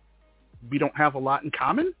that we don't have a lot in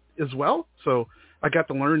common as well. So I got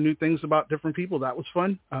to learn new things about different people. That was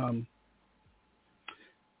fun.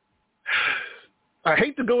 I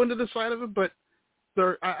hate to go into this side of it, but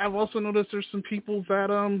I've also noticed there's some people that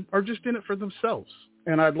are just in it for themselves.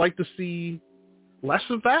 And I'd like to see less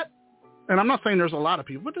of that. And I'm not saying there's a lot of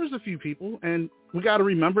people, but there's a few people. And we got to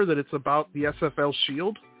remember that it's about the SFL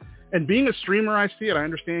Shield. And being a streamer, I see it. I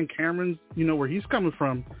understand Cameron's, where he's coming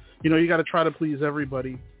from. You got to try to please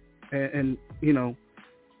everybody. And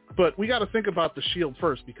but we got to think about the Shield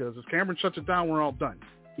first, because if Cameron shuts it down, we're all done,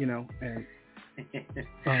 And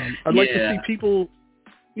I'd like to see people,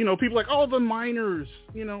 people like, the minors,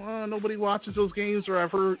 nobody watches those games. Or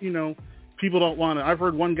I've heard, people don't want to. I've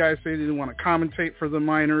heard one guy say they didn't want to commentate for the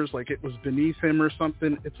minors, like it was beneath him or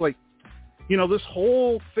something. It's like, this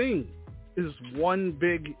whole thing is one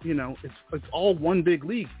big, it's all one big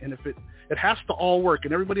league. And if it has to all work,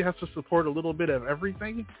 and everybody has to support a little bit of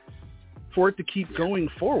everything for it to keep going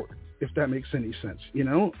forward, if that makes any sense,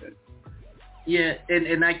 Yeah,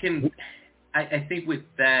 and I think with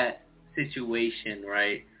that situation,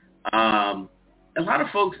 right, a lot of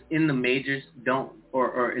folks in the majors don't,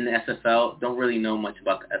 or in the SFL, don't really know much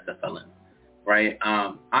about the SFLM, right?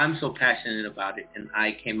 I'm so passionate about it, and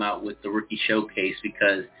I came out with the Rookie Showcase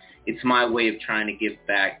because it's my way of trying to give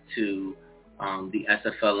back to the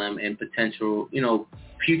SFLM and potential,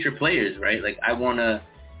 future players, right? Like, I want to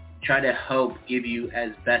try to help give you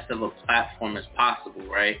as best of a platform as possible,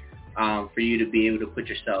 right? For you to be able to put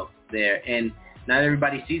yourself there. And not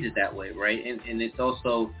everybody sees it that way, right? And it's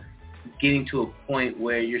also getting to a point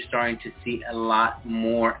where you're starting to see a lot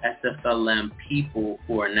more SFLM people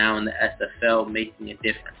who are now in the SFL making a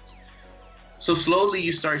difference. So slowly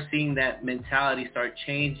you start seeing that mentality start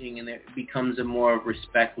changing, and it becomes a more of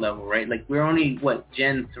respect level, right? Like, we're only,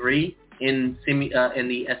 Gen 3 in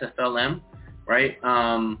the SFLM, right?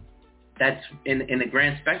 That's in the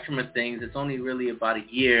grand spectrum of things, it's only really about a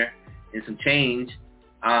year and some change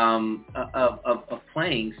of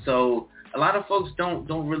playing. So a lot of folks don't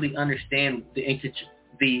really understand the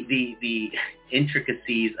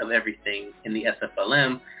intricacies of everything in the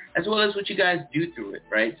SFLM, as well as what you guys do through it,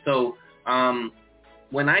 right? So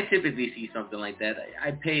when I typically see something like that,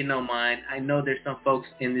 I pay no mind. I know there's some folks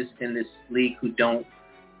in this league who don't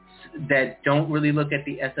really look at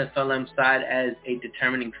the SFLM side as a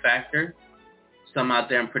determining factor. Some out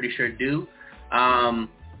there, I'm pretty sure, do.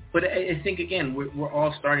 But I think, again, we're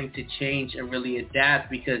all starting to change and really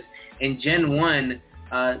adapt, because in Gen 1,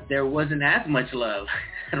 there wasn't as much love.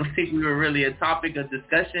 I don't think we were really a topic of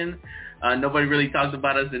discussion. Nobody really talked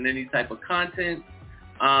about us in any type of content.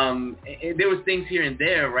 There was things here and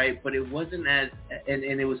there, right? But it wasn't as, and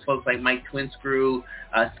it was folks like Mike Twinscrew,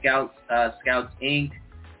 Scouts Inc.,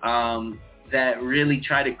 that really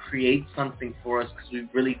tried to create something for us, because we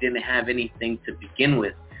really didn't have anything to begin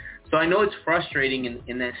with. So I know it's frustrating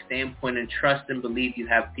in that standpoint, and trust and believe you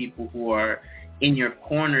have people who are in your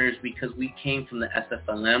corners because we came from the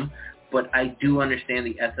SFLM, but I do understand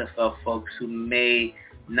the SFL folks who may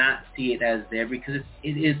not see it as there because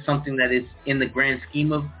it is something that is in the grand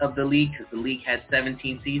scheme of the league, because the league had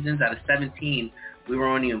 17 seasons. Out of 17, we were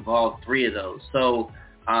only involved 3 of those. So,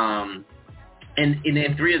 and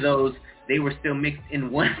in 3 of those, they were still mixed in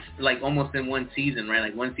one, like almost in one season, right?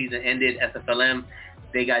 Like one season ended, SFLM,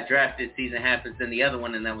 they got drafted, season happens, then the other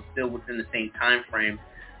one, and that was still within the same time frame.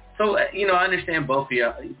 So, I understand both of you,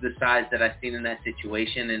 the sides that I've seen in that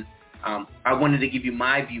situation, and I wanted to give you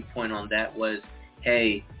my viewpoint on that was,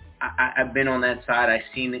 hey, I've been on that side. I've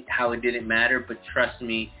seen how it didn't matter, but trust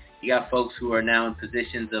me, you got folks who are now in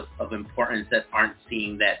positions of importance that aren't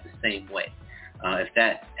seeing that the same way. If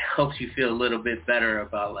that helps you feel a little bit better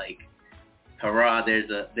about like, hurrah, there's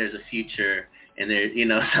a future, and there's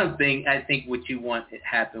something. I think what you want to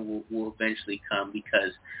happen will eventually come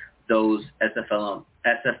because those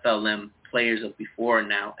SFLM players of before are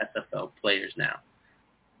now SFL players now.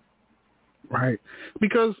 Right,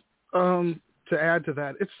 because to add to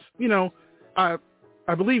that, it's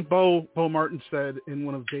I believe Bo Martin said in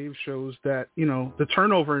one of Dave's shows that the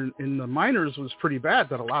turnover in the minors was pretty bad,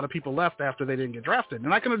 that a lot of people left after they didn't get drafted,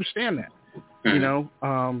 and I can understand that.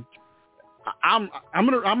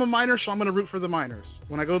 I'm a minor, so I'm gonna root for the minors.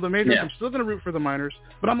 When I go to the majors, I'm still gonna root for the minors,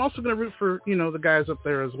 but I'm also gonna root for the guys up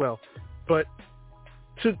there as well. But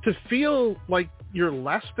to feel like you're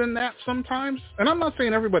less than that sometimes, and I'm not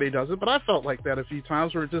saying everybody does it, but I felt like that a few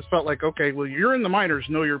times where it just felt like, okay, well, you're in the minors,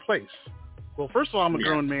 know your place. Well, first of all, I'm a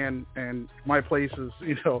grown man, and my place is,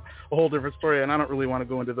 a whole different story, and I don't really want to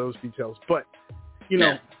go into those details. But,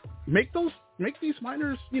 make these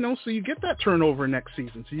minors, so you get that turnover next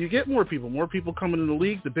season. So you get more people coming in the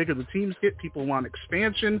league. The bigger the teams get, people want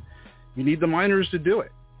expansion. You need the minors to do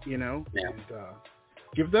it, and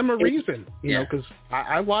give them a reason, because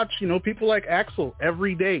I watch, people like Axel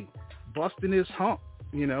every day busting his hump,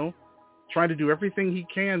 trying to do everything he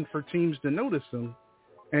can for teams to notice him.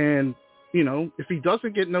 And, if he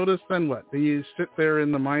doesn't get noticed, then what? Then you sit there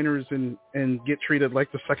in the minors and get treated like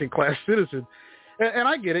the second-class citizen. And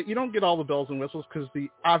I get it. You don't get all the bells and whistles because the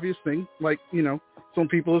obvious thing, like, some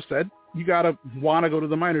people have said, you got to want to go to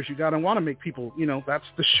the minors. You got to want to make people, that's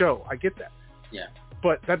the show. I get that. Yeah.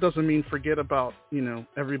 But that doesn't mean forget about,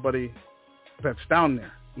 everybody that's down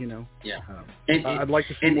there, Yeah. I'd like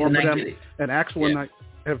to see more of them. And Axel and I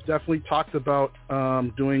have definitely talked about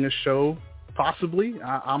doing a show, possibly.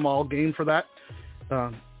 I'm all game for that.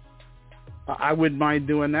 I wouldn't mind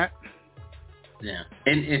doing that. Yeah.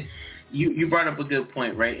 And you brought up a good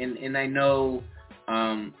point, right? And I know,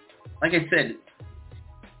 like I said,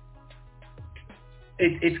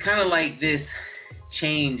 it's kind of like this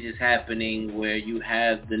change is happening where you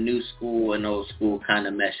have the new school and old school kind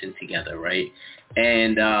of meshing together, right?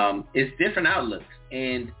 And it's different outlooks.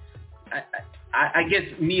 And I guess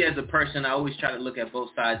me as a person, I always try to look at both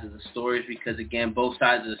sides of the stories because, again, both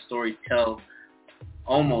sides of the story tell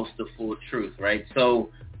almost the full truth, right? So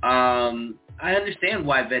I understand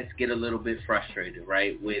why vets get a little bit frustrated,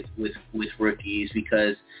 right, with rookies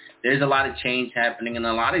because there's a lot of change happening, and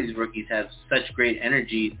a lot of these rookies have such great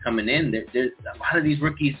energy coming in. There's a lot of these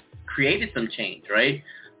rookies created some change, right?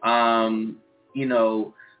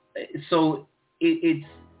 So it's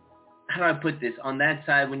how do I put this? On that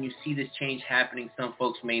side, when you see this change happening, some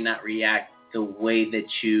folks may not react the way that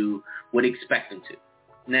you would expect them to.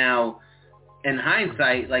 Now, in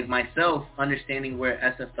hindsight, like myself, understanding where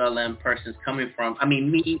SFLM person's coming from, I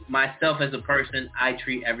mean, me, myself as a person, I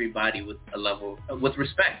treat everybody with a level, with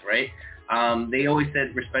respect, right? They always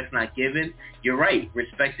said respect's not given. You're right.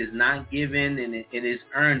 Respect is not given and it is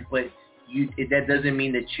earned, but that doesn't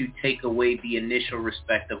mean that you take away the initial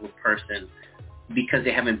respect of a person because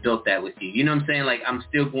they haven't built that with you. You know what I'm saying? Like, I'm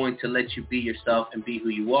still going to let you be yourself and be who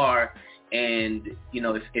you are. And,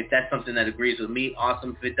 if that's something that agrees with me,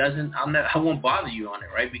 awesome. If it doesn't, I won't bother you on it,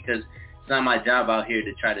 right? Because it's not my job out here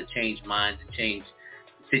to try to change minds and change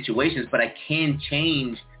situations, but I can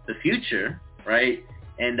change the future, right?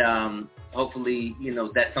 And hopefully,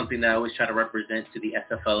 that's something that I always try to represent to the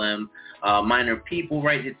SFLM minor people,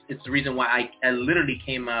 right? It's the reason why I literally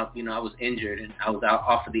came out, I was injured and I was out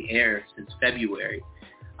off of the air since February.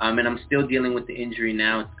 And I'm still dealing with the injury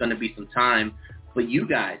now. It's going to be some time. But you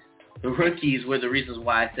guys, the rookies, were the reasons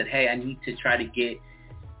why I said, hey, I need to try to get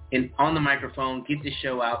on the microphone, get the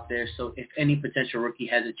show out there. So if any potential rookie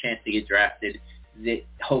has a chance to get drafted, that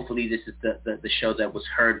hopefully this is the show that was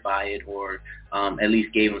heard by it, or at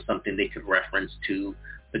least gave them something they could reference to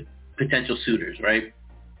potential suitors, right?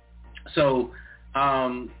 So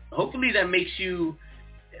hopefully that makes you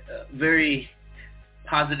very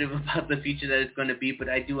positive about the future that it's going to be, but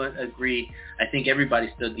I do agree. I think everybody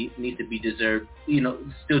still needs to be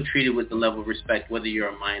still treated with the level of respect, whether you're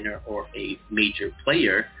a minor or a major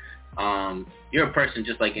player. You're a person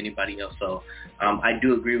just like anybody else. So I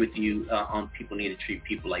do agree with you on people need to treat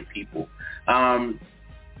people like people.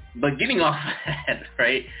 But getting off that,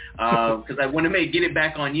 right, because I want to get it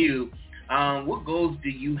back on you, what goals do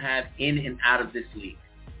you have in and out of this league?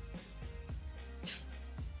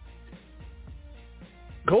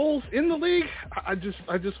 Goals in the league? I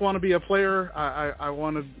just want to be a player. I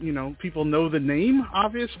want to, people know the name,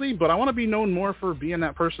 obviously, but I want to be known more for being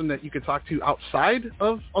that person that you could talk to outside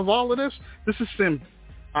of all of this. This is sim.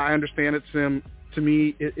 I understand it's sim. To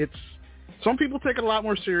me, it's some people take it a lot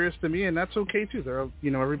more serious than me, and that's okay too.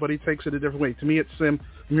 Everybody takes it a different way. To me, it's sim.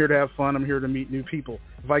 I'm here to have fun. I'm here to meet new people.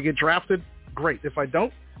 If I get drafted, great. If I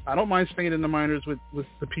don't mind staying in the minors with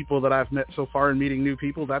the people that I've met so far and meeting new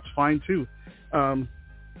people. That's fine too.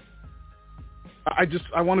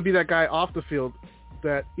 I want to be that guy off the field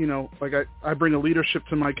that, I bring a leadership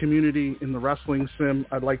to my community in the wrestling sim.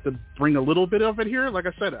 I'd like to bring a little bit of it here. Like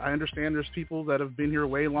I said, I understand there's people that have been here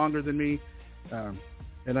way longer than me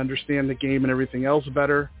and understand the game and everything else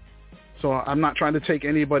better. So I'm not trying to take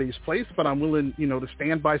anybody's place, but I'm willing, to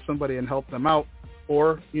stand by somebody and help them out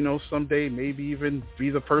or, someday maybe even be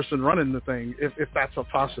the person running the thing if that's a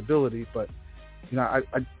possibility. But I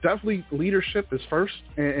definitely leadership is first,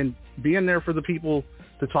 and being there for the people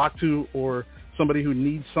to talk to or somebody who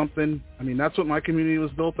needs something. I mean, that's what my community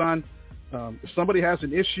was built on. If somebody has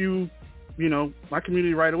an issue, my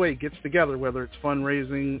community right away gets together, whether it's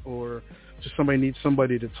fundraising or just somebody needs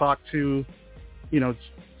somebody to talk to.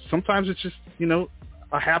 Sometimes it's just,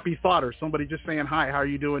 a happy thought or somebody just saying, hi, how are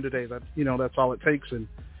you doing today? That's all it takes. And,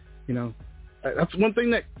 that's one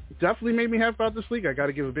thing that definitely made me happy about this league. I got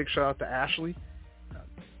to give a big shout out to Ashley.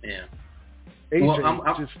 Yeah.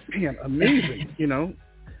 AJ, just, amazing,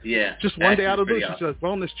 Yeah. Just one day out of the blue, she says,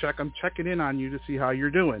 wellness check. I'm checking in on you to see how you're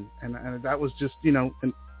doing. And that was just,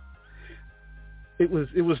 and it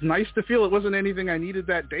was nice to feel it wasn't anything I needed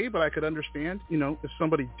that day, but I could understand, if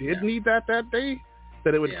somebody did need that day,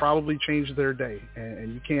 that it would probably change their day.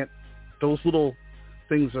 And you can't, those little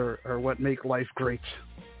things are what make life great.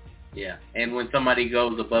 Yeah. And when somebody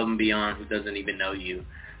goes above and beyond who doesn't even know you,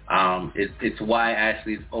 it's why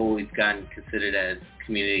Ashley's always gotten considered as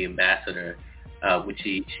community ambassador, which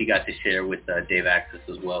she got to share with Dave Axel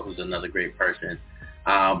as well, who's another great person.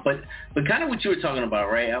 But kind of what you were talking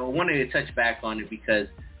about, right? I wanted to touch back on it because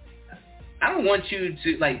I don't want you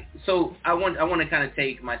to so I want to kind of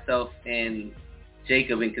take myself and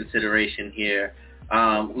Jacob in consideration here,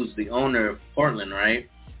 who's the owner of Portland, right?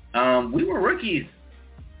 We were rookies.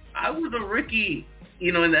 I was a rookie,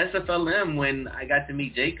 in the SFLM when I got to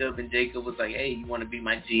meet Jacob, and Jacob was like, hey, you want to be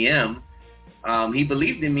my GM? He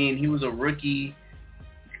believed in me, and he was a rookie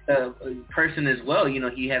person as well.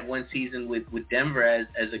 He had one season with Denver as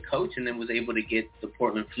a coach and then was able to get the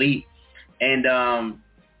Portland Fleet. And I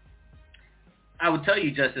would tell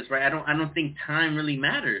you, Justice, right, I don't think time really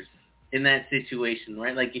matters in that situation,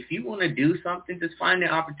 right? Like, if you want to do something, just find the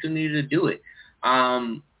opportunity to do it.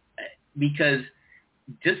 Because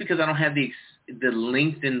just because I don't have the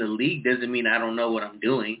length in the league doesn't mean I don't know what I'm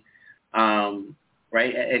doing,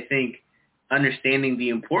 right? I think understanding the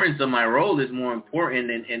importance of my role is more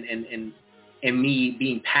important, and me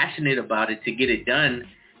being passionate about it to get it done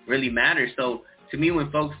really matters. So to me,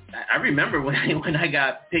 when folks, I remember when I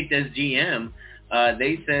got picked as GM,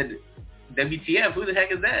 they said, WTF, who the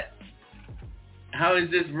heck is that? How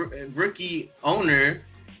is this rookie owner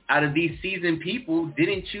out of these seasoned people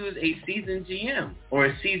didn't choose a seasoned GM or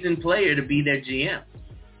a seasoned player to be their GM?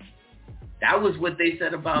 That was what they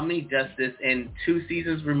said about me, Justice. And 2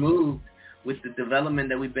 seasons removed, with the development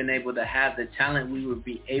that we've been able to have, the talent we would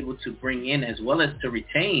be able to bring in as well as to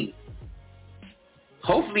retain.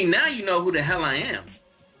 Hopefully now you know who the hell I am,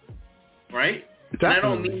 right? Definitely, and I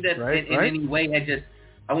don't mean that in any way.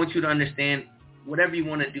 I want you to understand, whatever you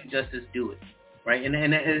want to do, Justice, do it. Right, and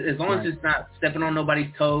as long as it's not stepping on nobody's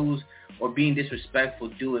toes or being disrespectful,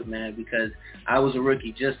 do it, man, because I was a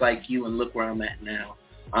rookie just like you, and look where I'm at now.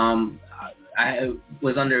 I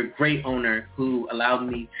was under a great owner who allowed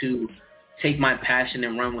me to take my passion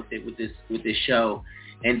and run with it with this show,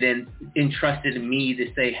 and then entrusted me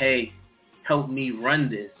to say, hey, help me run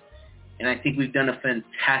this. And I think we've done a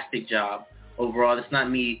fantastic job overall. It's not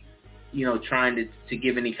me, trying to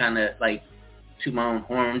give any kind of to my own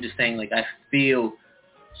horn. I'm just saying, I feel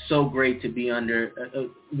so great to be under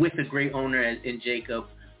with a great owner in Jacob,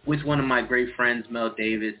 with one of my great friends, Mel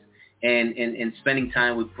Davis, and spending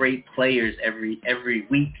time with great players every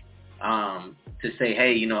week to say,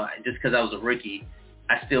 hey, just because I was a rookie,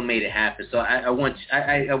 I still made it happen. So I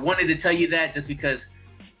wanted to tell you that just because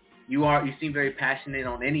you seem very passionate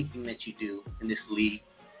on anything that you do in this league,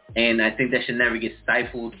 and I think that should never get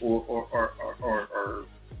stifled or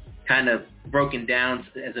kind of broken down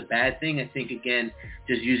as a bad thing. I think, again,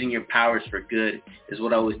 just using your powers for good is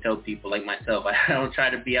what I always tell people like myself. I don't try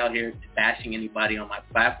to be out here bashing anybody on my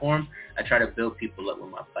platform. I try to build people up with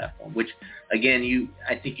my platform, which, again,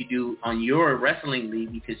 I think you do on your wrestling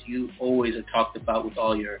league because you always are talked about with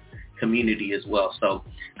all your community as well. So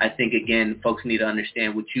I think, again, folks need to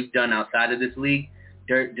understand what you've done outside of this league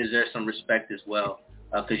deserves some respect as well,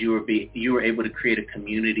 because you were able to create a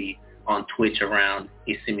community on Twitch around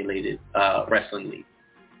a simulated wrestling league.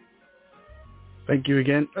 Thank you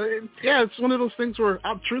again. Yeah, it's one of those things where,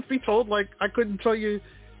 truth be told, like, I couldn't tell you,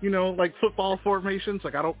 like football formations.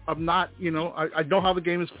 Like, I'm not, I know how the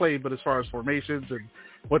game is played, but as far as formations and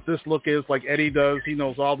what this look is, like Eddie does, he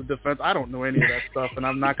knows all the defense. I don't know any of that stuff, and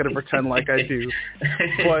I'm not going to pretend like I do.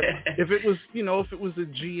 But if it was, if it was a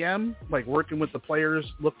GM, like working with the players,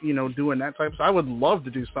 doing that type of stuff, I would love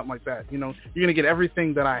to do something like that. You're going to get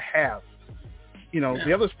everything that I have.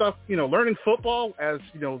 The other stuff, learning football as,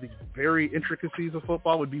 the very intricacies of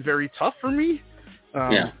football would be very tough for me.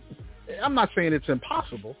 I'm not saying it's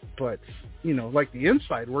impossible, but, like the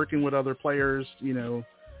inside, working with other players,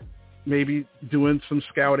 maybe doing some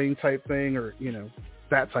scouting type thing or,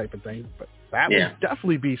 that type of thing. But that would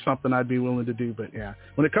definitely be something I'd be willing to do. But,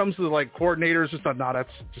 when it comes to, like, coordinators and stuff, no, that's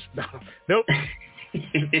just, nope.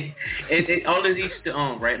 it all is each to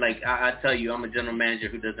own, right? Like, I tell you, I'm a general manager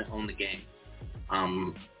who doesn't own the game.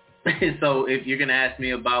 So if you're going to ask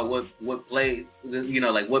me about what plays,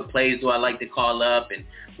 like what plays do I like to call up and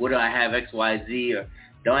what do I have X, Y, Z, or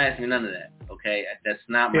don't ask me none of that, okay? That's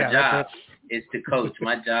not my job. It's to coach.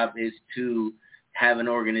 My job is to have an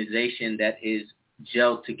organization that is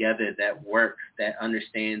gelled together, that works, that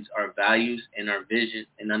understands our values and our vision,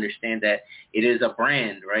 and understand that it is a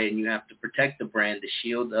brand, right? And you have to protect the brand, the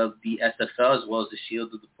shield of the SFL as well as the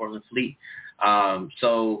shield of the Portland Fleet.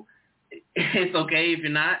 So it's okay if you're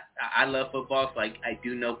not. I love football, so I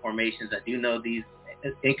do know formations. I do know these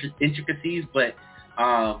intricacies, but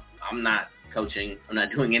I'm not coaching. I'm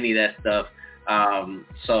not doing any of that stuff.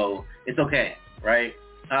 So it's okay, right?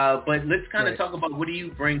 But let's kind of talk about what do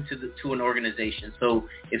you bring to an organization. So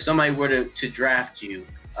if somebody were to draft you,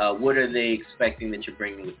 what are they expecting that you're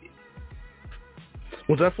bringing with you?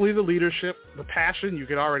 Well, definitely the leadership, the passion. You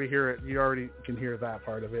can already hear it. You already can hear that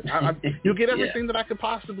part of it. You'll get everything that I could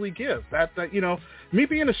possibly give. That me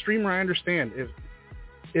being a streamer, I understand.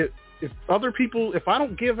 If other people, if I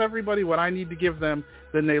don't give everybody what I need to give them,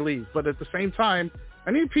 then they leave. But at the same time,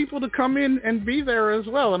 I need people to come in and be there as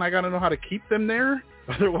well, and I got to know how to keep them there.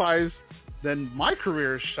 Otherwise, then my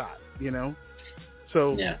career is shot.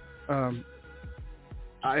 So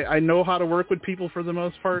I know how to work with people for the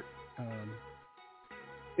most part.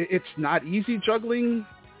 It's not easy juggling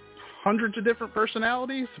hundreds of different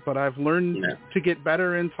personalities, but I've learned to get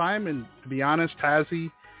better in time. And to be honest, Tazzy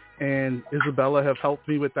and Isabella have helped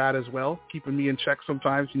me with that as well, keeping me in check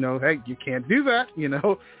sometimes. Hey, you can't do that,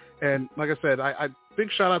 And like I said, I big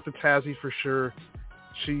shout out to Tazzy for sure.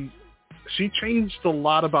 She changed a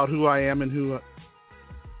lot about who I am and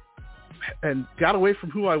got away from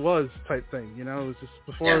who I was type thing. It was just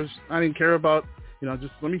before I didn't care about,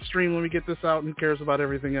 just let me stream, let me get this out, and who cares about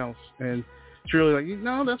everything else? And it's really like,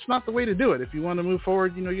 no, that's not the way to do it. If you want to move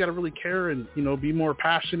forward, you got to really care and, be more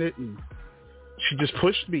passionate. And she just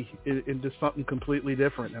pushed me into something completely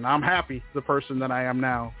different. And I'm happy the person that I am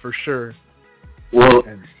now, for sure. Well,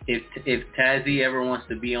 if Tazzy ever wants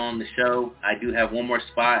to be on the show, I do have one more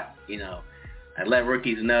spot. I let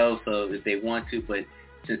rookies know, so if they want to. But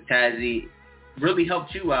since Tazzy really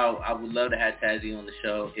helped you out, I would love to have Tazzy on the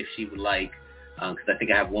show if she would like, because I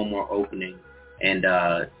think I have one more opening, and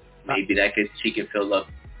maybe she can fill up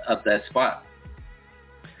that spot.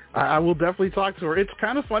 I will definitely talk to her. It's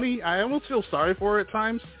kind of funny. I almost feel sorry for her at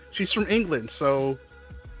times. She's from England, so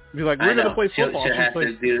be like, we're going to play football.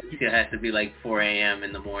 She'll have to be like 4 a.m.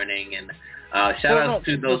 in the morning. And shout out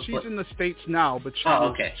to those. She's in the States now, but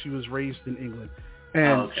she was raised in England.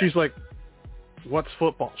 And she's like, what's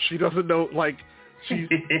football? She doesn't know, like,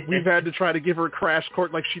 we've had to try to give her a crash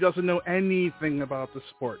course. Like, she doesn't know anything about the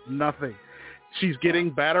sport. Nothing. She's getting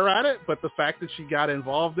better at it, but the fact that she got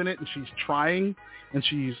involved in it and she's trying and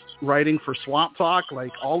she's writing for Swamp Talk,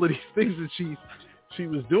 like all of these things that she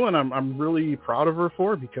was doing, I'm really proud of her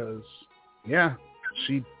for, because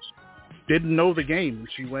she didn't know the game and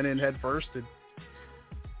she went in head first,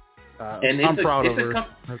 and I'm proud of her.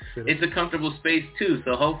 It's a comfortable space too,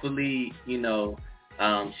 so hopefully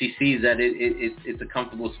she sees that it's a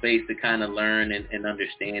comfortable space to kind of learn and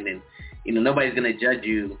understand. And, nobody's going to judge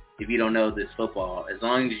you if you don't know this football. As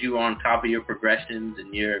long as you're on top of your progressions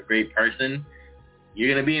and you're a great person, you're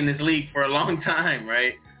going to be in this league for a long time,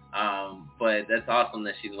 right? But that's awesome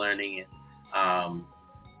that she's learning. And,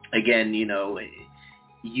 again,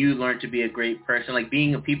 you learn to be a great person. Like,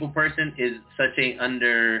 being a people person is such a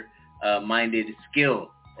minded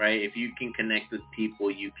skill, right? If you can connect with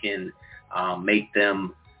people, you can make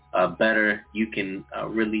them better. You can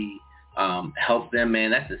really help them,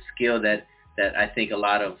 man. That's a skill that I think a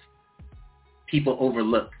lot of people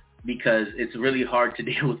overlook, because it's really hard to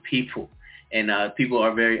deal with people. And people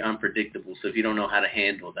are very unpredictable. So if you don't know how to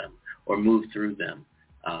handle them or move through them,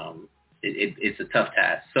 it's a tough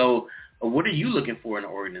task. So what are you looking for in an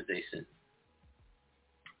organization?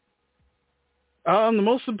 The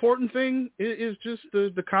most important thing is just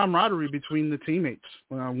the camaraderie between the teammates.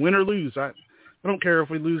 Win or lose, I don't care if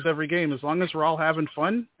we lose every game, as long as we're all having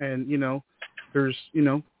fun and, there's,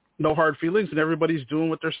 no hard feelings and everybody's doing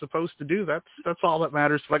what they're supposed to do. That's all that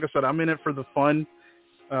matters. Like I said, I'm in it for the fun.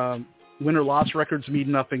 Win or loss records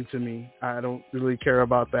mean nothing to me. I don't really care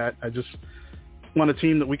about that. I just want a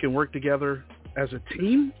team that we can work together as a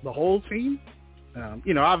team, the whole team.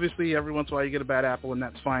 Obviously every once in a while you get a bad apple, and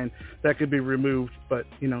that's fine. That could be removed. But,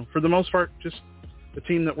 for the most part, just a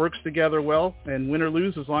team that works together well, and win or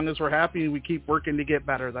lose, as long as we're happy and we keep working to get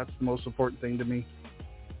better, that's the most important thing to me.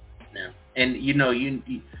 Yeah. And,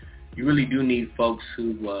 you really do need folks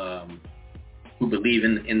who believe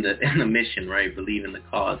in the mission, right? Believe in the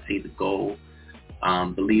cause, see the goal,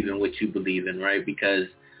 believe in what you believe in, right? Because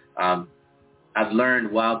I've learned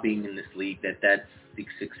while being in this league that's the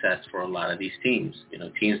success for a lot of these teams.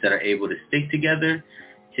 Teams that are able to stick together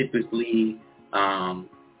typically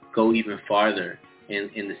go even farther in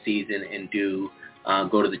the season and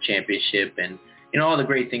go to the championship and, all the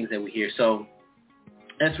great things that we hear. So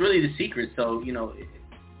that's really the secret. So,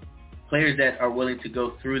 players that are willing to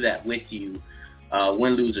go through that with you,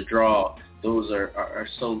 win, lose, or draw, those are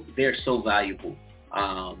they're so valuable.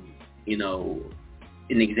 An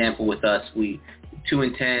example with us, we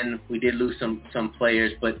 2-10, we did lose some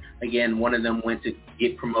players, but again, one of them went to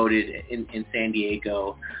get promoted in San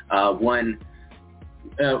Diego. One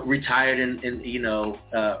retired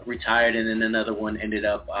retired, and then another one ended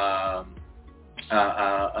up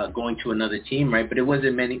going to another team, right? But it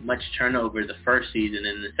wasn't much turnover the first season.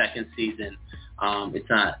 And the second season, it's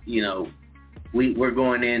not, we're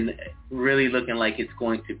going in really looking like it's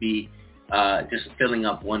going to be just filling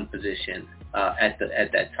up one position at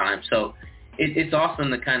that time. So it's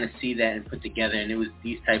awesome to kind of see that and put together. And it was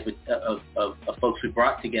these type of folks we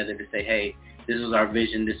brought together to say, hey, this is our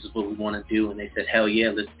vision, this is what we want to do. And they said, hell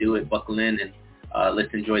yeah, let's do it, buckle in, and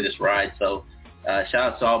let's enjoy this ride. So shout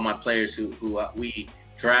out to all my players who we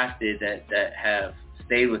drafted that have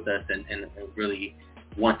stayed with us and really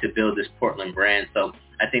want to build this Portland brand. So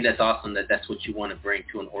I think that's awesome that's what you want to bring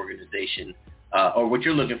to an organization, or what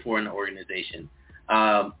you're looking for in an organization.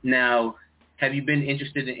 Now, have you been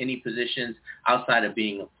interested in any positions outside of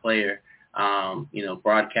being a player,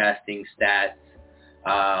 broadcasting, stats,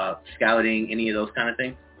 scouting, any of those kind of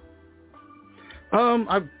things?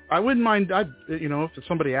 I wouldn't mind. If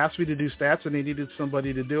somebody asked me to do stats and they needed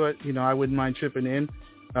somebody to do it, I wouldn't mind chipping in.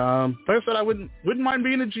 Like I said, I wouldn't mind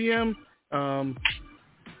being a GM.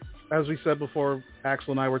 As we said before,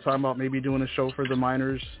 Axel and I were talking about maybe doing a show for the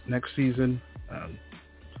minors next season.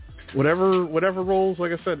 Whatever roles,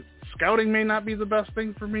 like I said, scouting may not be the best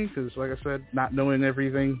thing for me because, like I said, not knowing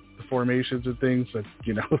everything, the formations and things that,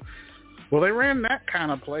 well, they ran that kind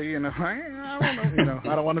of play, I don't know,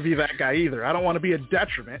 I don't want to be that guy either. I don't want to be a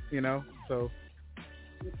detriment, so.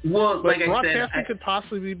 Well, but like broadcasting could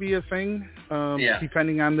possibly be a thing,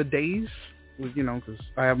 depending on the days, because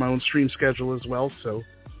I have my own stream schedule as well, so.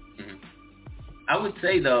 Mm-hmm. I would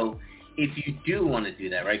say, though, if you do want to do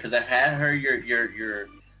that, right, because I've had heard your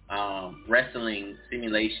wrestling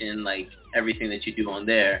simulation, like everything that you do on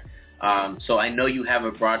there. So I know you have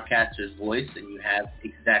a broadcaster's voice and you have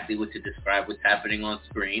exactly what to describe what's happening on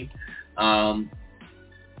screen. So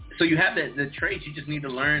you have the traits. You just need to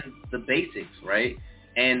learn the basics, right?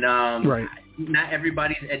 And right. Not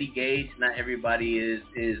everybody's Eddie Gage. Not everybody is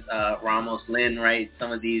Ramos Lynn, right?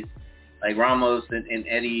 Some of these, like Ramos and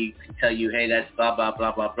Eddie, can tell you, hey, that's blah, blah,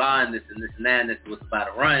 blah, blah, blah, and this and this and that, and this is what's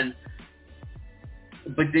about to run.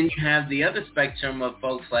 But then you have the other spectrum of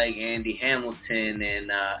folks like Andy Hamilton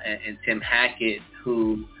and Tim Hackett,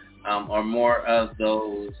 who are more of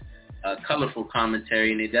those colorful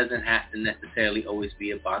commentary, and it doesn't have to necessarily always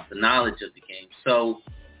be about the knowledge of the game. So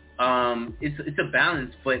it's a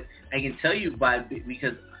balance, but I can tell you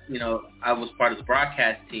because I was part of the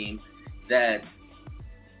broadcast team, that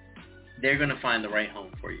they're going to find the right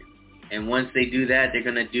home for you. And once they do that, they're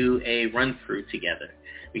going to do a run-through together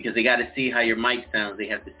because they got to see how your mic sounds. They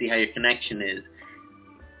have to see how your connection is.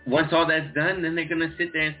 Once all that's done, then they're going to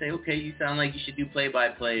sit there and say, okay, you sound like you should do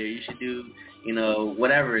play-by-play or you should do,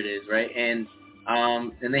 whatever it is, right? And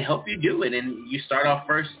they help you do it. And you start off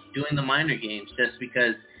first doing the minor games just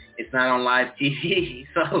because it's not on live TV.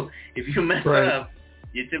 So if you mess up,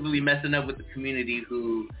 you're typically messing up with the community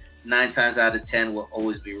who 9 times out of 10 will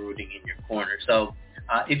always be rooting in your corner. So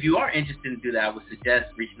if you are interested in do that, I would suggest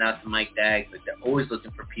reaching out to Mike Daggs. Like, they're always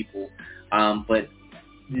looking for people. But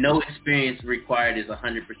no experience required is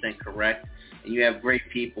 100% correct. And you have great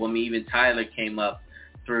people. I mean, even Tyler came up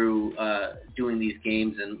through doing these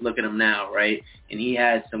games, and look at him now, right? And he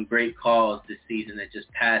had some great calls this season that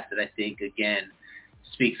just passed that I think, again,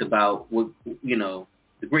 speaks about what,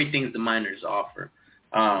 the great things the minors offer.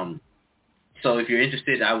 So if you're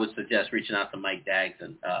interested, I would suggest reaching out to Mike Daggs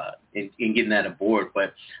and getting that aboard.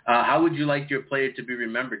 But how would you like your player to be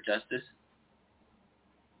remembered, Justice?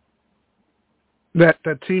 That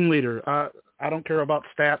team leader. I don't care about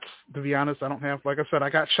stats, to be honest. I don't have, like I said,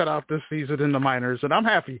 I got shut out this season in the minors, and I'm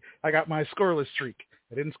happy. I got my scoreless streak.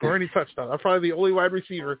 I didn't score any touchdowns. I'm probably the only wide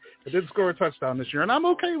receiver that didn't score a touchdown this year, and I'm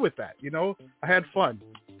okay with that. I had fun.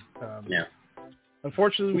 Yeah.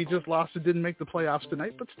 Unfortunately, we just lost and didn't make the playoffs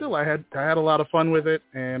tonight, but still, I had a lot of fun with it,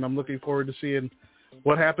 and I'm looking forward to seeing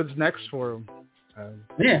what happens next for them.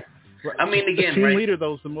 Yeah. I mean, again, the team leader,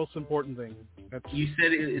 though, is the most important thing. You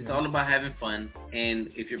said it's all about having fun, and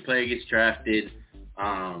if your player gets drafted,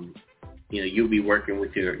 you'll be working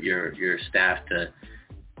with your staff to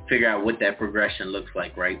figure out what that progression looks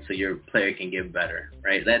like, right? So your player can get better,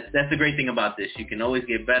 right? That's the great thing about this. You can always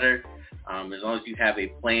get better. As long as you have a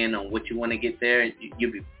plan on what you want to get there,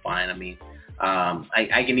 you'll be fine. I mean,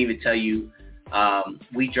 I can even tell you,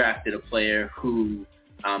 we drafted a player who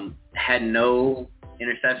had no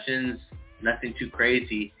interceptions, nothing too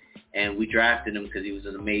crazy, and we drafted him because he was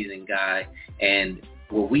an amazing guy. And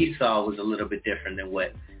what we saw was a little bit different than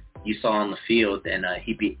what you saw on the field, and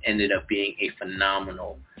he ended up being a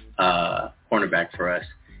phenomenal cornerback for us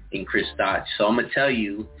in Chris Dodge. So I'm going to tell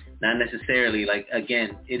you, not necessarily, like,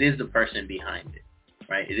 again, it is the person behind it,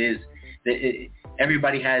 right? It is,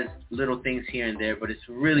 everybody has little things here and there, but it's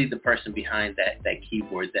really the person behind that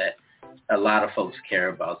keyboard that a lot of folks care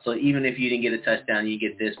about. So even if you didn't get a touchdown, you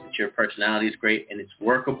get this, but your personality is great and it's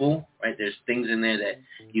workable, right? There's things in there that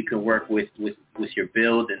you can work with your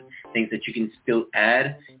build and things that you can still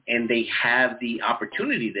add, and they have the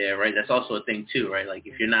opportunity there, right? That's also a thing too, right? Like,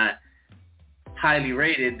 if you're not highly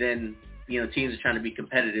rated, then teams are trying to be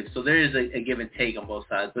competitive. So there is a give and take on both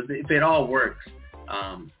sides. But if it all works,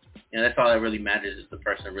 that's all that really matters, is the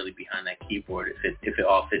person really behind that keyboard, if it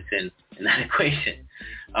all fits in that equation.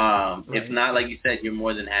 Right. If not, like you said, you're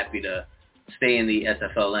more than happy to stay in the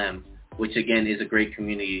SFLM, which, again, is a great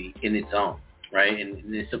community in its own, right?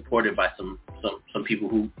 And it's supported by some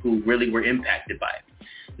people who really were impacted by it.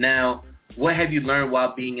 Now, what have you learned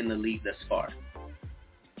while being in the league thus far?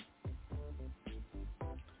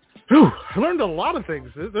 I learned a lot of things.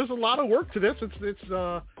 There's a lot of work to this.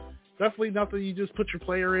 It's definitely nothing you just put your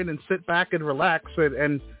player in and sit back and relax.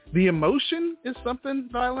 And the emotion is something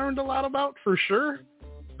that I learned a lot about, for sure.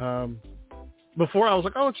 Before I was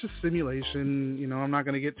like, it's just simulation. I'm not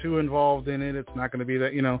going to get too involved in it. It's not going to be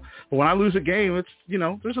that, But when I lose a game, it's,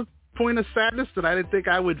 there's a point of sadness that I didn't think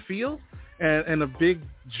I would feel, and a big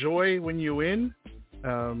joy when you win.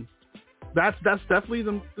 That's definitely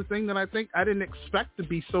the thing that I think I didn't expect to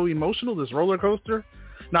be so emotional, this roller coaster.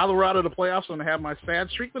 Now that we're out of the playoffs, I'm going to have my sad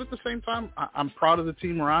streak, but at the same time, I'm proud of the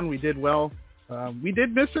team we're on. We did well. We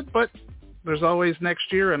did miss it, but there's always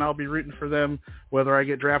next year, and I'll be rooting for them whether I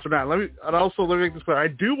get drafted or not. Let me make this clear. I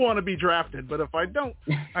do want to be drafted, but if I don't,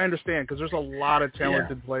 I understand, because there's a lot of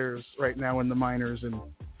talented players right now in the minors, and,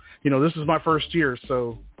 this is my first year,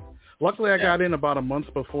 so luckily I got in about a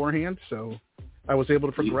month beforehand, so I was able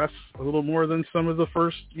to progress a little more than some of the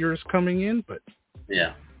first years coming in, but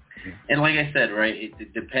yeah. And like I said, right,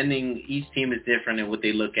 each team is different and what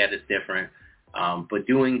they look at is different. But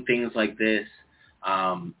doing things like this,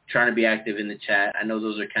 trying to be active in the chat, I know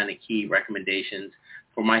those are kind of key recommendations.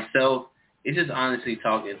 For myself, it's just honestly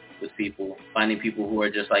talking with people, finding people who are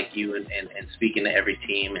just like you and speaking to every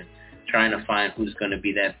team and trying to find who's going to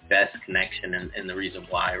be that best connection and the reason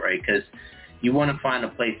why, right? Because you want to find a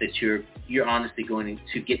place that you're honestly going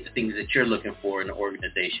to get the things that you're looking for in the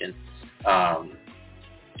organization.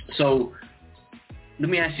 So let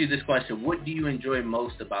me ask you this question. What do you enjoy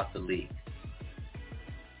most about the league?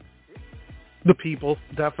 The people,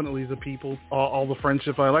 definitely the people, all the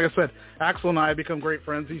friendship. Like I said, Axel and I have become great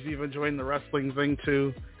friends. He's even joined the wrestling thing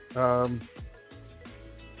too.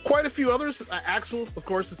 Quite a few others. Axel, of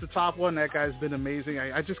course, is the top one. That guy's been amazing.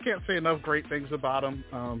 I just can't say enough great things about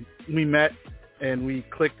him. We met and we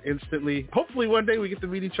clicked instantly. Hopefully one day we get to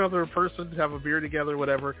meet each other in person, have a beer together,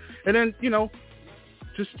 whatever. And then,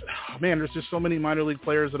 just, man, there's just so many minor league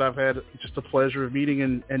players that I've had just the pleasure of meeting,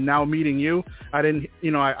 and now meeting you. I didn't,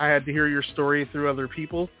 I had to hear your story through other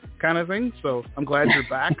people kind of thing. So I'm glad you're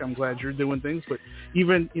back. I'm glad you're doing things. But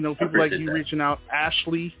even, people like you reaching out,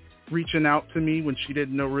 Ashley reaching out to me when she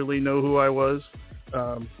didn't really know who I was.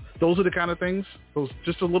 Those are the kind of things, those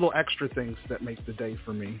just a little extra things that make the day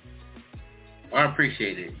for me. I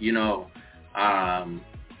appreciate it.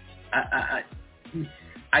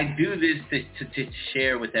 I do this to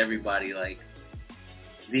share with everybody, like,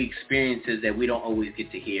 the experiences that we don't always get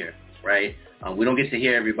to hear, right? We don't get to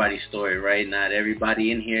hear everybody's story, right? Not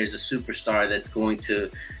everybody in here is a superstar that's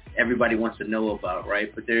everybody wants to know about, right?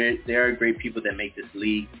 But there are great people that make this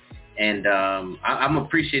league. And I'm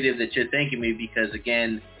appreciative that you're thanking me because,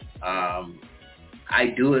 again,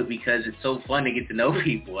 I do it because it's so fun to get to know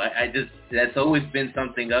people. That's always been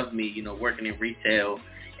something of me, working in retail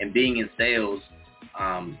and being in sales.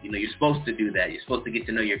 You're supposed to do that. You're supposed to get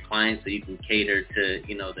to know your clients so you can cater to,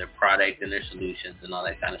 their product and their solutions and all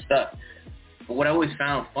that kind of stuff. But what I always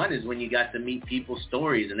found fun is when you got to meet people's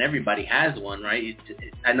stories, and everybody has one, right?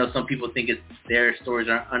 I know some people think their stories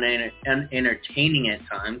are unentertaining at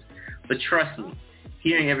times, but trust me,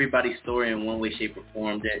 hearing everybody's story in one way, shape, or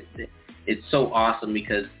form, it's so awesome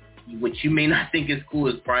because what you may not think is cool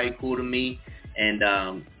is probably cool to me,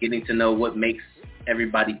 and getting to know what makes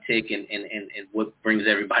everybody tick and what brings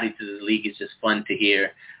everybody to the league is just fun to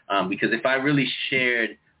hear, because if I really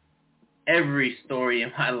shared every story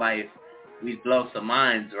in my life, we'd blow some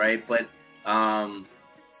minds, right? But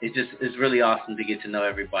it's really awesome to get to know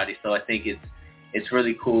everybody. So I think it's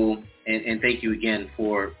really cool, and thank you again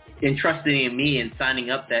for entrusting in me and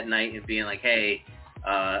signing up that night and being like, hey,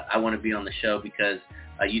 I want to be on the show because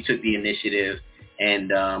you took the initiative.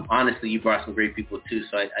 And honestly, you brought some great people too,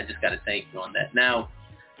 so I just got to thank you on that. Now,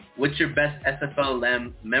 what's your best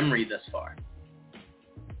SFLM memory thus far?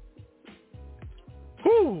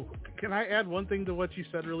 Whew. Can I add one thing to what you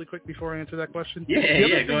said really quick before I answer that question?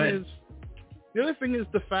 Yeah, go ahead. The other thing is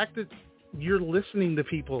the fact that you're listening to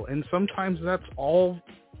people, and sometimes that's all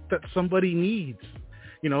that somebody needs.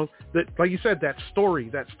 That, like you said, that story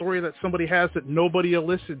that somebody has that nobody will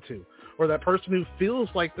listen to. Or that person who feels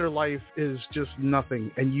like their life is just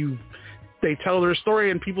nothing, and they tell their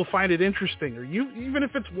story and people find it interesting, or even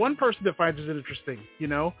if it's one person that finds it interesting,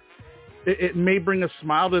 it may bring a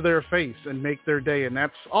smile to their face and make their day, and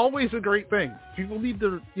that's always a great thing. People need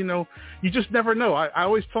to, you just never know. I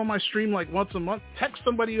always tell my stream like once a month, text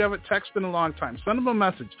somebody you haven't texted in a long time, send them a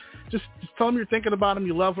message, just tell them you're thinking about them,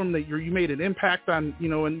 you love them, that you made an impact on,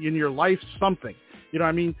 in your life, something.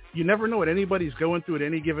 You never know what anybody's going through at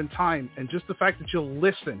any given time. And just the fact that you'll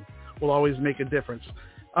listen will always make a difference.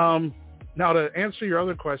 Now, to answer your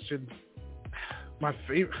other question, my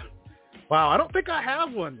favorite, wow, I don't think I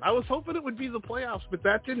have one. I was hoping it would be the playoffs, but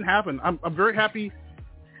that didn't happen. I'm very happy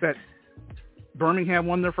that Birmingham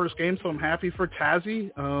won their first game, so I'm happy for Tazzy.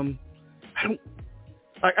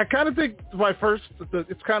 I kind of think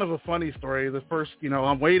it's kind of a funny story. The first,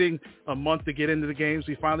 I'm waiting a month to get into the games.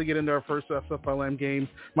 We finally get into our first SFLM game.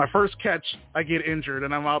 My first catch, I get injured,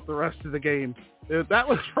 and I'm out the rest of the game. That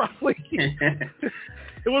was probably, it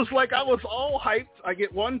was like I was all hyped. I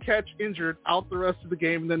get one catch, injured, out the rest of the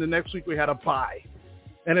game, and then the next week we had a bye.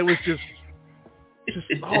 And it was just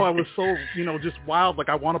I was so, just wild. Like,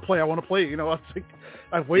 I want to play. I was like,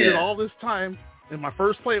 I've waited all this time, and my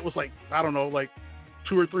first play, it was like, I don't know, like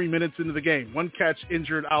 2 or 3 minutes into the game, one catch,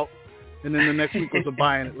 injured, out, and then the next week was a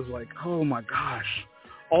bye, and it was like, oh my gosh,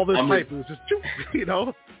 all this hype, it was just,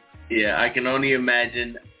 Yeah, I can only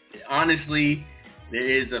imagine. Honestly, there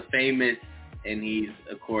is a famous, and he's,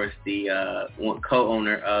 of course, the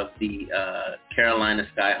co-owner of the Carolina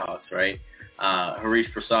Skyhawks, right?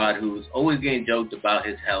 Harish Prasad, who's always getting joked about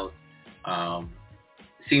his health.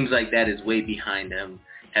 Seems like that is way behind him.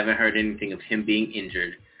 Haven't heard anything of him being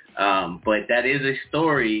injured. But that is a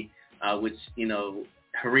story which,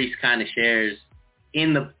 Harish kind of shares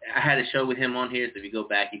I had a show with him on here, so if you go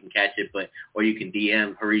back, you can catch it, or you can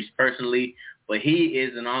DM Harish personally. But he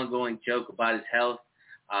is an ongoing joke about his health.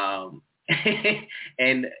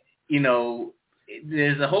 And,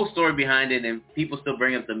 there's a whole story behind it, and people still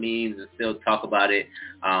bring up the memes and still talk about it.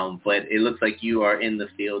 But it looks like you are in the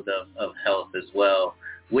field of health as well,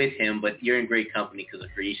 with him, but you're in great company because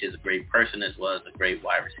Harish is a great person as well as a great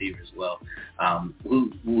wide receiver as well,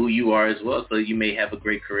 who you are as well. So you may have a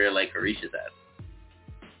great career like Harish has had.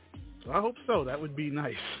 I hope so. That would be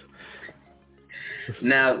nice.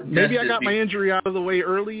 Now, maybe I got my injury out of the way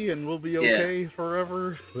early and we'll be okay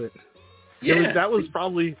forever. But that was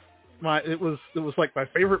probably it was like my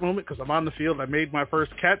favorite moment because I'm on the field. I made my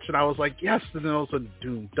first catch and I was like, yes. And then all of a sudden,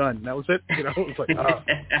 doom, done. That was it. You know, it was like,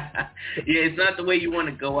 yeah, it's not the way you want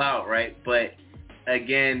to go out, right? But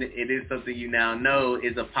again, it is something you now know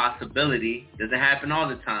is a possibility. Doesn't happen all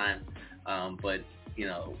the time. But, you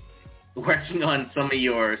know, working on some of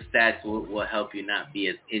your stats will help you not be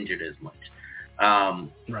as injured as much.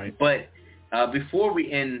 Right. But before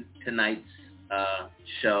we end tonight's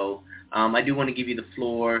show, I do want to give you the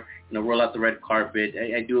floor, roll out the red carpet.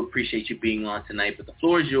 I do appreciate you being on tonight, but the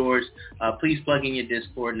floor is yours. Please plug in your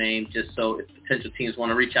Discord name just so if potential teams want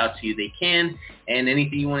to reach out to you, they can. And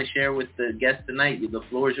anything you want to share with the guests tonight, the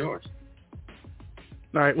floor is yours.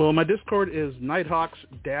 All right. Well, my Discord is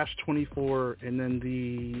Nighthawks-24 and then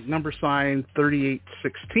the number sign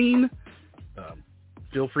 3816.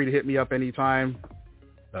 Feel free to hit me up anytime.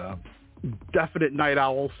 Definite night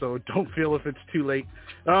owl, so don't feel if it's too late.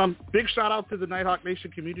 Big shout out to the Nighthawk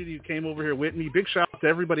Nation community who came over here with me. Big shout out to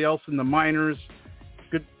everybody else in the minors.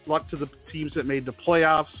 Good luck to the teams that made the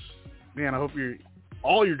playoffs. Man, I hope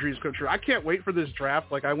all your dreams come true. I can't wait for this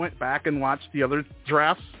draft. Like, I went back and watched the other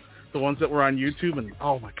drafts, the ones that were on YouTube, and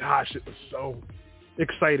oh my gosh, it was so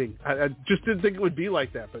exciting. I just didn't think it would be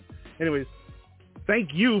like that. But anyways,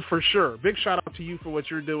 thank you for sure. Big shout out to you for what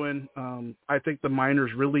you're doing. I think the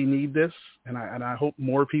minors really need this, and I hope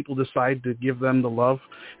more people decide to give them the love.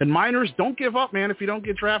 And minors, don't give up, man. If you don't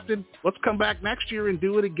get drafted, let's come back next year and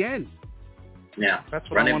do it again. Yeah, that's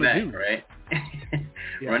what I want to do. Right?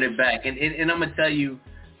 Run it back. And I'm gonna tell you,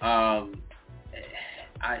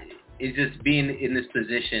 it's just being in this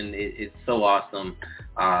position. It's so awesome.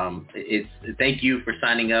 Thank you for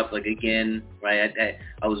signing up. Like, again, right?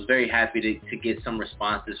 I was very happy to get some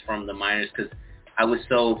responses from the minors because I was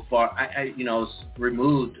so far. I was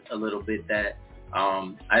removed a little bit that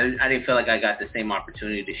I didn't feel like I got the same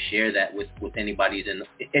opportunity to share that with anybody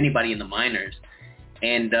in the minors,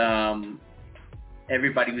 and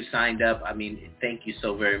everybody who signed up. I mean, thank you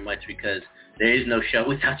so very much because there is no show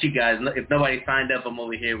without you guys. If nobody signed up, I'm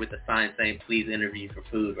over here with a sign saying, please interview for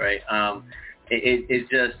food, right? It's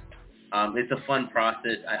just, it's a fun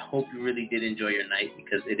process. I hope you really did enjoy your night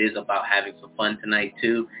because it is about having some fun tonight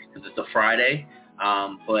too because it's a Friday.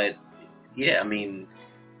 But yeah, I mean,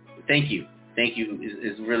 thank you. Thank you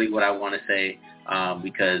is really what I want to say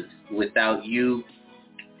because without you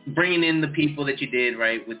bringing in the people that you did,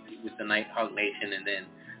 right, with the Nighthawk Nation and then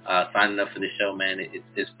signing up for the show, man,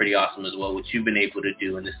 it's pretty awesome as well what you've been able to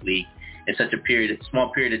do in this league in such a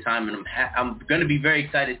small period of time, and I'm going to be very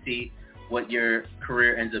excited to see what your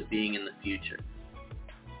career ends up being in the future.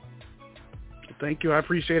 Thank you, I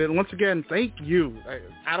appreciate it. And once again, thank you.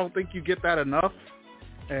 I don't think you get that enough,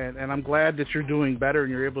 and I'm glad that you're doing better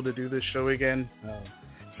and you're able to do this show again.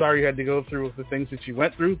 Sorry you had to go through the things that you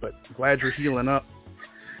went through, but I'm glad you're healing up.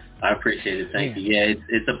 I appreciate it. Thank you. Yeah,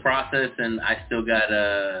 it's a process, and I still got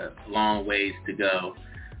a long ways to go.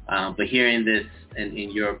 But hearing this and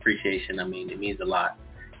your appreciation, I mean, it means a lot.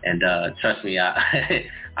 And trust me, I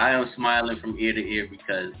am smiling from ear to ear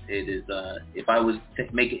because it is. If I was to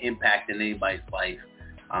make an impact in anybody's life,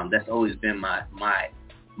 that's always been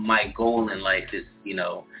my goal in life is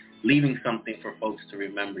leaving something for folks to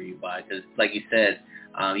remember you by. Because like you said,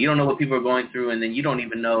 you don't know what people are going through, and then you don't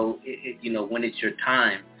even know when it's your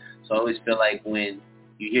time. So I always feel like when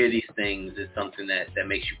you hear these things, it's something that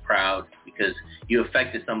makes you proud because you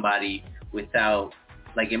affected somebody without,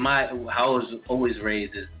 like how I was always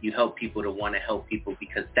raised is you help people to want to help people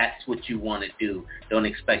because that's what you want to do. Don't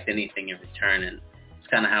expect anything in return. And it's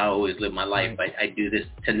kind of how I always live my life. I do this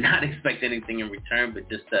to not expect anything in return, but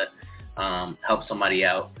just to help somebody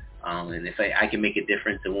out. And if I can make a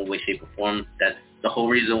difference in one way, shape, or form, that's the whole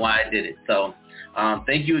reason why I did it. So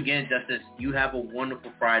thank you again, Justice. You have a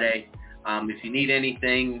wonderful Friday. If you need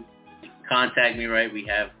anything, contact me, right? We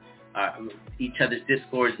have each other's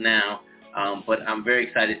Discords now. But I'm very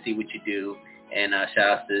excited to see what you do. And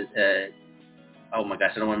shout out to, oh my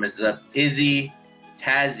gosh, I don't want to mess this up, Izzy,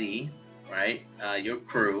 Tazzy, right? Your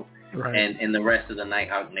crew, right. And the rest of the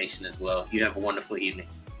Nighthawk Nation as well. You have a wonderful evening.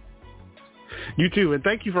 You too, and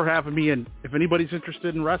thank you for having me. And if anybody's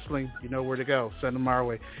interested in wrestling, you know where to go. Send them our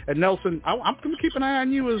way. And Nelson, I'm going to keep an eye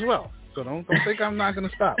on you as well. So don't think I'm not going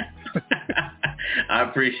to stop. I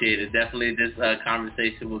appreciate it. Definitely this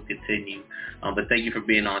conversation will continue. But thank you for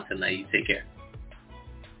being on tonight. You take care.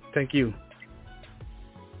 Thank you.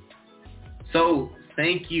 So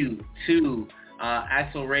thank you to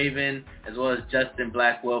Axel Raven as well as Justin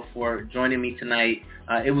Blackwell for joining me tonight.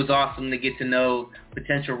 It was awesome to get to know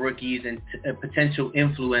potential rookies and potential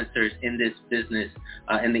influencers in this business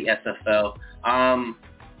in the SFL.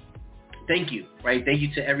 Thank you, right? Thank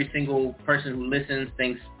you to every single person who listens.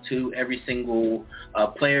 Thanks to every single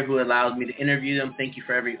player who allows me to interview them. Thank you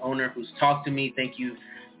for every owner who's talked to me. Thank you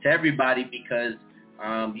to everybody because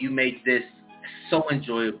you made this so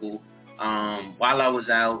enjoyable. While I was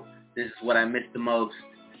out, this is what I missed the most,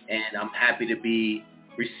 and I'm happy to be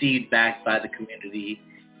received back by the community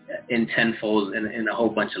in tenfold and a whole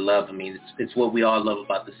bunch of love. I mean, it's what we all love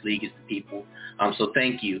about this league is the people. So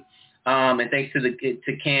thank you. And thanks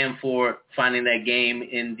to Cam for finding that game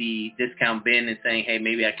in the discount bin and saying, hey,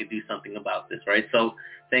 maybe I could do something about this, right? So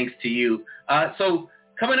thanks to you. So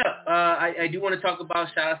coming up, I do want to talk about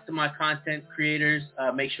shout-outs to my content creators.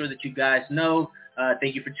 Make sure that you guys know.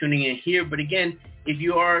 Thank you for tuning in here. But again, if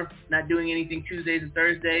you are not doing anything Tuesdays and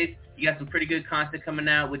Thursdays, you got some pretty good content coming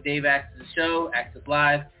out with Dave Axel's show, Axel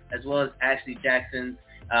Live, as well as Ashley Jackson's,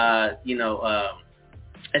 SFL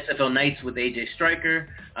Nights with AJ Stryker,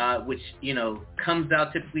 which, comes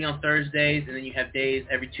out typically on Thursdays. And then you have days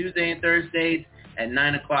every Tuesday and Thursdays at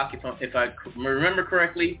 9 o'clock, if I remember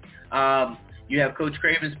correctly. You have Coach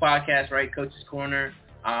Craven's podcast, right? Coach's Corner.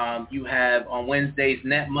 You have on Wednesdays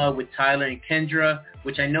Netma with Tyler and Kendra,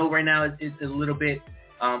 which I know right now is a little bit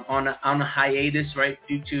on a hiatus, right,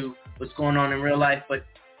 due to what's going on in real life. But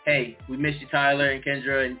hey, we miss you, Tyler and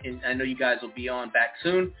Kendra, and I know you guys will be on back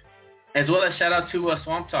soon. As well as shout out to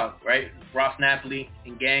Swamp Talk, right? Ross Napoli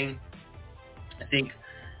and gang. I think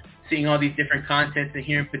seeing all these different contents and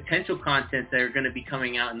hearing potential contents that are going to be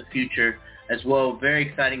coming out in the future as well, very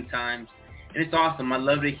exciting times. And it's awesome. I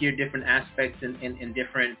love to hear different aspects and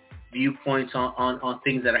different viewpoints on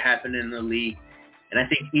things that are happening in the league. And I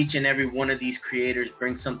think each and every one of these creators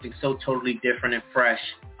brings something so totally different and fresh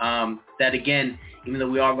that, again, even though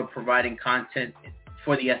we all are providing content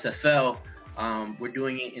for the SFL, we're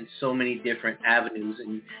doing it in so many different avenues,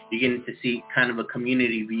 and you're getting to see kind of a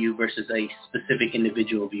community view versus a specific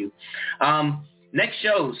individual view. Next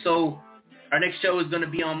show. So our next show is going to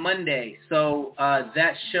be on Monday. So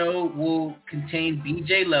that show will contain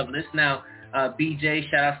BJ Lovelace. Now, BJ,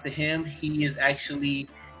 shout outs to him. He is actually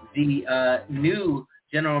the new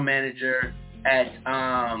general manager at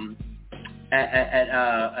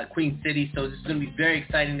Queen City. So this is going to be very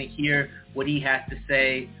exciting to hear what he has to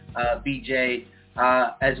say, BJ,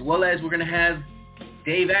 as well as we're going to have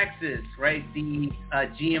Dave Axel, right, the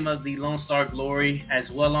GM of the Lone Star Glory as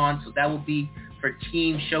well on. So that will be for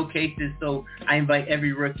team showcases. So I invite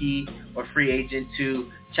every rookie or free agent to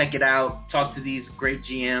check it out, talk to these great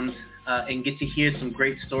GMs, and get to hear some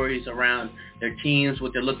great stories around their teams,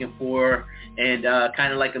 what they're looking for, and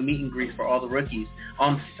kind of like a meet and greet for all the rookies.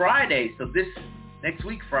 On Friday, so this next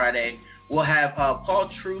week Friday, we'll have Paul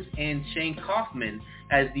Truth and Shane Kaufman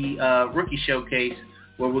as the rookie showcase,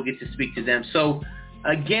 where we'll get to speak to them. So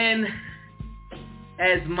again,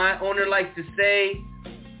 as my owner likes to say,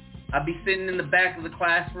 I'll be sitting in the back of the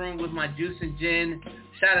classroom with my juice and gin.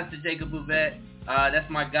 Shout out to Jacob Bouvette. That's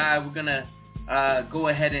my guy. We're going to go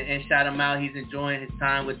ahead and shout him out. He's enjoying his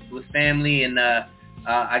time with family, and I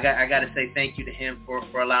got to say thank you to him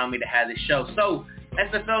for allowing me to have this show. So,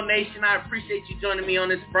 SFL Nation, I appreciate you joining me on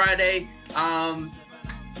this Friday.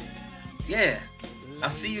 Yeah,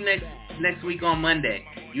 I'll see you next week on Monday.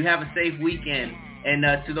 You have a safe weekend. And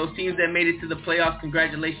to those teams that made it to the playoffs,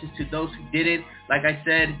 congratulations to those who didn't. Like I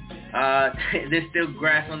said, there's still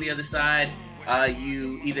grass on the other side.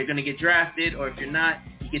 You either going to get drafted, or if you're not,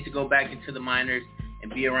 you get to go back into the minors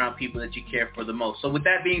and be around people that you care for the most. So with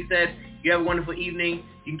that being said, you have a wonderful evening.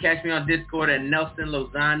 You can catch me on Discord at Nelson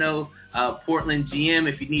Lozano, Portland GM,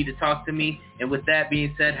 if you need to talk to me. And with that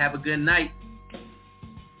being said, have a good night.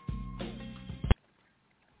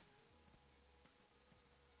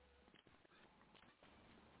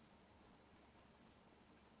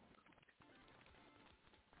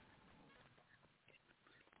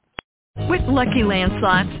 With Lucky Land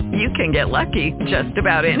Slots, you can get lucky just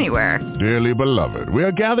about anywhere. Dearly beloved, we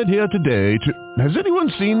are gathered here today to... Has anyone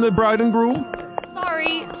seen the bride and groom?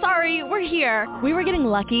 Sorry, we're here. We were getting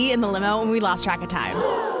lucky in the limo and we lost track of time.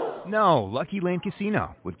 No, Lucky Land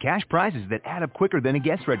Casino, with cash prizes that add up quicker than a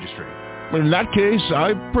guest registry. In that case,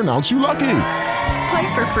 I pronounce you lucky.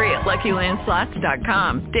 Play for free at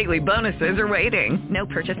LuckyLandSlots.com. Daily bonuses are waiting. No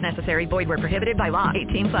purchase necessary. Void where prohibited by law.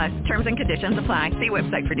 18+. Terms and conditions apply. See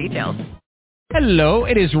website for details. Hello,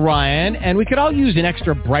 it is Ryan, and we could all use an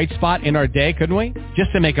extra bright spot in our day, couldn't we?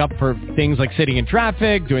 Just to make up for things like sitting in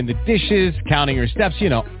traffic, doing the dishes, counting your steps, you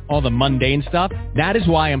know, all the mundane stuff. That is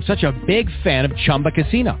why I'm such a big fan of Chumba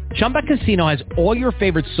Casino. Chumba Casino has all your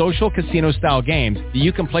favorite social casino-style games that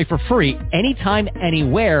you can play for free anytime,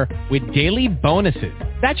 anywhere with daily bonuses.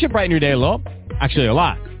 That should brighten your day a little. Actually, a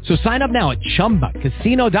lot. So sign up now at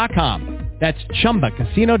ChumbaCasino.com. That's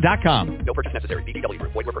ChumbaCasino.com. No purchase necessary. VGW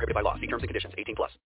Group. Void where prohibited by law. See terms and conditions. 18+.